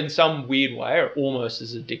lows are, in some weird way, are almost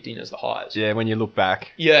as addicting as the highs. Yeah, when you look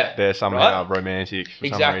back. Yeah. They're somehow romantic for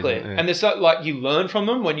some reason. And there's like, you learn from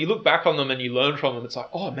them. When you look back on them and you learn from them, it's like,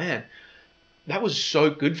 oh, man, that was so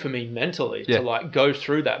good for me mentally to, like, go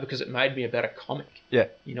through that because it made me a better comic. Yeah.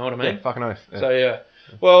 You know what I mean? Yeah, fucking oath. Yeah. So,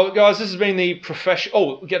 well, guys, this has been the professional...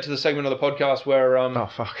 Oh, we get to the segment of the podcast where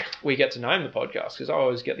we get to name the podcast, because I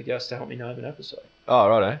always get the guests to help me name an episode. Oh,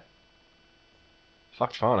 righto.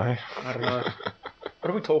 Fuck's fine, eh? I don't know. What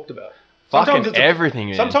have we talked about? Fucking everything,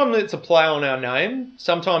 man. Sometimes it's a play on our name.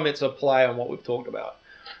 Sometimes it's a play on what we've talked about.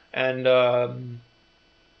 And,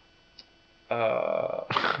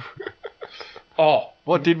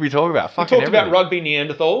 what did we talk about? We talked about rugby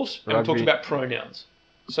Neanderthals, and we talked about pronouns.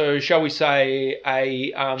 So shall we say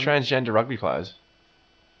transgender rugby players?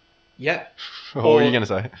 Yeah. What were you going to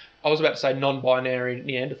say? I was about to say non-binary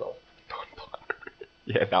Neanderthal.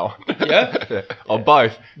 Yeah, that one. Yeah? Oh,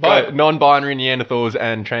 both. Non-binary Neanderthals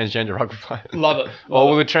and transgender rugby players. Love it.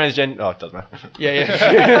 The transgender... Oh, it doesn't matter.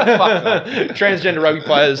 Yeah. Fuck that. Transgender rugby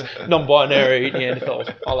players, non-binary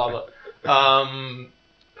Neanderthals. I love it.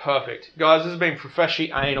 Perfect. Guys, this has been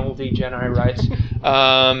Professionally Anal Degenerates.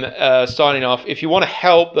 Signing off. If you want to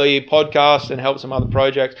help the podcast and help some other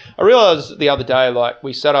projects, I realized the other day, like,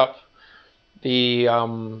 we set up a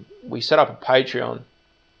Patreon,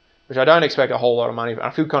 which I don't expect a whole lot of money for. I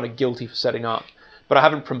feel kind of guilty for setting up. but I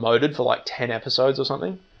haven't promoted for like 10 episodes or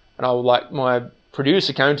something. And I was like, my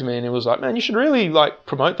producer came to me and he was like, man, you should really like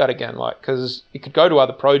promote that again, like, because it could go to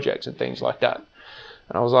other projects and things like that.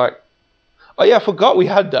 And I was like, oh yeah, I forgot we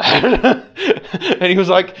had that. And he was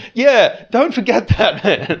like, yeah, don't forget that,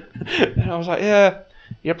 man. And I was like,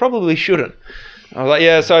 yeah, probably shouldn't. I was like,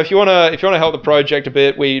 yeah, so if you wanna help the project a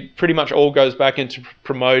bit, we pretty much all goes back into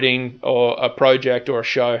promoting or a project or a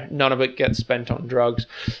show. None of it gets spent on drugs.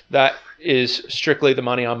 That is strictly the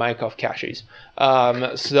money I make off cashies.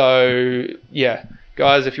 So yeah,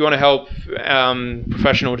 guys, if you want to help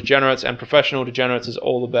professional degenerates, and professional degenerates is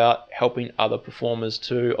all about helping other performers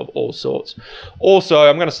too, of all sorts. Also,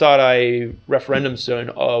 I'm going to start a referendum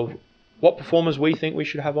soon of what performers we think we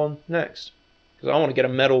should have on next, because I want to get a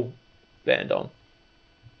metal band on.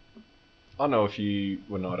 I know if you...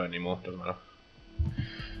 Well, no, I don't anymore. Doesn't matter.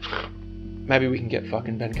 Maybe we can get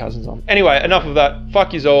fucking Ben Cousins on. Anyway, enough of that.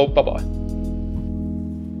 Fuck yous all. Bye-bye.